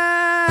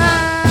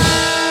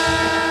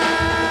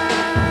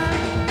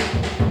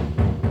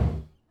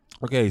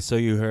 Okay, so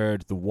you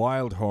heard The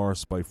Wild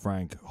Horse by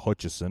Frank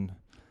Hutchison,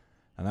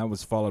 and that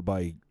was followed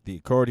by the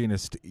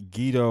accordionist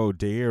Guido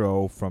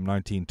Deiro from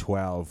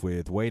 1912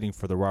 with Waiting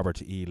for the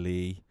Robert E.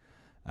 Lee.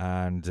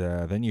 And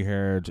then you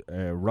heard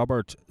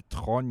Robert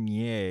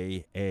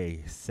Tronier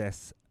et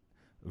ses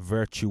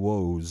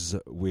Virtuoses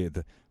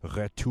with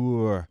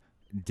Retour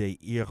des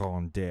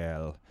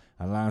Hirondelles.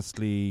 And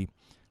lastly,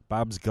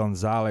 Babs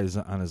Gonzalez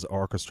and his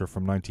orchestra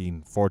from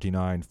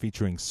 1949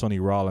 featuring Sonny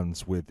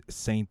Rollins with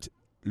St.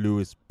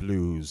 Louis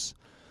Blues.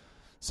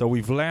 So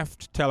we've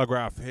left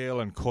Telegraph Hill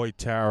and Coit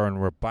Tower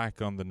and we're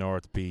back on the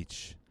North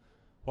Beach.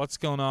 What's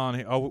going on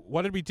here? Oh,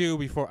 what did we do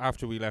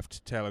after we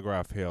left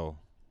Telegraph Hill?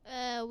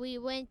 We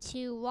went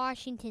to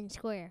Washington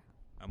Square.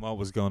 And what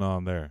was going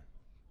on there?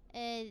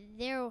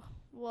 Well,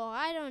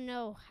 I don't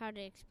know how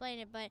to explain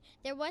it, but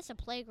there was a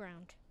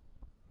playground.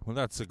 Well,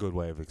 that's a good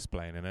way of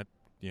explaining it,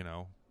 you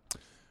know.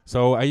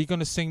 So are you going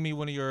to sing me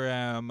one of your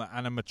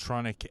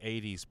animatronic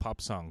 80s pop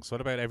songs?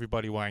 What about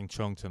Everybody Wang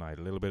Chung tonight?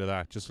 A little bit of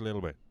that, just a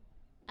little bit.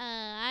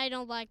 I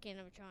don't like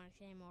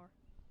animatronics anymore.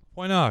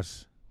 Why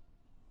not?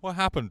 What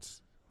happened?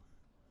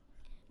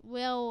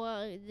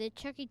 Well, the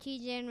Chuck E.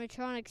 Cheese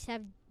animatronics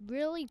have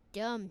really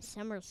dumb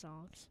summer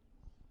songs.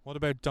 What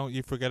about Don't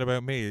You Forget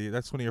About Me?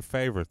 That's one of your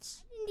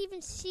favorites. I didn't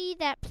even see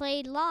that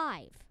played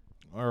live.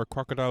 Or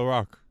Crocodile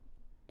Rock.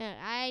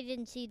 I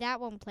didn't see that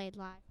one played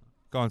live.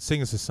 Go on,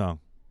 sing us a song.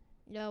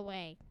 No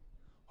way.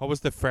 What was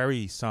the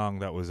ferry song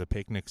that was a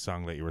picnic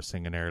song that you were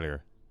singing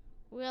earlier?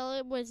 Well,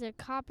 it was a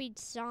copied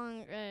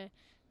song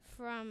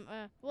from...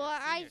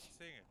 Sing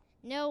it.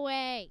 No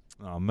way.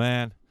 Oh,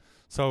 man.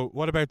 So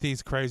what about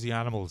these crazy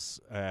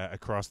animals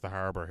across the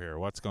harbour here?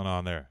 What's going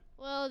on there?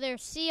 Well, they're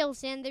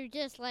seals, and they're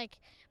just,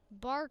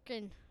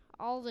 barking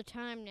all the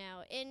time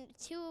now. And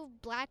two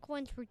black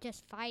ones were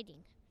just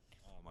fighting.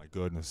 Oh, my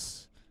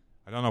goodness.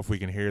 I don't know if we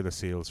can hear the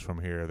seals from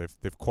here.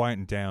 They've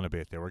quietened down a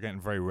bit. They were getting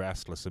very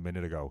restless a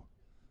minute ago.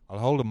 I'll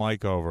hold the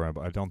mic over them,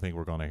 but I don't think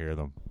we're going to hear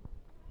them.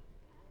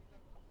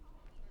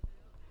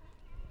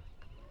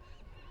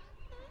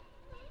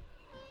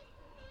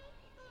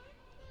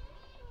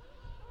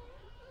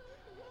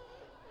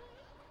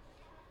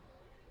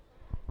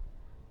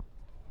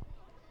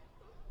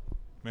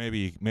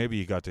 Maybe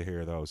you got to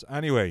hear those.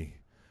 Anyway,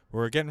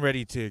 we're getting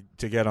ready to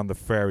get on the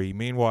ferry.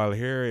 Meanwhile,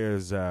 here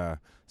is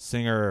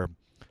singer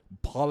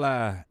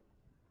Paula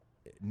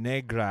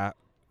Negra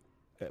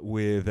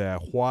with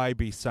Why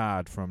Be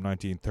Sad from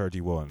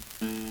 1931.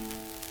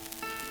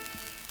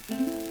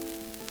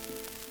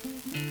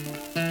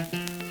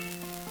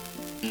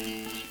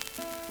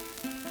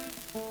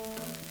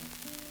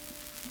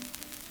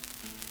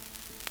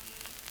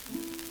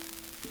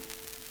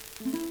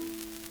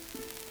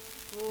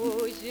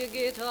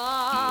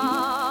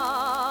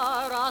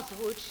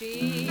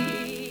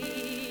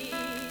 звучит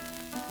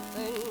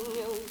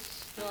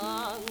неустанная.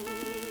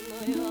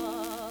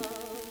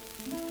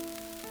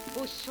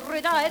 Пусть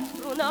рыдает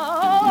струна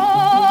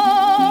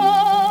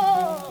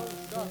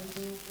за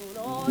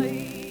струной,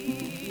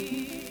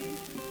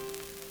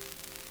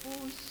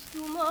 пусть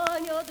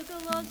туманят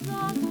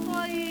глаза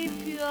твои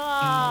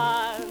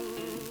пьяные,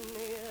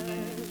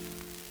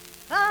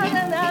 а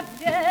на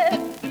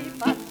ветви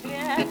под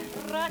цвет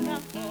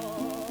ракотой.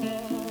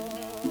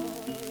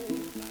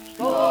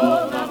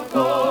 Что нам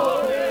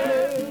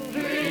горе,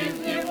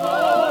 жизни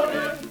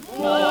море,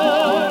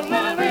 можно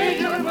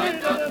выдернуть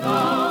до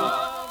дна.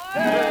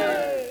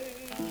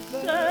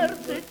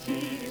 Сердце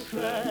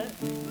тише,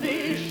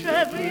 выше,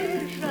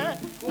 выше,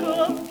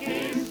 кубки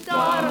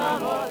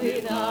старого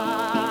вина.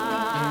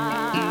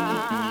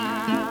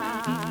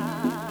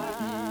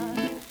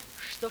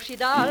 Что ж и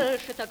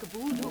дальше так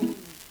буду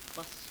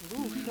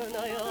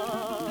послушная,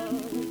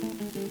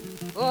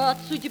 от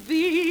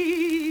судьбы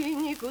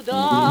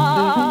никуда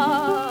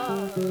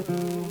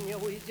не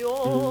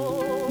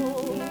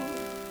уйдем.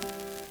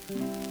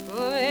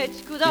 Ведь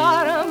к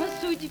ударам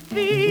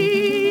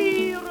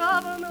судьбы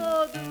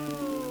равнодушная.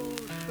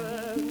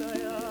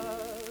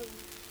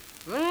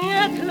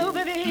 Нет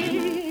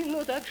любви,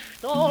 ну так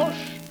что ж,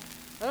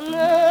 ну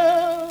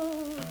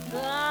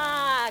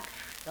так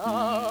что?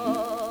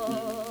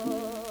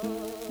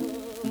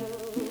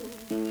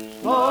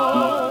 Что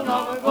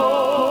нам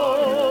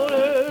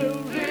горе в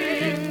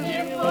жизни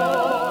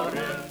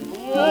море,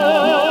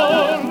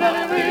 можно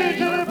ли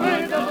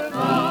вычерпать до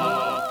дна?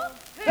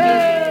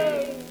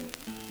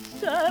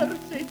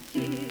 Сердце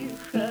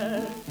тише,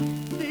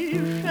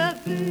 дыша,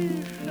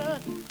 дыша,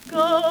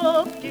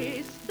 капки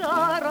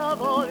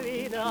старого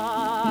вина.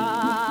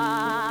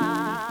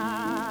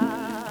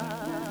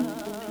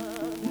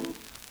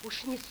 Уж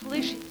не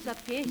слышится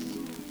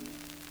песня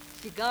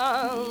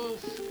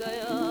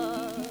цыганская,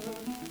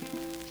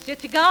 все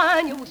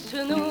цыгане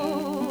уснули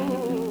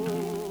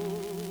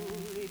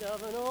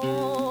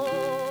давно.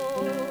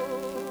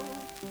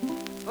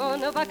 Он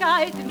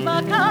бокает в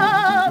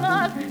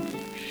бокалах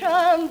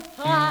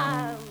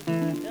шампанское.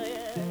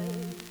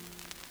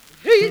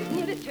 Жизнь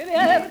или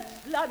смерть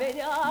для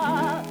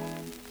меня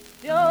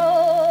все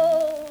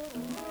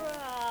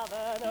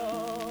равно.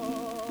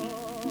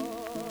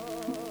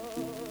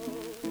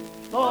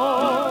 Что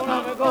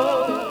нам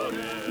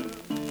горе,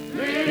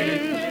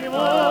 жизнь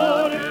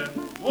море,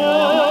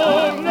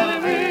 можно ли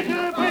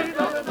вытерпеть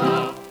до дна?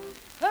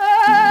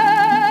 Эх,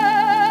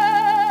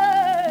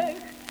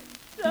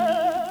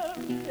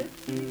 сердце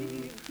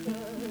тише,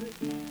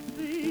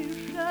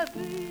 дыша,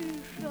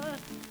 дыша,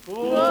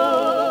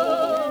 помни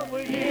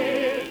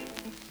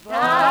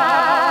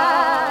старого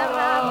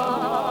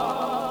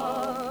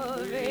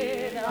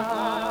вина.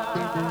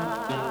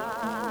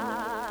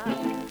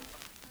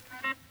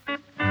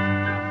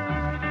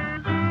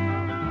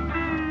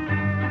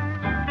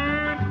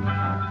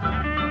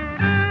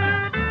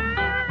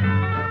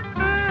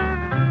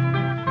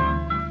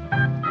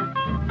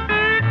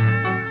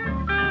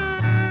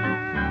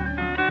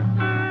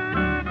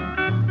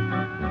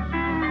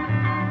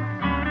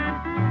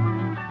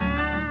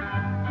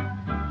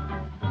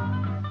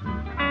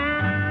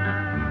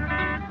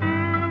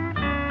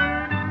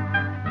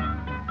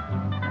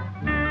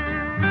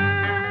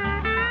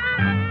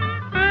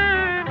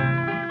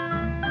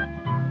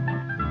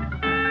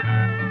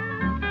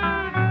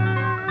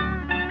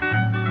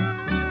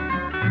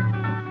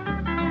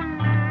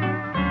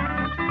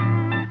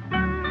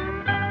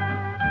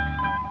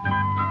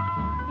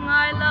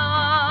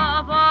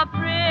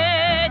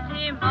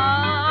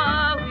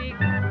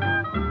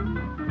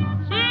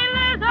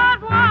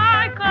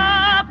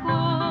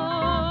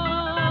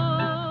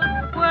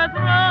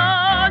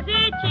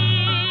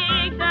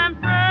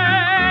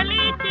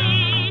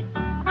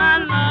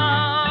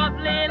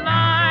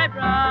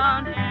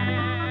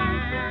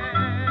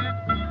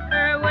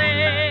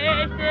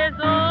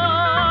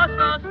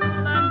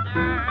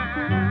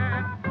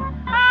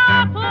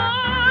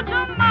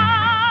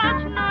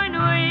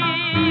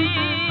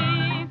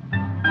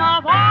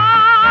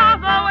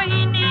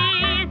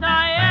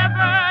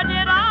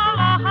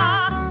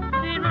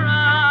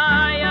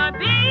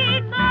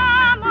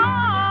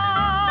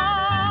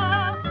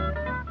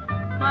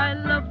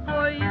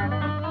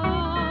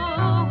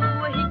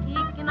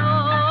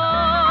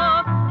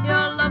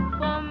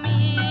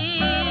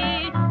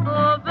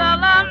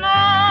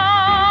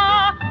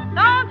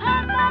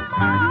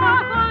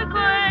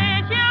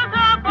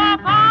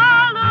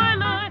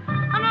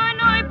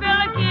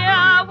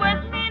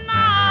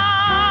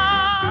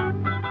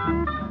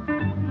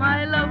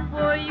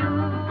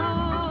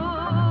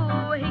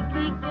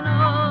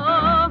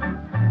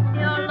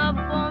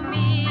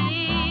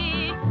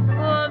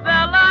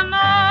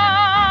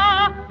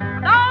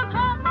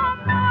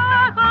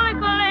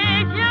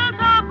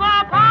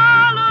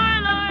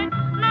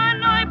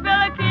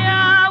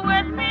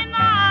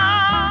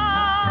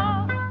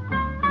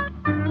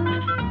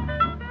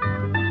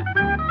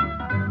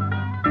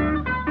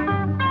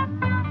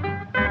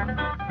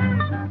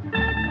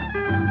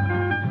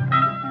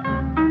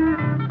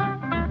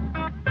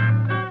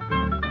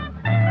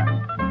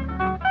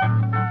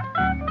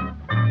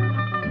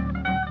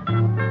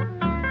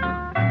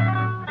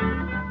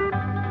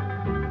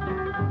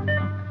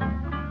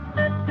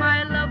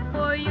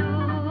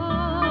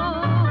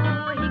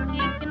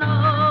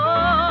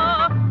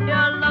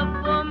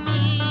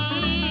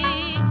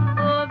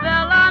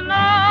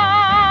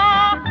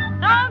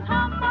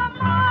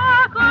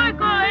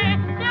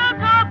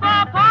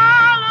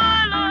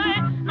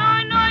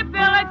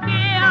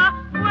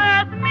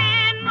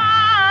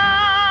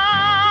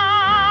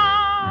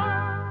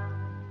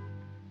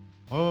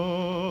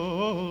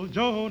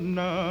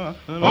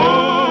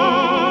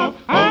 Oh,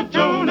 oh,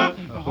 Jonah,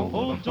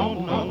 oh,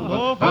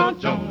 Jonah, oh,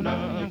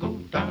 Jonah, go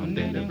down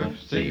Nineveh,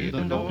 say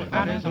the Lord,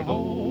 and as a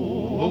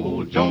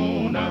whole,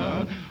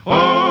 Jonah,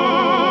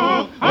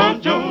 oh, oh,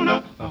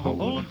 Jonah,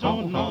 oh,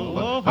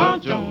 Jonah, oh,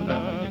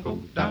 Jonah, go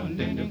down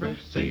Nineveh,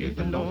 say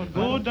the Lord,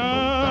 go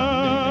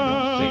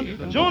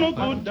down, Jonah,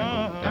 go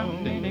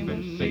down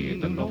Nineveh, say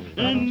the Lord,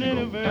 in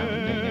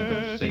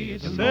Nineveh,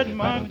 said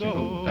my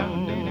God.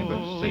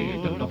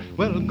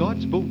 Well,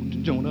 God spoke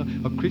to Jonah,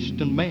 a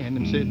Christian man,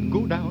 and said,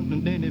 go down to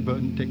Nineveh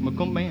and take my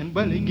command.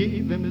 Well, he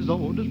gave him his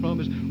orders from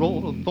his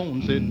royal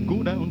throne, said,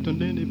 go down to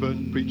Nineveh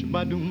and preach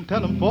my doom.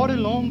 Tell him 40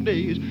 long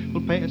days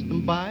will pass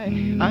them by.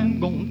 I'm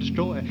going to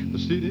destroy the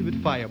city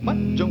with fire. But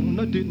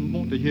Jonah didn't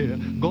want to hear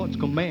God's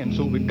command,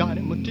 so we got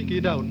him a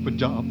ticket out for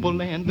Joppa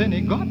land. Then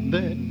he got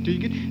that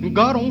ticket and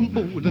got on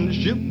board, and the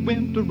ship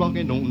went to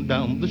rocking on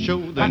down the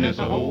shore. Then it's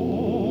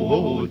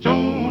oh,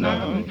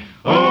 Jonah,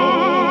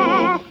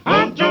 oh,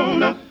 oh,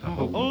 Jonah,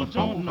 oh,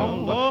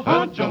 Jonah,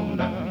 oh,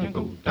 Jonah,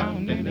 go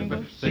down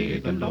Nineveh, say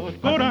the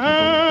Lord. Go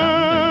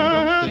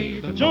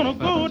down, Jonah,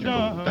 go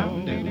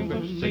down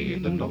Nineveh, say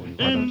the Lord.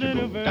 In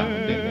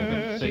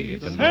Nineveh,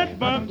 set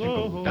by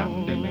God.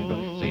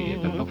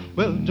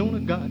 Well, Jonah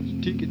got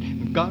his ticket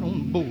and got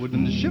on board,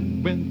 and the ship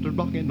went to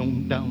rocking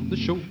on down the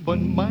shore. But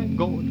my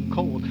God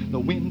caused the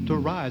wind to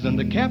rise, and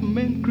the captain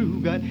and crew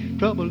got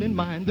trouble in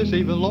mind. They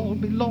say we'll all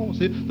be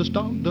lost if the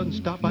storm doesn't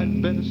stop.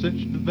 I'd better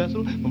search the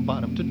vessel from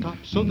bottom to top.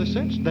 So they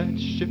searched that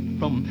ship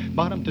from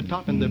bottom to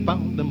top, and they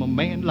found them a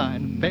man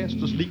lying fast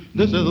asleep.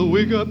 They said,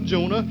 wake up,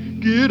 Jonah,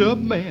 get up,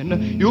 man.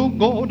 Your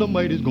God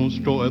Almighty's gonna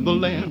destroy the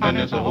land. And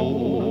they said,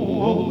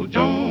 oh,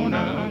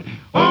 Jonah,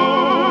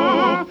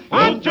 oh,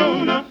 oh,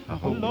 Jonah,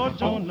 oh, Lord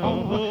Jonah,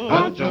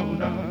 oh,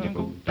 Jonah,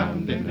 go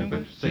down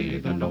Nineveh, say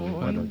the Lord.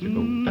 Why don't you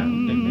go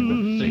down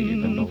Nineveh, say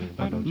the Lord.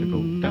 Why don't you go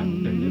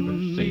down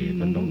Nineveh, say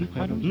the Lord.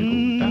 Why don't you go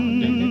down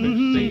Nineveh,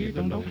 say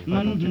the Lord.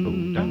 Why don't you go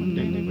down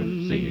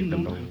Nineveh, say the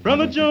Lord.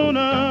 Brother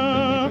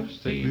Jonah,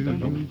 say the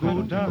Lord.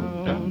 Go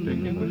down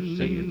Nineveh,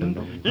 say the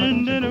Lord.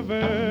 In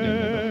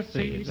Nineveh,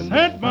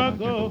 set my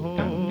God.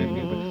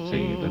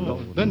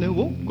 Then they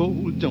woke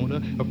old Jonah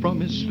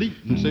from his sleep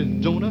and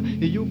said, Jonah,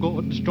 you're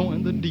God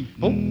destroying the deep.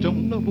 Oh,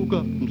 Jonah woke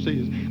up and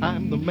says,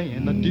 I'm the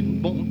man. I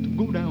didn't want to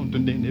go down to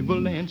Nineveh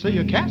land. So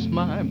you cast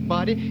my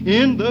body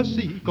in the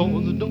sea,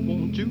 cause I don't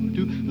want you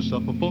to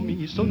suffer for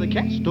me. So they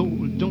cast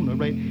old Jonah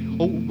right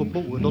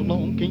overboard.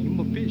 Along came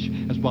a fish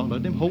and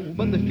swallowed him whole.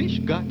 But the fish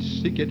got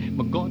sick at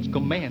my God's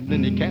command.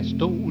 Then they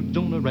cast old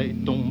Jonah right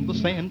on the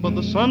sand. But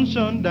the sun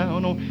shone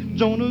down on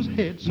Jonah's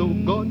head, so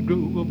God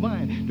grew a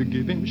vine to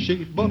give him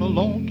shade. But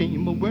along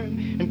came a worm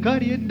and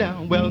cut it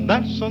down. Well,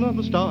 that's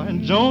another star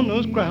in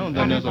Jonah's crown.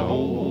 And there's a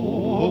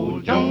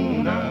oh,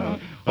 Jonah,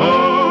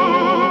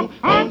 oh,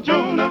 oh,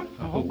 Jonah,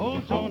 oh,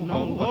 oh, Jonah,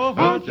 oh,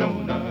 oh,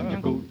 Jonah,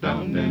 go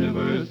down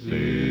Nineveh, say,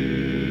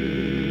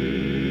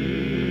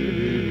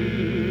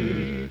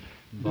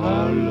 the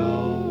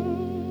Lord.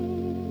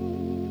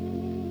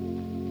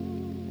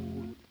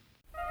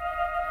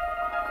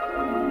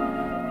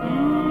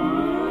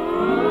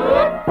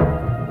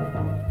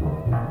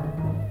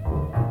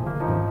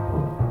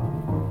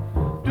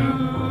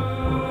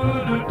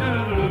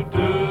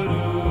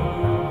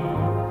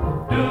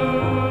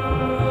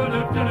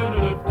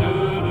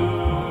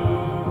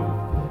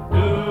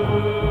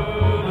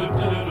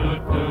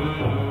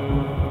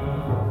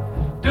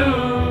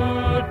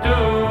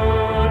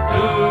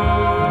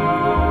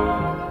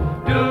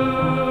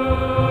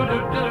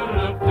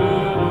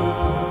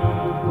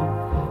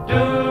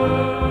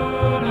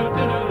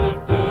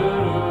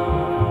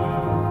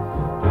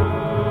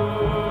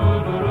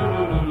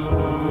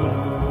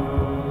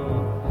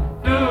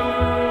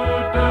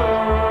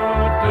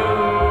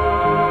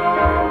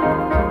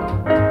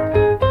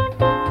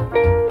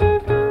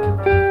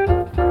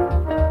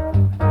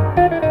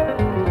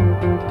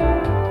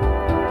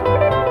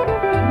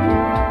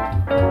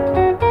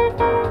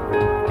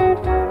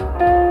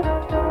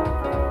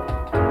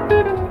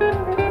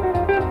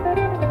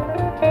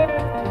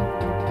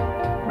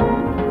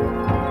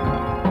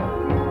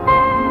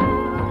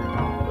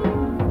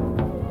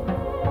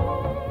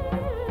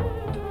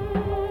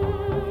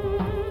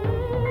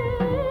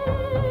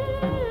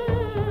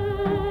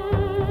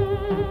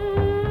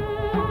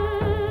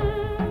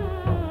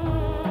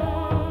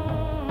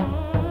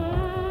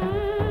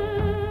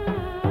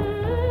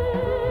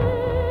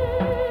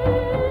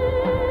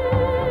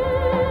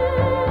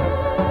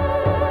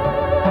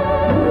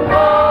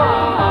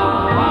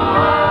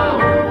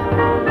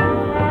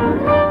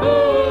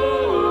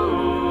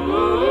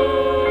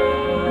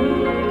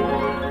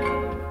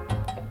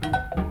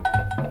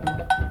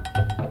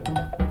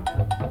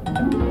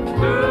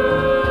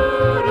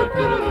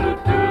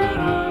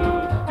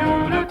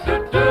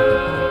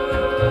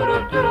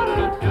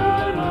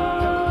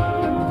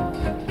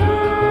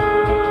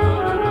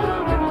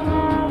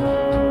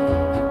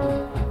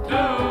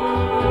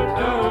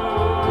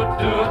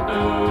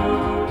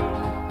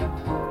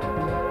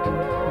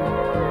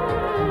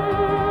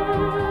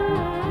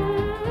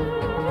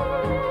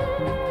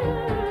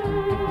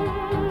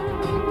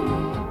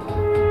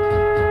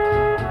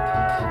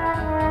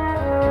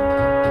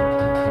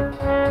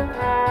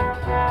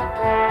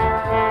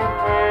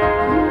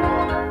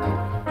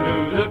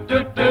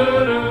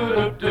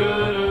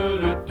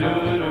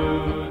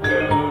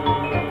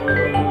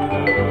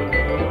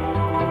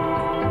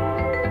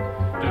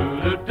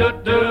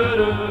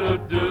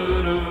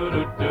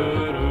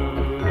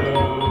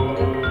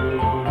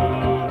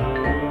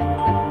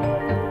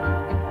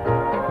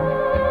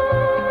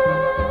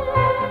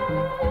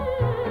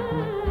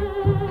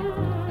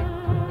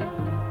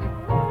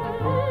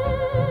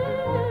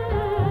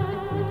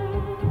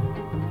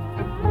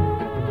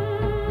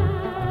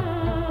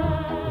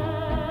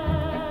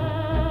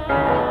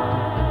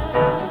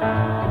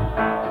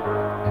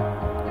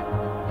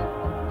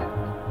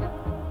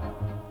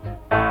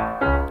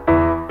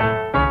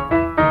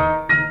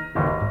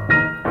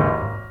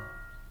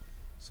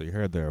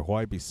 there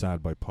Why Be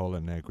Sad by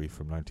Paula Negri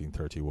from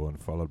 1931,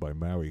 followed by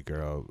Maui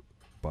Girl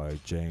by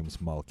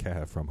James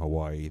Mulcahy from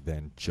Hawaii,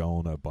 then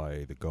Jonah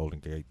by the Golden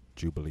Gate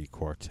Jubilee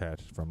Quartet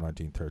from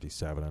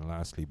 1937, and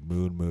lastly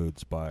Moon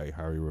Moods by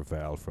Harry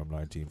Ravel from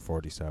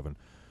 1947,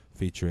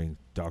 featuring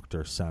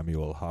Dr.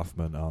 Samuel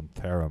Hoffman on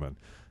theremin.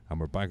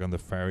 And we're back on the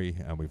ferry,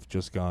 and we've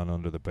just gone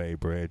under the Bay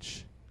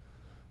Bridge,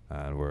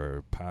 and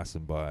we're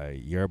passing by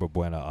Yerba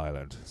Buena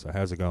Island. So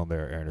how's it going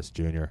there, Ernest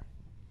Jr.?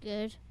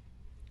 Good.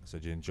 So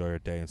did you enjoy your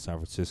day in San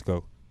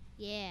Francisco?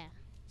 Yeah.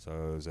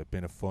 So has it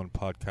been a fun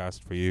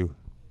podcast for you?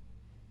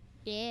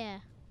 Yeah.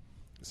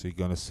 So you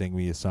gonna sing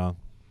me a song?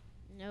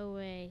 No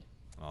way.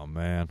 Oh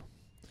man.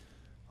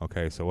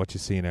 Okay, so what you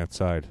seeing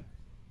outside?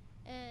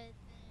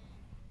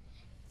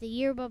 The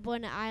Yerba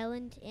Buena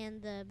Island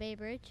and the Bay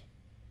Bridge.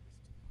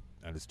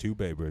 And there's 2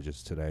 Bay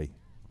Bridges today.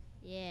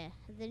 Yeah,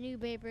 the new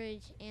Bay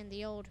Bridge and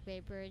the old Bay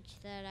Bridge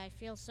that I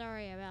feel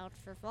sorry about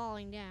for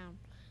falling down,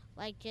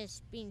 like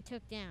just being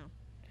took down,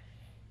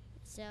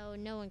 so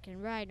no one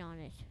can ride on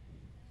it.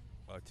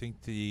 I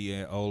think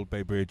the old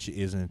Bay Bridge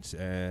isn't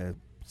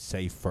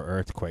safe for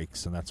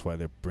earthquakes, and that's why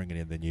they're bringing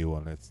in the new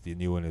one. The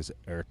new one is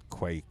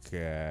earthquake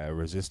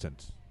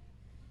resistant.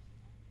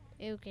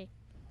 Okay.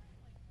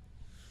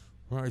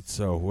 Right,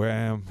 so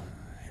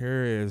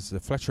here is the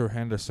Fletcher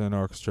Henderson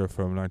Orchestra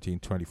from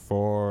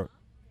 1924,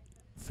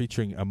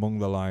 featuring among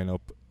the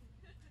lineup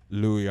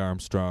Louis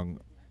Armstrong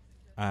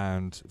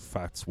and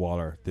Fats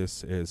Waller.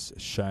 This is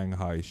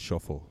Shanghai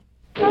Shuffle.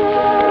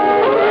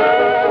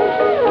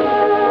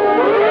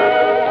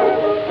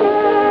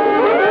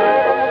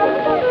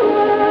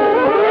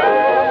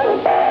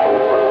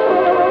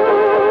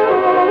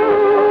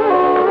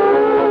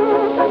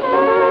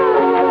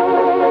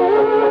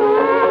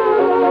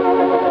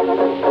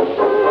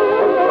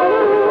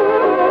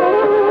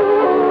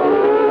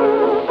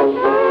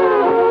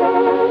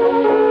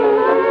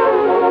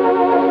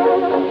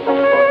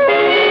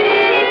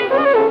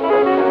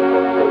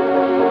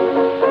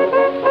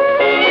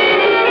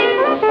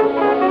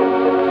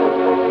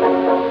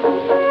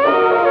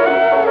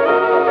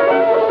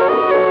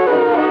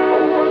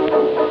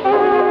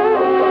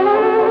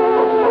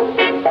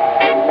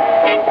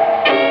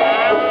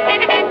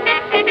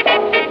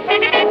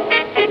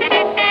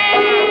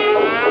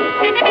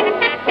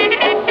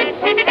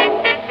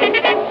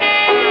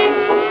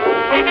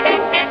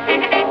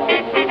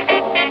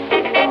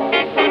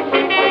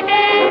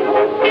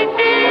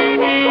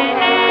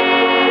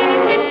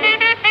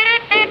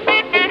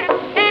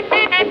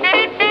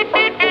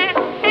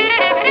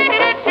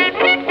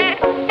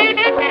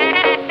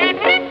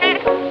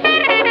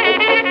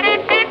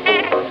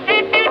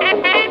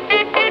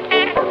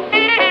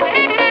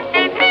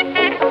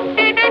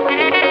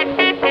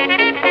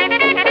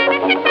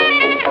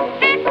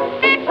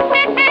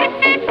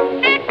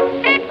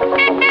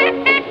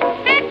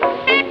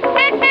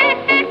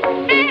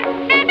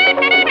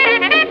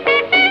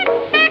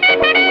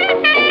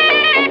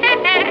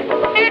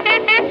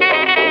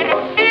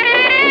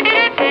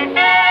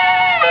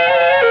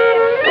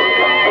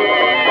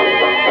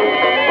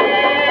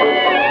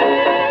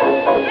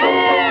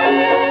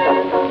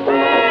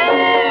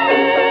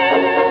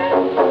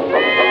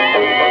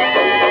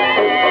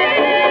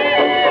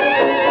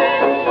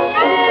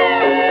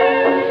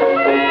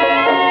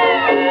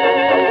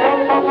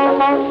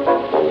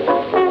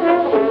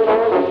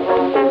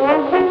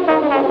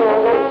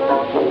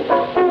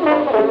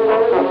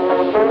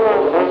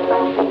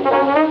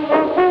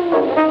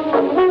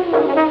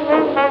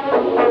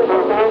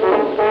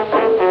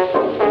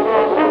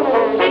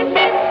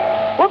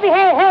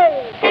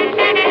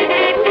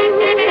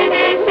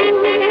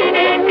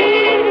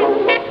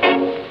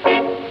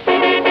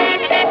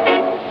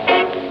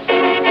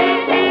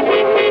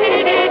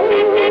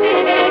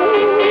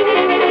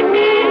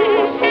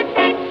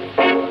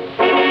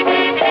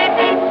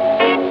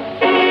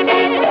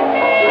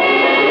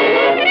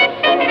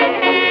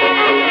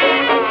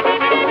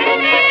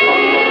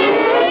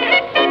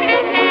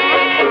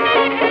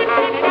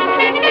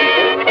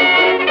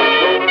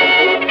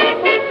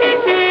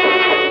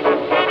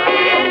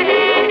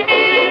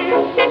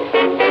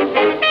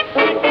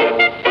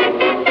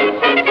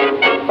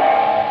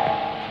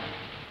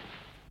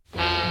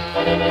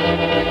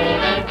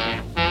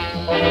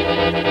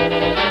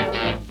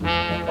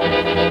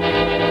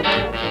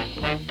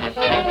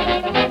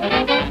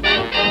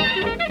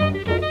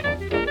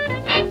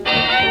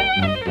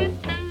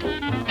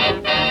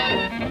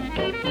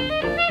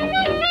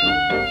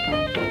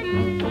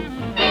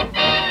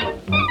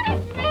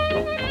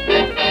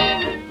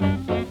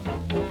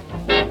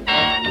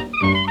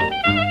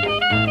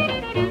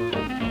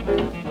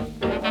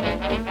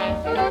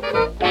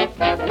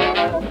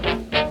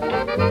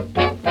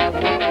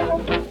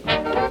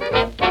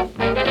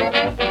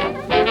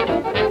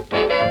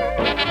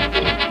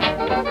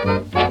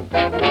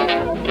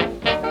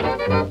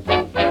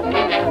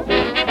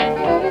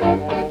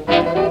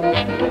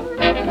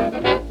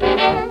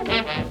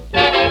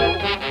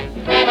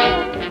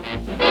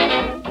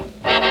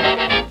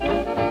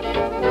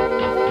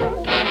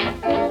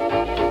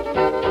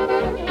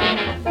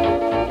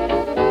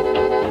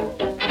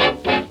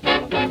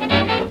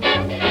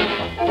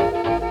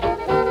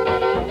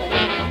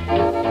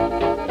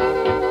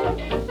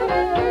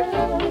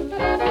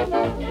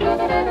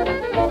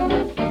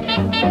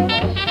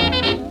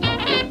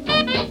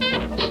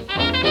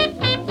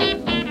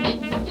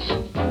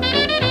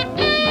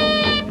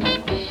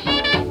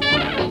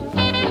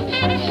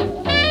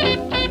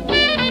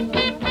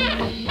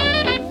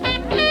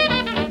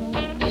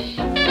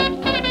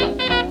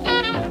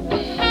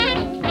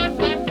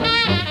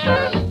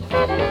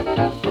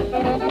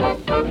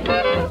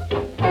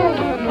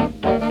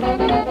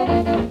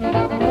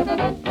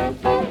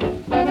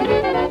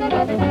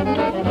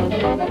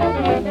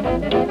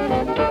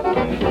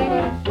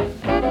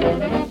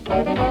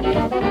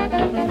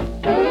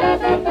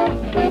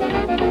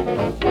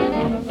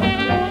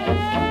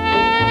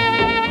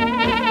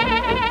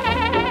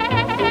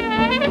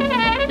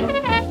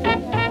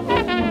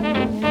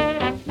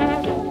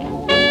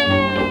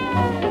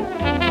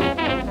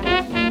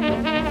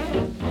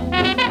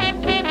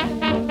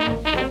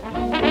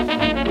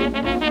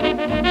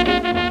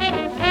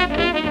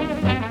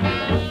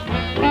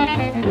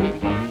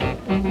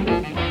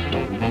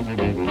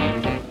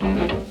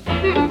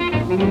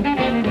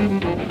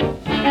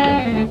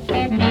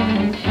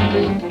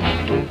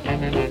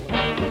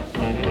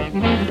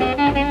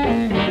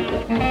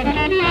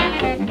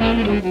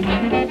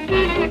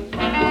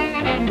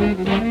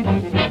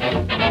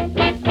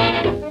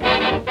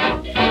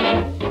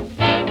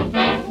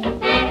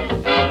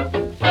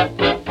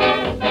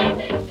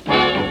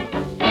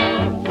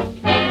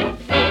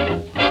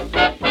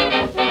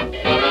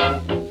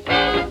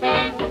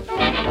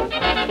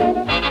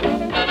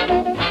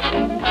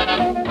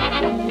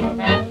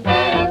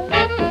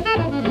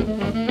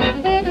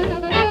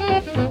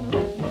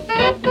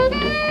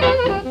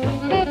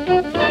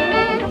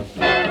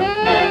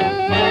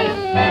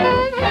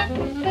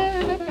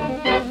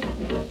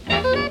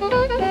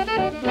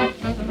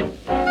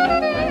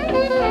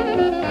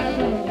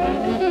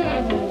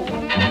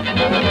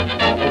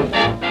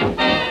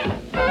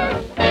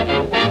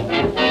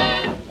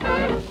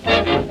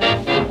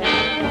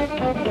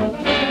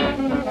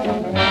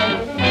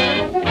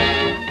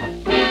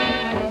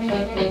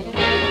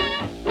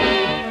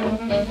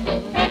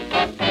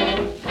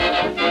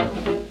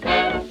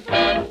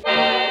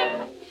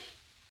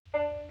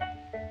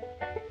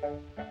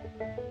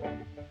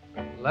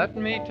 Let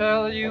me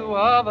tell you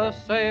of a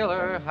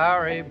sailor,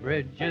 Harry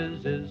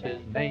Bridges is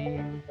his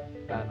name.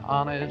 An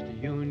honest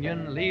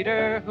Union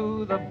leader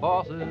who the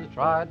bosses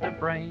tried to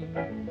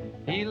frame.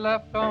 He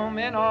left home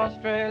in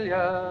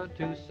Australia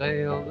to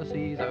sail the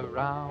seas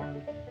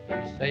around.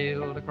 He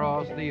sailed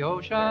across the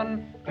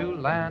ocean to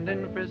land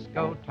in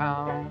Frisco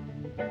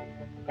town.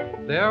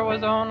 There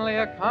was only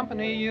a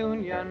company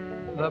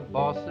union, the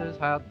bosses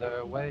had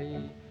their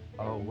way.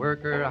 A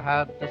worker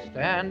had to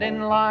stand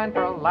in line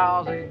for a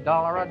lousy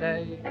 $1 a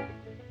day.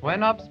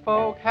 When up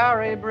spoke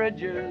Harry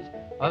Bridges,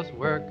 us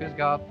workers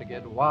got to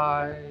get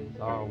wise.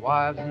 Our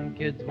wives and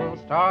kids will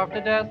starve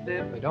to death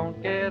if we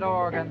don't get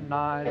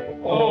organized.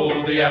 Oh,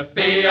 the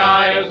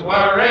FBI is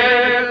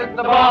worried,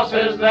 the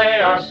bosses,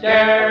 they are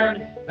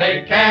scared.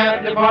 They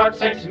can't deport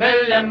 6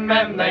 million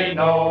men, they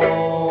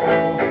know.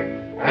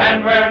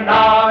 And we're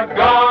not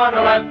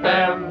gonna let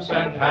them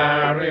send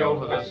Harry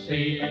over the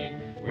sea.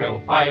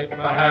 We'll fight for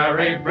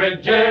Harry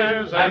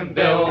Bridges and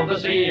build the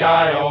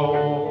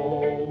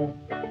CIO.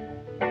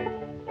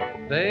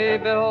 They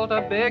built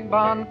a big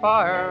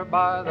bonfire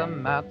by the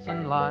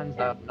Matson lines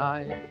that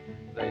night.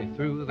 They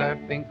threw their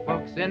pink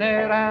books in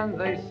it and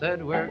they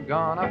said, we're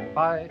gonna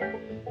fight.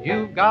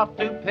 You've got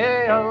to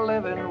pay a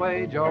living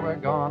wage or we're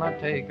gonna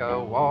take a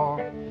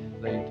walk.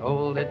 They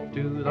told it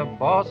to the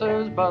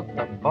bosses, but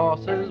the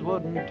bosses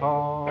wouldn't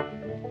talk.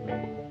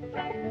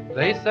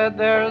 They said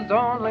there's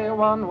only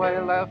one way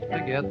left to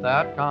get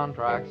that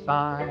contract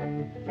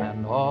signed,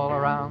 and all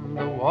around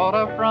the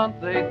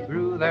waterfront they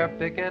threw their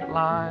picket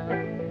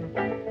line.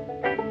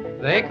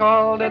 They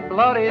called it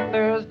Bloody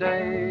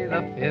Thursday,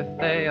 the 5th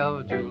day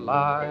of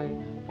July.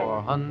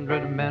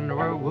 400 men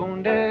were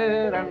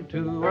wounded and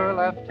 2 were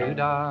left to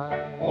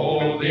die.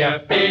 Oh, the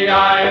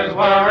FBI is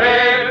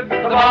worried,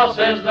 the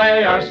bosses,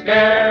 they are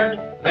scared.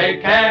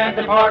 They can't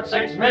deport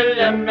 6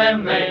 million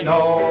men, they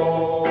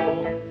know.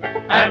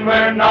 And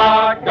we're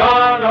not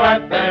gonna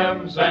let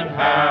them send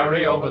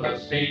Harry over the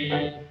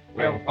sea.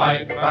 We'll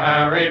fight for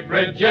Harry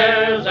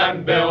Bridges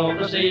and build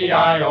the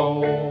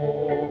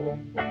CIO.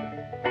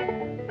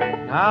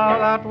 Now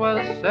that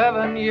was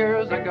 7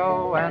 years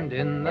ago, and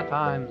in the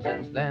time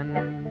since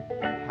then,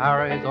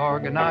 Harry's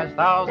organized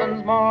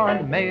thousands more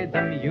and made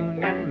them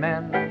Union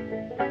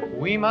men.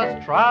 We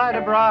must try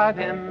to bribe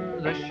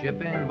him, the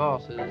shipping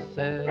bosses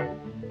said,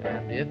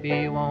 and if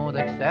he won't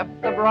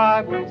accept the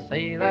bribe, we'll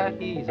say that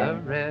he's a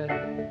Red.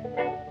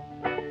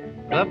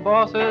 The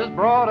bosses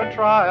brought a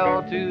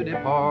trial to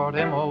deport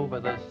him over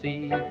the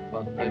sea,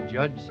 but the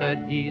judge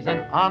said he's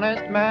an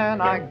honest man,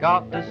 I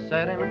got to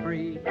set him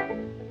free.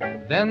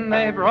 Then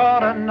they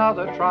brought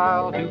another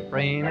trial to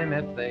frame him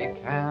if they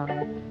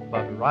can,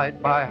 but right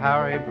by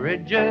Harry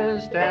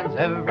Bridges stands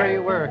every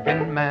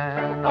working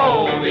man.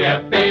 Oh, the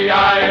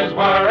FBI is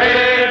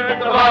worried,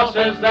 the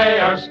bosses, they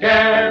are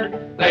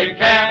scared. They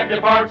can't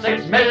deport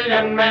 6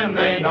 million men,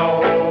 they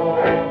know.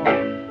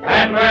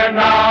 And we're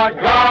not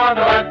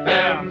gonna let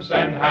them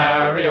send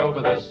Harry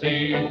over the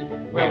sea.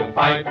 We'll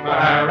fight for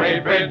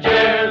Harry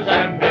Bridges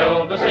and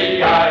build the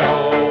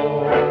CIO.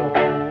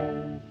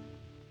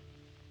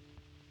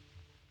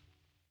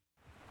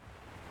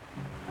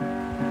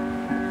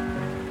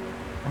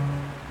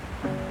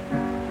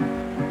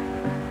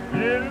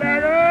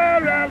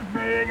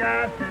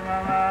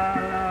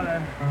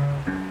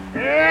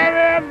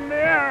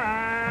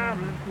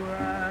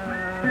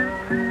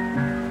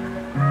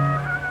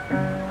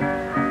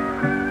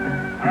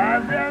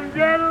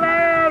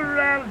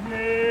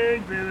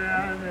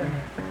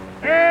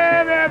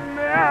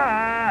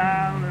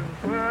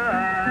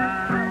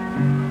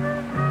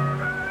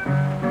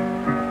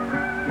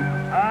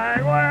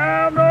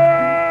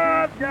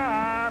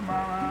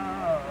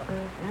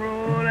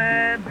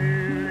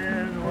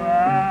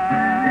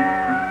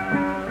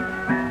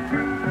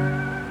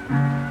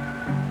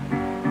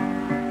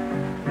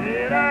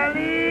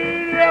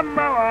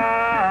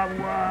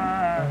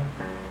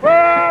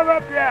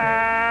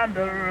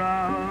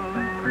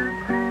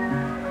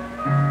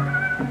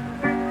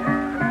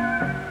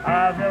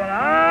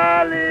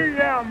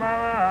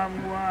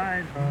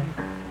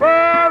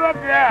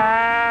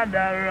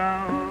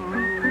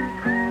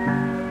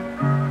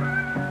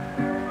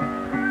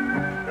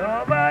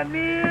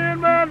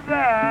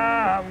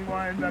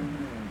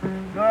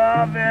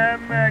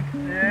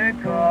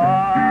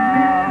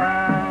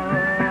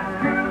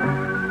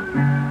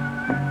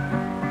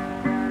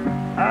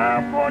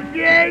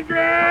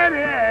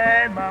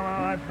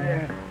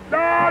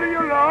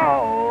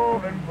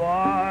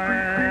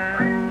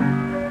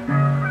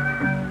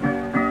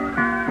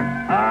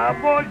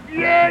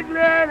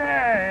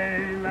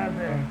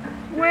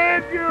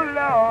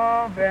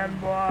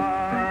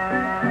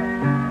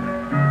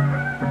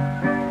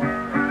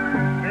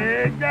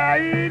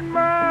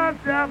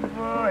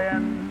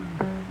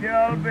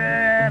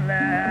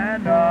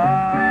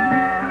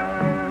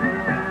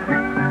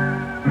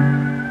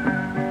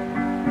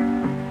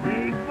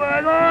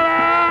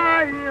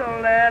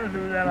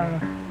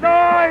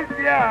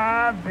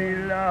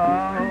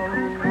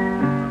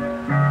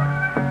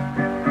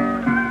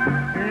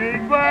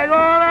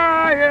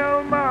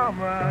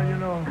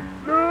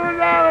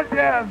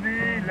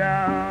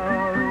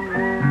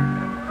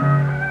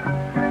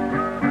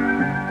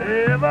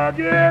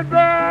 get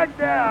back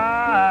there,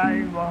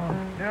 I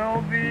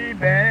won't be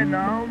bad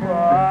no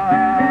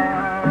more.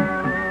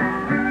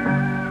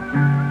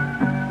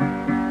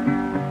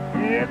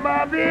 In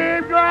my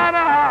big gone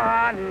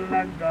heart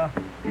like a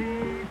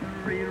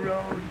three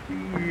road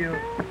field.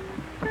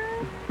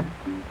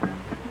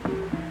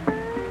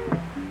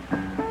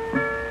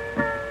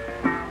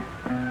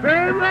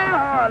 Break my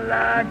heart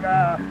like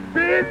a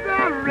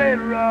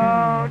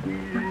railroad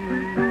field.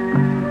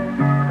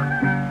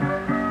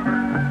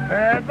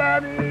 As I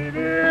need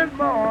this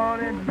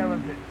morning, never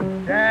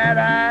said that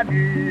I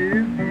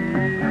did feel.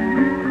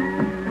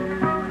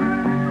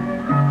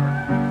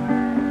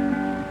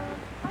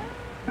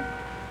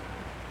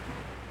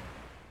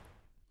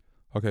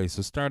 Okay,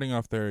 so starting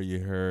off there,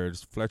 you heard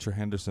Fletcher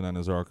Henderson and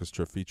his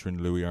orchestra featuring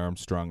Louis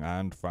Armstrong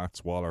and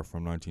Fats Waller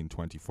from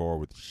 1924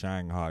 with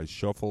Shanghai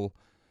Shuffle,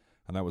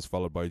 and that was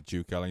followed by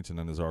Duke Ellington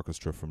and his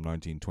orchestra from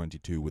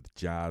 1922 with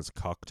Jazz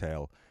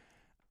Cocktail,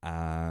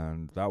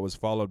 and that was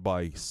followed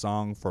by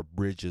Song for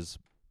Bridges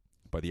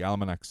by the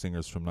Almanac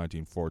Singers from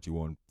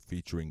 1941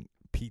 featuring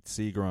Pete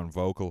Seeger on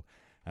vocal,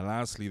 and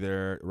lastly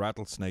there,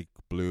 Rattlesnake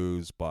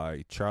Blues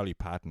by Charlie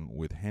Patton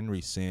with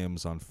Henry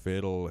Sims on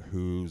fiddle,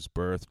 whose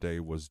birthday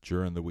was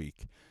during the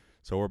week.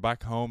 So we're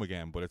back home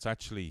again, but it's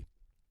actually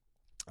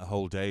a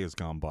whole day has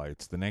gone by.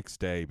 It's the next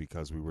day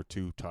because we were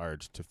too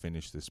tired to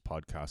finish this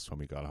podcast when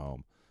we got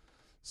home.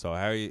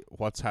 So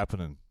what's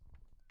happening?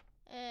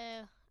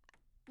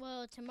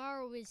 Well,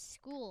 tomorrow is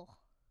school.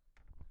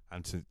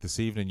 And this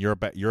evening you're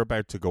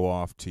about to go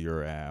off to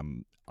your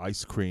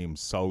ice cream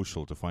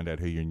social to find out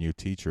who your new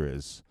teacher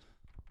is.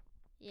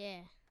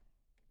 Yeah.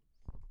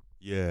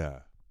 Yeah.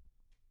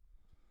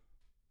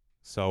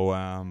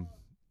 So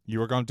you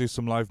were going to do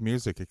some live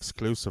music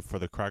exclusive for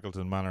the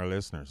Crackleton Manor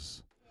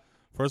listeners.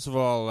 First of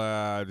all,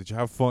 did you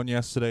have fun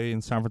yesterday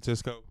in San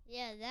Francisco?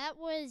 Yeah, that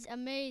was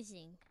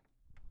amazing.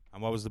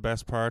 And what was the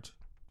best part?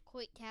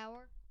 Coit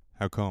Tower.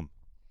 How come?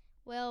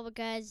 Well,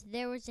 because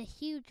there was a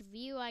huge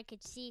view. I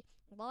could see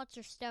lots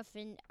of stuff,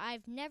 and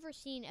I've never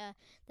seen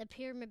the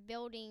pyramid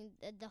building,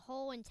 the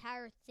whole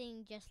entire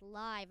thing just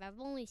live. I've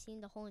only seen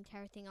the whole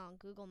entire thing on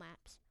Google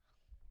Maps.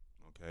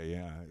 Okay,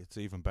 yeah, it's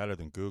even better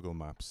than Google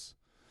Maps.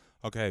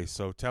 Okay,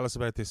 so tell us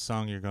about this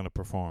song you're going to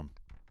perform.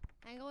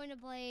 I'm going to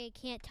play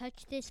Can't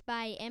Touch This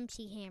by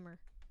MC Hammer.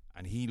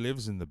 And he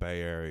lives in the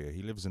Bay Area.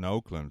 He lives in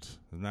Oakland.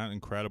 Isn't that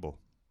incredible?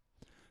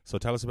 So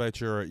tell us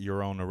about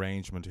your own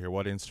arrangement here.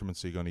 What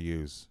instruments are you going to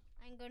use?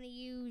 I'm going to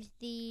use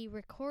the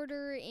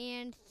recorder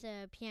and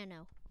the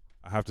piano.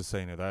 I have to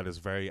say now that is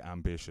very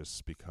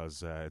ambitious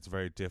because it's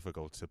very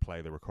difficult to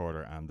play the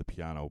recorder and the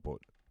piano, but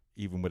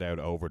even without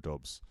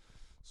overdubs.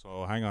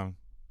 So hang on.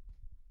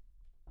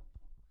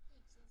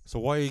 So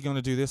why are you going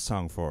to do this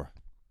song for?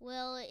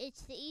 Well,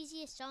 it's the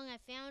easiest song I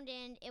found,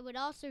 and it would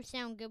also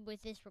sound good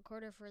with this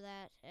recorder for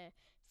that,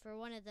 for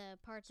one of the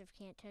parts of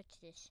Can't Touch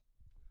This.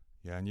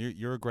 Yeah, and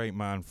you're a great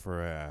man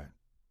for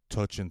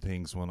touching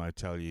things when I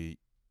tell you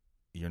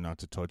you're not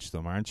to touch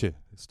them, aren't you?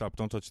 Stop,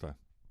 don't touch that.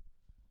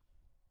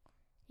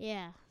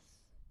 Yeah.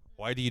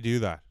 Why do you do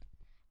that?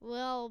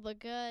 Well,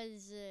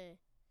 because,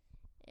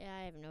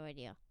 I have no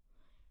idea.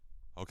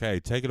 Okay,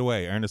 take it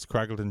away, Ernest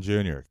Crackleton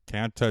Jr.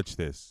 Can't Touch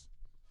This.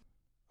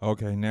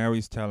 Okay, now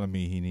he's telling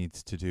me he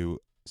needs to do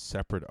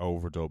separate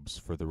overdubs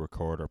for the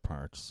recorder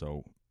part,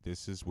 so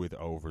this is with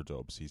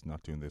overdubs. He's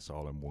not doing this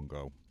all in one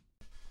go.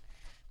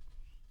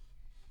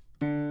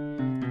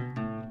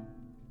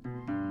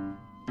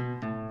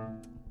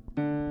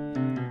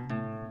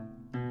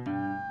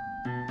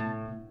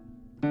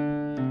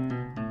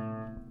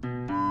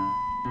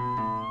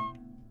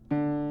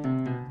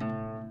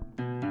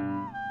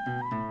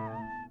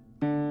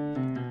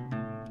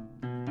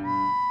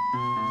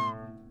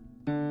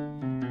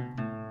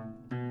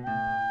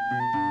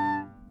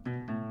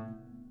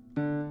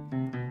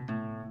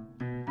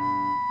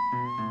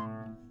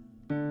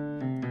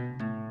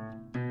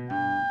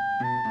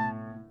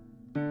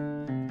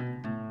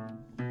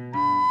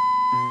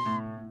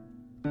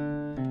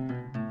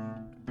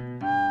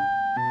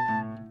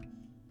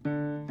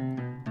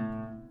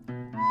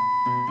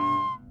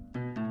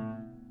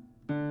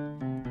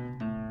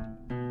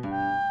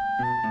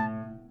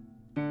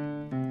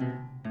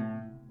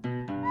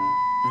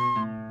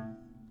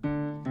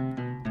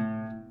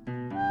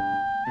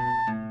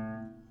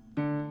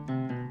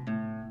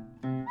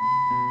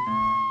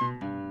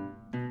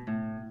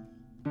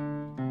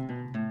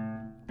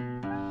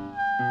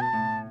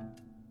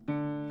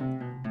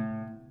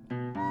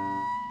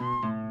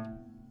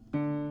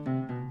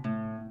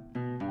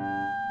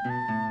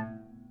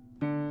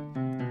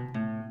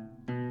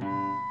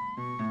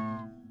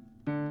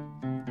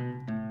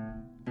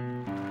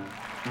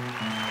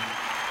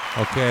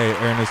 Okay,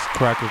 Ernest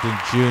Crackleton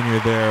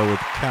Jr. there with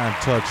Can't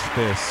Touch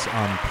This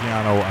on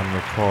piano and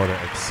recorder,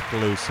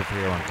 exclusive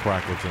here on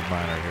Crackleton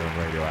Manor here on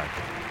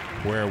Radioactive.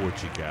 Where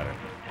would you get it?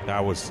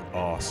 That was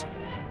awesome.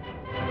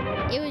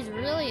 It was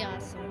really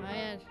awesome. I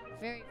had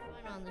very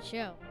fun on the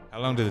show. How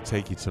long did it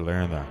take you to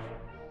learn that?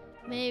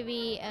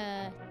 Maybe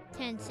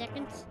 10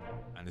 seconds.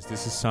 And is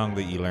this a song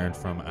that you learned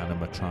from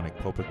animatronic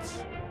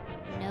puppets?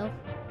 No.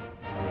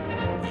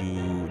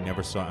 You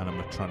never saw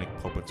animatronic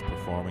puppets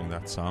performing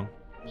that song?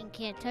 I mean,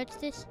 Can't Touch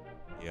This?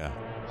 Yeah.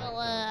 Well,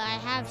 I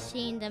have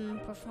seen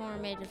them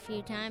perform it a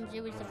few times.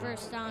 It was the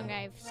first song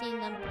I've seen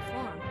them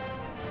perform.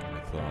 I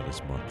thought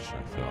as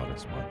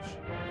much.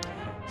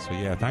 So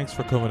yeah, thanks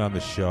for coming on the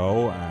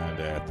show,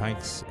 and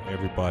thanks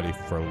everybody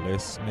for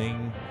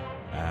listening.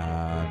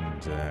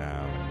 And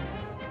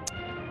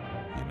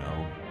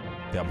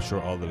I'm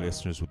sure all the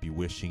listeners would be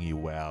wishing you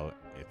well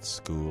at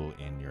school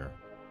in your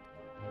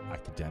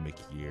academic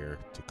year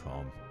to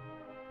come.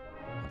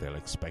 They'll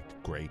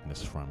expect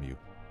greatness from you.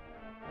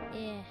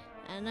 Yeah,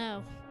 I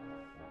know.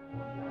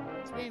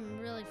 It's been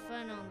really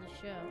fun on the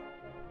show.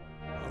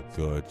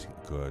 Oh,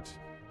 good.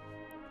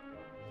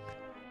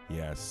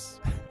 Yes.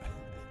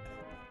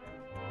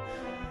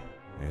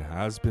 It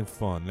has been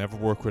fun. Never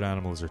work with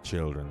animals or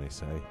children, they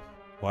say.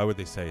 Why would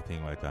they say a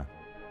thing like that?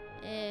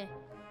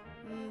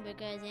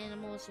 Because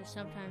animals are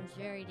sometimes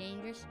very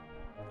dangerous.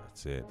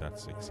 That's it.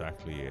 That's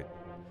exactly it.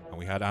 And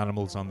we had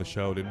animals on the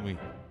show, didn't we?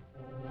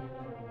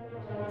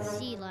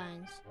 Sea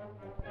lions.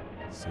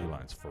 Sea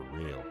lions, for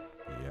real.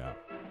 Yeah.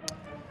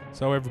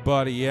 So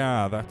everybody,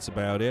 yeah, that's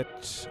about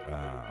it.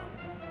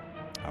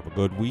 Have a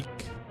good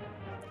week.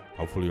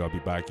 Hopefully I'll be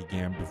back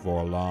again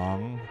before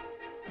long.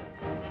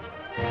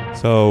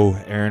 So,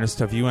 Ernest,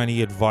 have you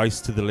any advice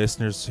to the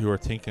listeners who are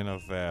thinking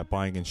of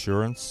buying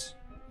insurance?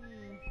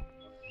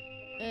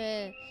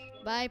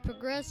 Buy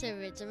Progressive.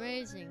 It's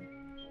amazing.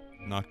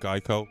 Not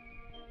Geico?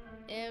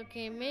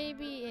 Okay,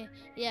 maybe,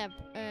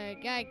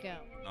 Geico.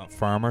 Not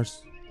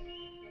Farmers?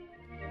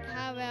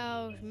 How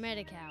about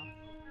Medi-Cal?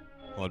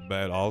 What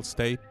about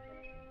Allstate?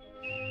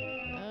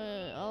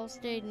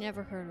 Allstate,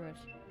 never heard of it.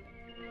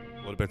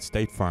 What about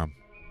State Farm?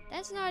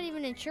 That's not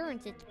even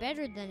insurance. It's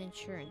better than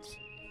insurance.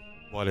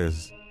 What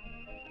is?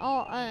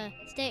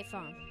 State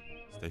Farm.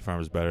 State Farm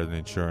is better than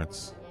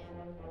insurance.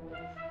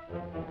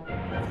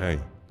 Okay.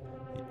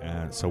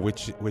 And so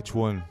which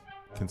one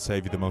can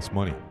save you the most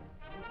money?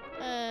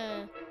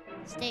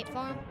 State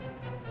Farm.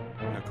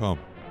 How come?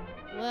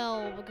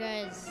 Well,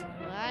 because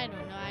I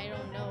don't know. I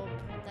don't know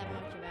that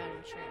much about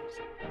insurance.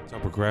 So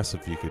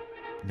Progressive, you could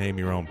name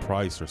your own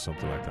price or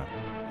something like that.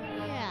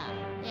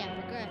 Yeah,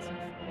 Progressive.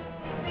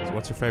 So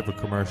what's your favorite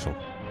commercial?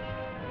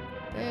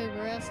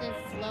 Progressive,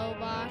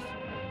 Flowbot.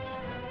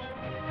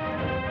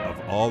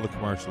 Of all the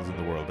commercials in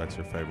the world, that's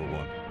your favorite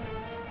one?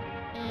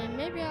 And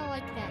maybe I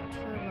like that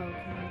Turbo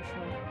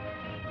commercial.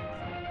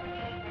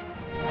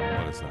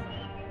 What is that?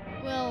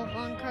 Well,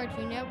 on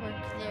Cartoon Network,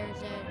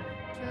 there's a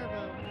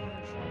Turbo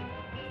commercial.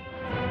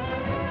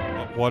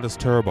 What is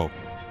Turbo?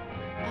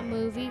 A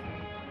movie.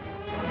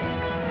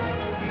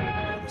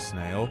 The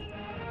snail?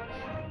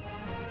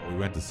 Oh, we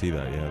went to see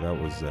that. Yeah,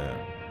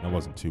 that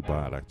wasn't too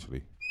bad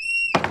actually.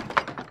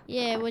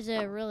 Yeah, it was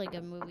a really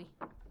good movie.